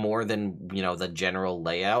about more than the general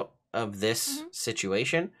layout of this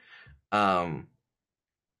situation. I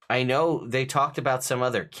know they talked about some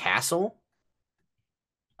other castle.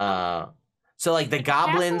 So like the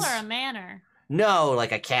goblins. Castle or a manor? No,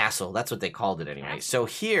 like a castle. That's what they called it anyway. Castle. So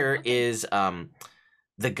here is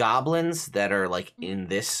the goblins that are like in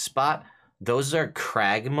this spot. Those are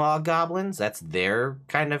Cragmaw goblins. That's their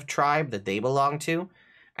kind of tribe that they belong to.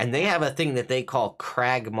 And they have a thing that they call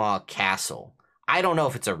Cragmaw Castle. I don't know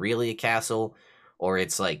if it's really a castle or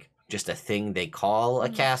it's like just a thing they call a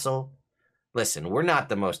castle. Listen, we're not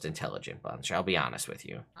the most intelligent bunch, I'll be honest with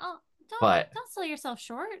you. Oh, But don't sell yourself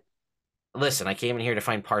short. listen, I came in here to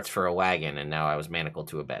find parts for a wagon, and now I was manacled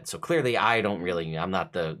to a bed. So clearly I'm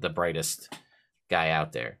not the brightest guy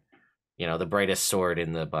out there. The brightest sword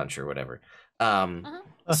in the bunch or whatever.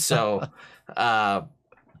 So, but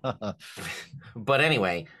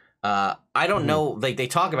anyway, I don't know, like they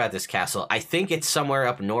talk about this castle. I think it's somewhere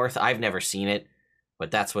up north. I've never seen it,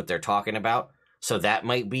 but that's what they're talking about. So that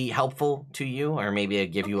might be helpful to you, or maybe I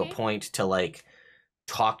give you a point to like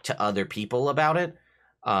talk to other people about it.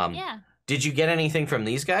 Yeah. Did you get anything from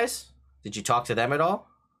these guys? Did you talk to them at all?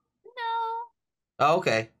 No. Oh,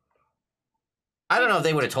 okay. I don't know if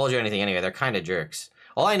they would have told you anything anyway. They're kind of jerks.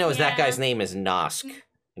 All I know is that guy's name is Nosk, and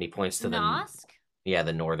he points to Nosk?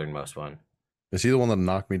 the northernmost one. Is he the one that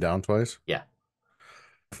knocked me down twice? Yeah.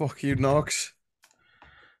 Fuck you, Nox.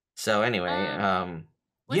 So anyway,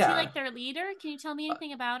 Was he like their leader? Can you tell me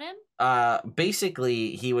anything about him?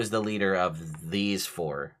 Basically, he was the leader of these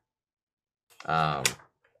four.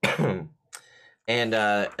 And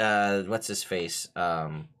what's his face?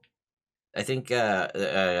 I think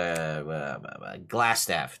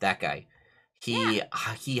Glassstaff, that guy. He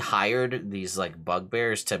hired these like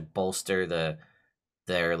bugbears to bolster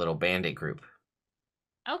their little bandit group.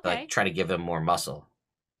 Okay. Like try to give them more muscle.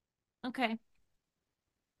 Okay.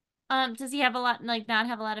 Does he have not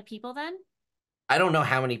have a lot of people then? I don't know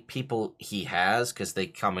how many people he has because they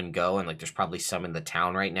come and go, and like there's probably some in the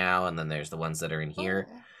town right now, and then there's the ones that are in here.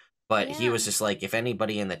 Oh, But he was just like, if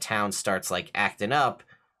anybody in the town starts like acting up,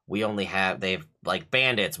 they've like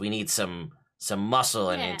bandits. We need some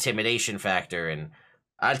muscle and intimidation factor, and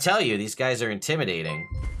I tell you, these guys are intimidating.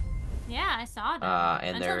 Yeah, I saw them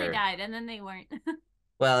and until they died, and then they weren't.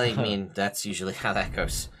 Well, I mean, that's usually how that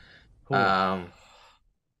goes. Cool.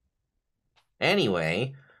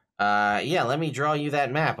 Anyway, let me draw you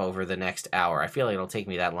that map over the next hour. I feel like it'll take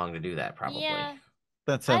me that long to do that, probably. Yeah.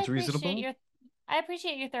 That sounds reasonable. I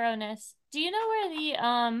appreciate your thoroughness. Do you know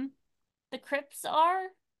where the crypts are?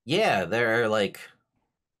 Yeah, they're like,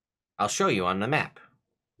 I'll show you on the map.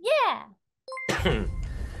 Yeah.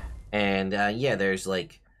 And yeah, there's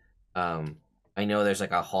like, I know there's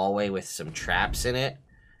like a hallway with some traps in it,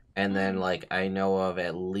 and then like I know of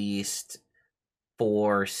at least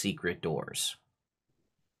 4 secret doors.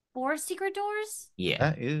 4 secret doors? Yeah,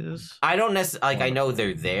 That is. I don't necessarily like. I know Wonderful.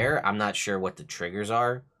 they're there. I'm not sure what the triggers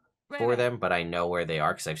are for Right. them, but I know where they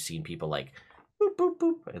are because I've seen people like boop boop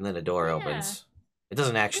boop, and then a door Yeah. opens. It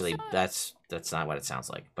doesn't actually. so- That's not what it sounds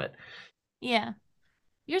like, but Yeah.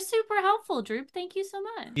 You're super helpful, Droop. Thank you so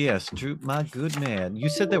much. Yes, Droop, my good man. You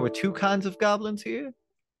said there were 2 kinds of goblins here?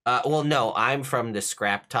 well, no, I'm from the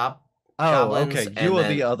scrap top. Oh, Goblins, okay. and You are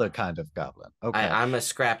then- the other kind of goblin. Okay. I'm a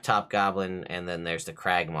scrap top goblin, and then there's the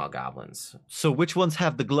Cragmaw goblins. So which ones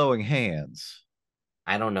have the glowing hands?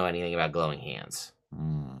 I don't know anything about glowing hands,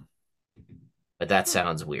 Hmm. but that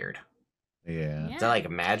sounds weird. Yeah. Is that like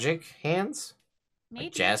magic hands? Maybe.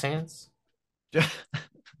 Like jazz hands? That's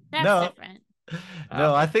No. different.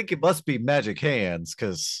 No, I Okay. think it must be magic hands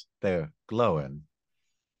because they're glowing.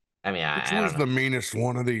 I mean, Which I one's don't the know. meanest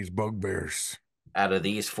one of these bugbears? Out of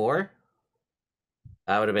these 4,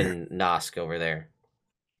 that would have been Nosk over there.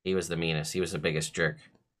 He was the meanest. He was the biggest jerk.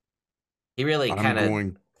 He really I'm kind of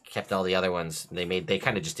going. kept all the other ones. They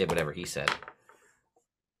kind of just did whatever he said.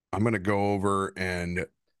 I'm gonna go over and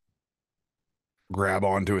grab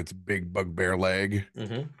onto its big bugbear leg.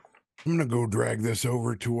 Mm-hmm. I'm gonna go drag this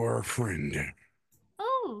over to our friend.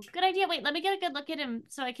 Oh, good idea. Wait, let me get a good look at him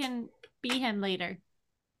so I can be him later.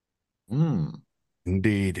 Hmm.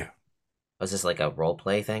 Indeed. Was this like a role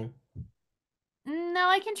play thing? No,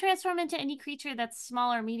 I can transform into any creature that's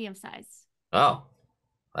small or medium size. Oh,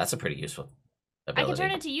 that's a pretty useful ability. I can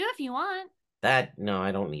turn into you if you want. No,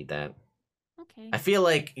 I don't need that. Okay. I feel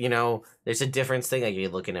like, there's a difference thing. Like you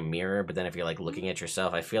look in a mirror, but then if you're like looking at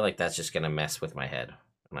yourself, I feel like that's just going to mess with my head.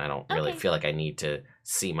 And I don't really Okay. feel like I need to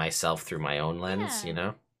see myself through my own lens,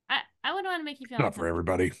 Yeah. I wouldn't want to make you feel Not for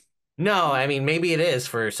uncomfortable. everybody. No, I mean, maybe it is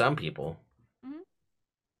for some people, Mhm.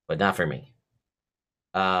 but not for me.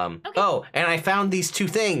 Okay. Oh, and I found these 2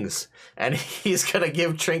 things, and he's going to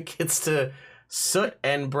give trinkets to Soot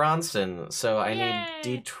and Bronson. So I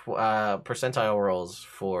need percentile rolls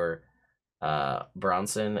for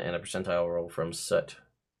Bronson and a percentile roll from Soot.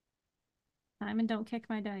 Simon, don't kick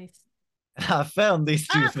my dice. I found these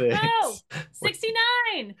 2 things. No!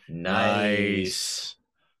 69! Nice.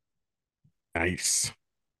 Nice.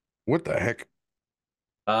 What the heck?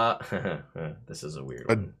 This is a weird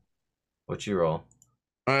A- one. What'd you roll?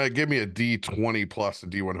 Give me a D20 plus a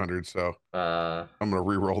D100, so I'm gonna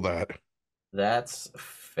re-roll that. That's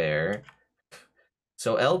fair.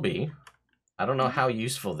 So LB, I don't know Mhm. how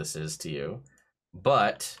useful this is to you,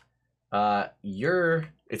 but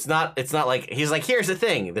it's not like he's like, here's the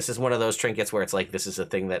thing. This is one of those trinkets where it's like this is a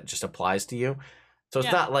thing that just applies to you. So it's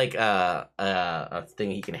Yeah. not like a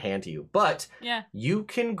thing he can hand to you, but Yeah. you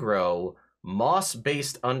can grow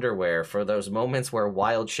moss-based underwear for those moments where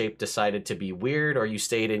wild shape decided to be weird or you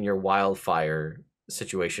stayed in your wildfire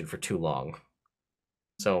situation for too long.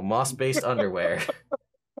 So moss-based underwear.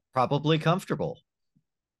 Probably comfortable.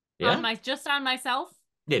 Yeah. Just on myself?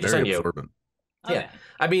 Yeah, just Very on you. absorbent. Okay. Yeah.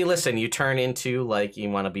 I mean, listen, you turn into like you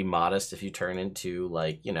want to be modest. If you turn into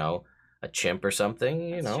like, a chimp or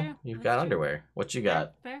something, That's true. you've That's got true. underwear. What you Fair,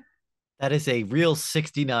 got? fair. That is a real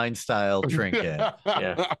 69 style trinket.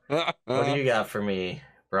 Yeah. What do you got for me,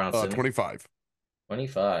 Bronson? 25.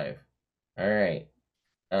 25. All right.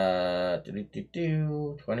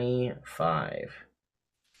 25.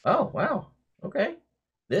 Oh, wow. Okay.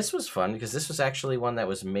 This was fun because this was actually one that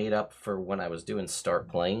was made up for when I was doing start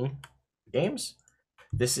playing games.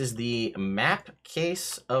 This is the map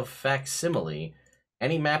case of facsimile.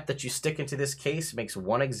 Any map that you stick into this case makes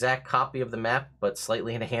one exact copy of the map, but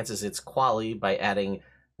slightly enhances its quality by adding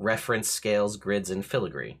reference scales, grids, and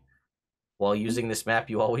filigree. While using this map,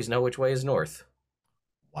 you always know which way is north.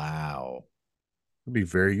 Wow. It'd be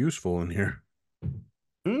very useful in here.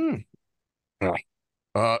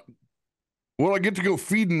 Well, I get to go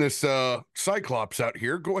feeding this Cyclops out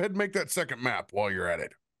here. Go ahead and make that second map while you're at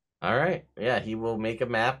it. All right. Yeah, he will make a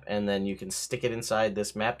map, and then you can stick it inside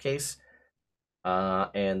this map case.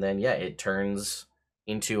 And then, yeah, it turns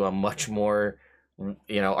into a much more,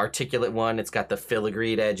 articulate one. It's got the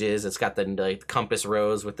filigreed edges. It's got the compass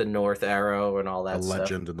rose with the north arrow and all A that stuff.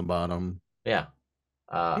 legend in the bottom. Yeah.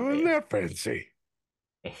 Isn't that fancy?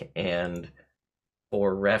 And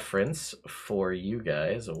for reference for you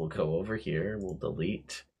guys, we'll go over here. We'll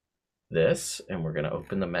delete this, and we're going to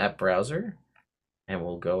open the map browser. And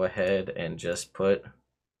we'll go ahead and just put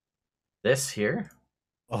this here.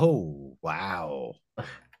 Oh, wow.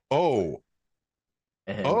 Oh,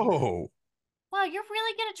 And Oh, Wow, you're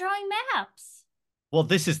really good at drawing maps. Well,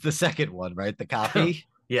 this is the second one, right? The copy.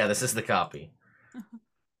 yeah, this is the copy.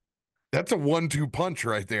 that's a 1-2 punch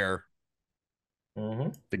right there. Mm-hmm.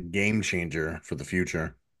 The game changer for the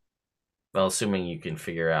future. Well, assuming you can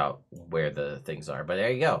figure out where the things are. But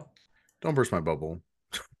there you go. Don't burst my bubble.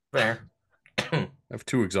 There. I have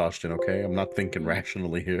 2 exhaustion, okay? I'm not thinking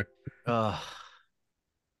rationally here. Kenneth,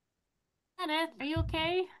 are you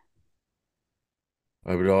okay?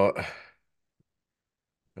 I would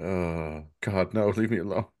God, no, leave me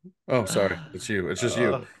alone. Oh, sorry. It's you. It's just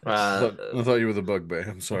you. I thought you were the bugbear.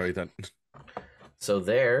 I'm sorry then. So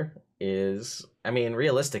there is, I mean,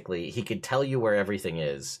 realistically, he could tell you where everything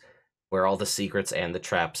is, where all the secrets and the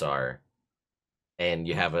traps are, and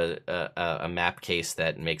you have a map case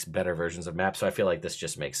that makes better versions of maps. So I feel like this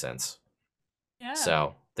just makes sense. Yeah.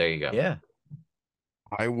 So there you go. Yeah.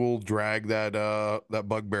 I will drag that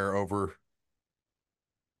bugbear over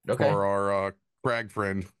Okay. for our crag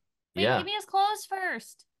friend. Wait, Yeah. give me his clothes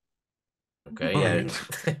first. Okay. Yeah.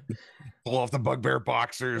 Pull off the bugbear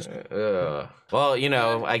boxers. Well, you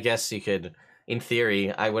know, I guess you could, in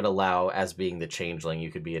theory, I would allow as being the changeling.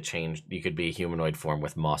 You could be a humanoid form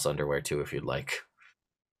with moss underwear too, if you'd like.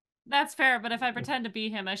 That's fair, but if I pretend to be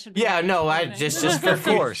him, I should be. Yeah, wearing no, I clothing. just for Of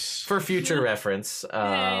course. for future reference.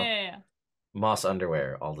 Yeah. Moss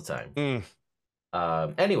underwear all the time. Mm.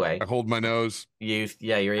 Anyway, I hold my nose.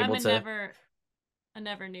 you're able a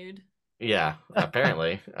never nude. Yeah,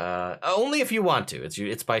 apparently. Only if you want to.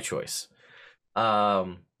 It's by choice.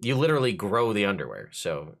 You literally grow the underwear,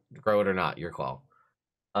 so grow it or not, your call.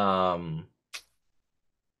 And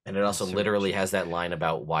it also literally has that line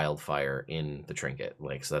about wildfire in the trinket,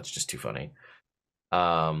 like, so that's just too funny.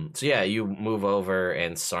 So yeah, you move over,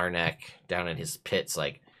 and Sarnak down in his pits,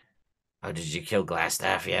 like, oh, did you kill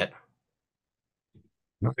Glassstaff yet?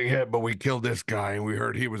 Nothing yet, but we killed this guy, and we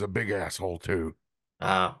heard he was a big asshole too.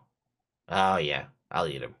 Oh yeah, I'll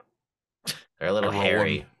eat him. They're a little I roll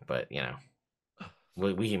hairy, him. but you know,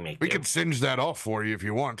 we can make. We can singe that off for you if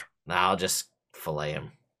you want. Nah, I'll just fillet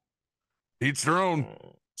him. Each their own.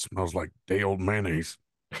 Smells like day old mayonnaise.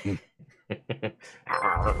 You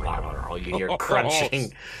hear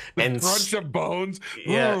crunching and crunch of bones.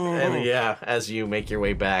 yeah, as you make your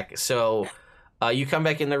way back. So you come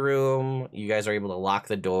back in the room. You guys are able to lock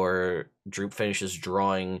the door. Droop finishes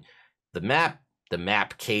drawing the map. The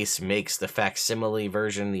map case makes the facsimile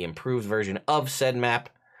version, the improved version of said map,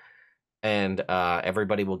 and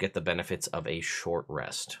everybody will get the benefits of a short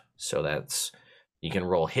rest. So that's, you can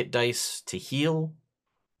roll hit dice to heal.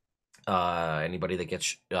 Anybody that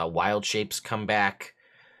gets wild shapes come back.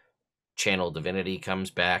 Channel divinity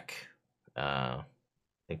comes back. I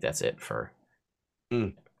think that's it for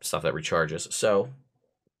stuff that recharges. So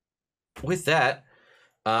with that,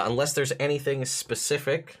 unless there's anything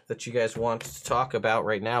specific that you guys want to talk about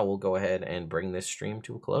right now, we'll go ahead and bring this stream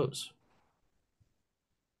to a close.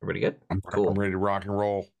 Everybody good? Cool. I'm ready to rock and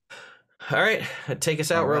roll. All right, take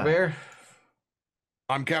us out, Robert.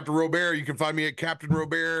 I'm Captain Robert. You can find me at Captain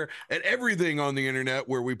Robert at everything on the internet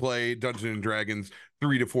where we play Dungeons and Dragons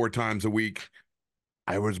 3 to 4 times a week.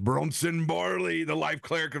 I was Bronson Barley, the life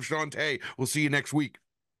cleric of Shantae. We'll see you next week.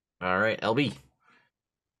 All right, LB.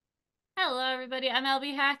 Hello, everybody. I'm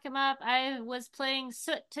LB Hackemup. I was playing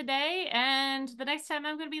Soot today, and the next time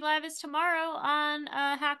I'm going to be live is tomorrow on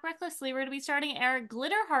Hack Recklessly. We're going to be starting our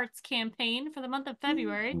Glitter Hearts campaign for the month of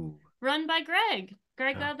February, run by Greg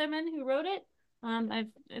Leatherman, who wrote it.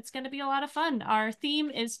 It's going to be a lot of fun. Our theme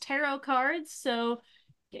is tarot cards, so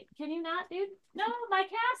can you not, dude? No, my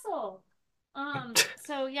castle.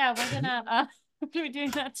 So yeah, we're gonna be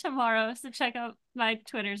doing that tomorrow. So check out my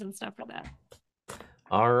Twitters and stuff for that.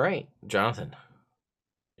 All right, Jonathan,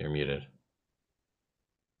 you're muted.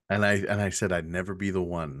 And I said I'd never be the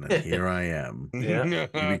one, and here I am. Yeah.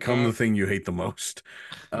 You become the thing you hate the most.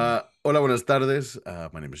 Hola, buenas tardes.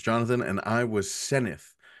 My name is Jonathan, and I was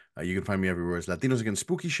Senith. You can find me everywhere as Latinos Against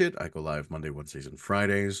Spooky Shit. I go live Monday, Wednesdays, and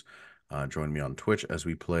Fridays. Join me on Twitch as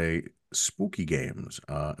we play spooky games,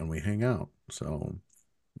 and we hang out. So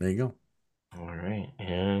there you go. All right,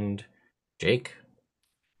 and Jake.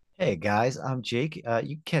 Hey guys, I'm Jake. You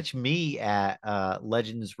can catch me at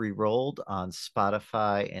Legends Rerolled on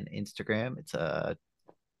Spotify and Instagram. It's a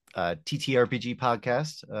TTRPG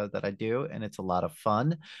podcast that I do, and it's a lot of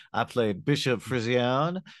fun. I played Bishop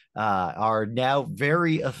Frisian, our now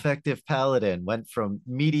very effective paladin. Went from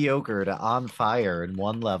mediocre to on fire in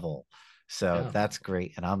one level. So that's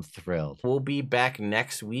great, and I'm thrilled. We'll be back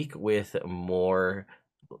next week with more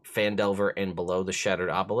Phandelver and Below the Shattered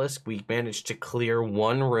Obelisk. We managed to clear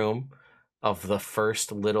one room of the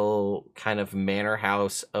first little kind of manor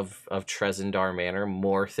house of Trezendar Manor.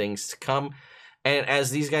 More things to come. And as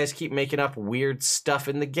these guys keep making up weird stuff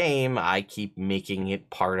in the game, I keep making it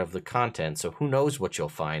part of the content. So who knows what you'll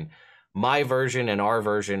find. My version and our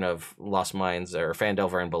version of Lost Mines or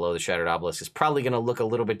Phandelver and Below the Shattered Obelisk is probably going to look a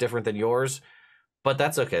little bit different than yours, but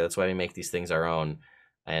that's okay. That's why we make these things our own.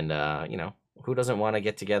 And, you know, who doesn't want to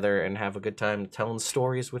get together and have a good time telling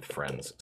stories with friends?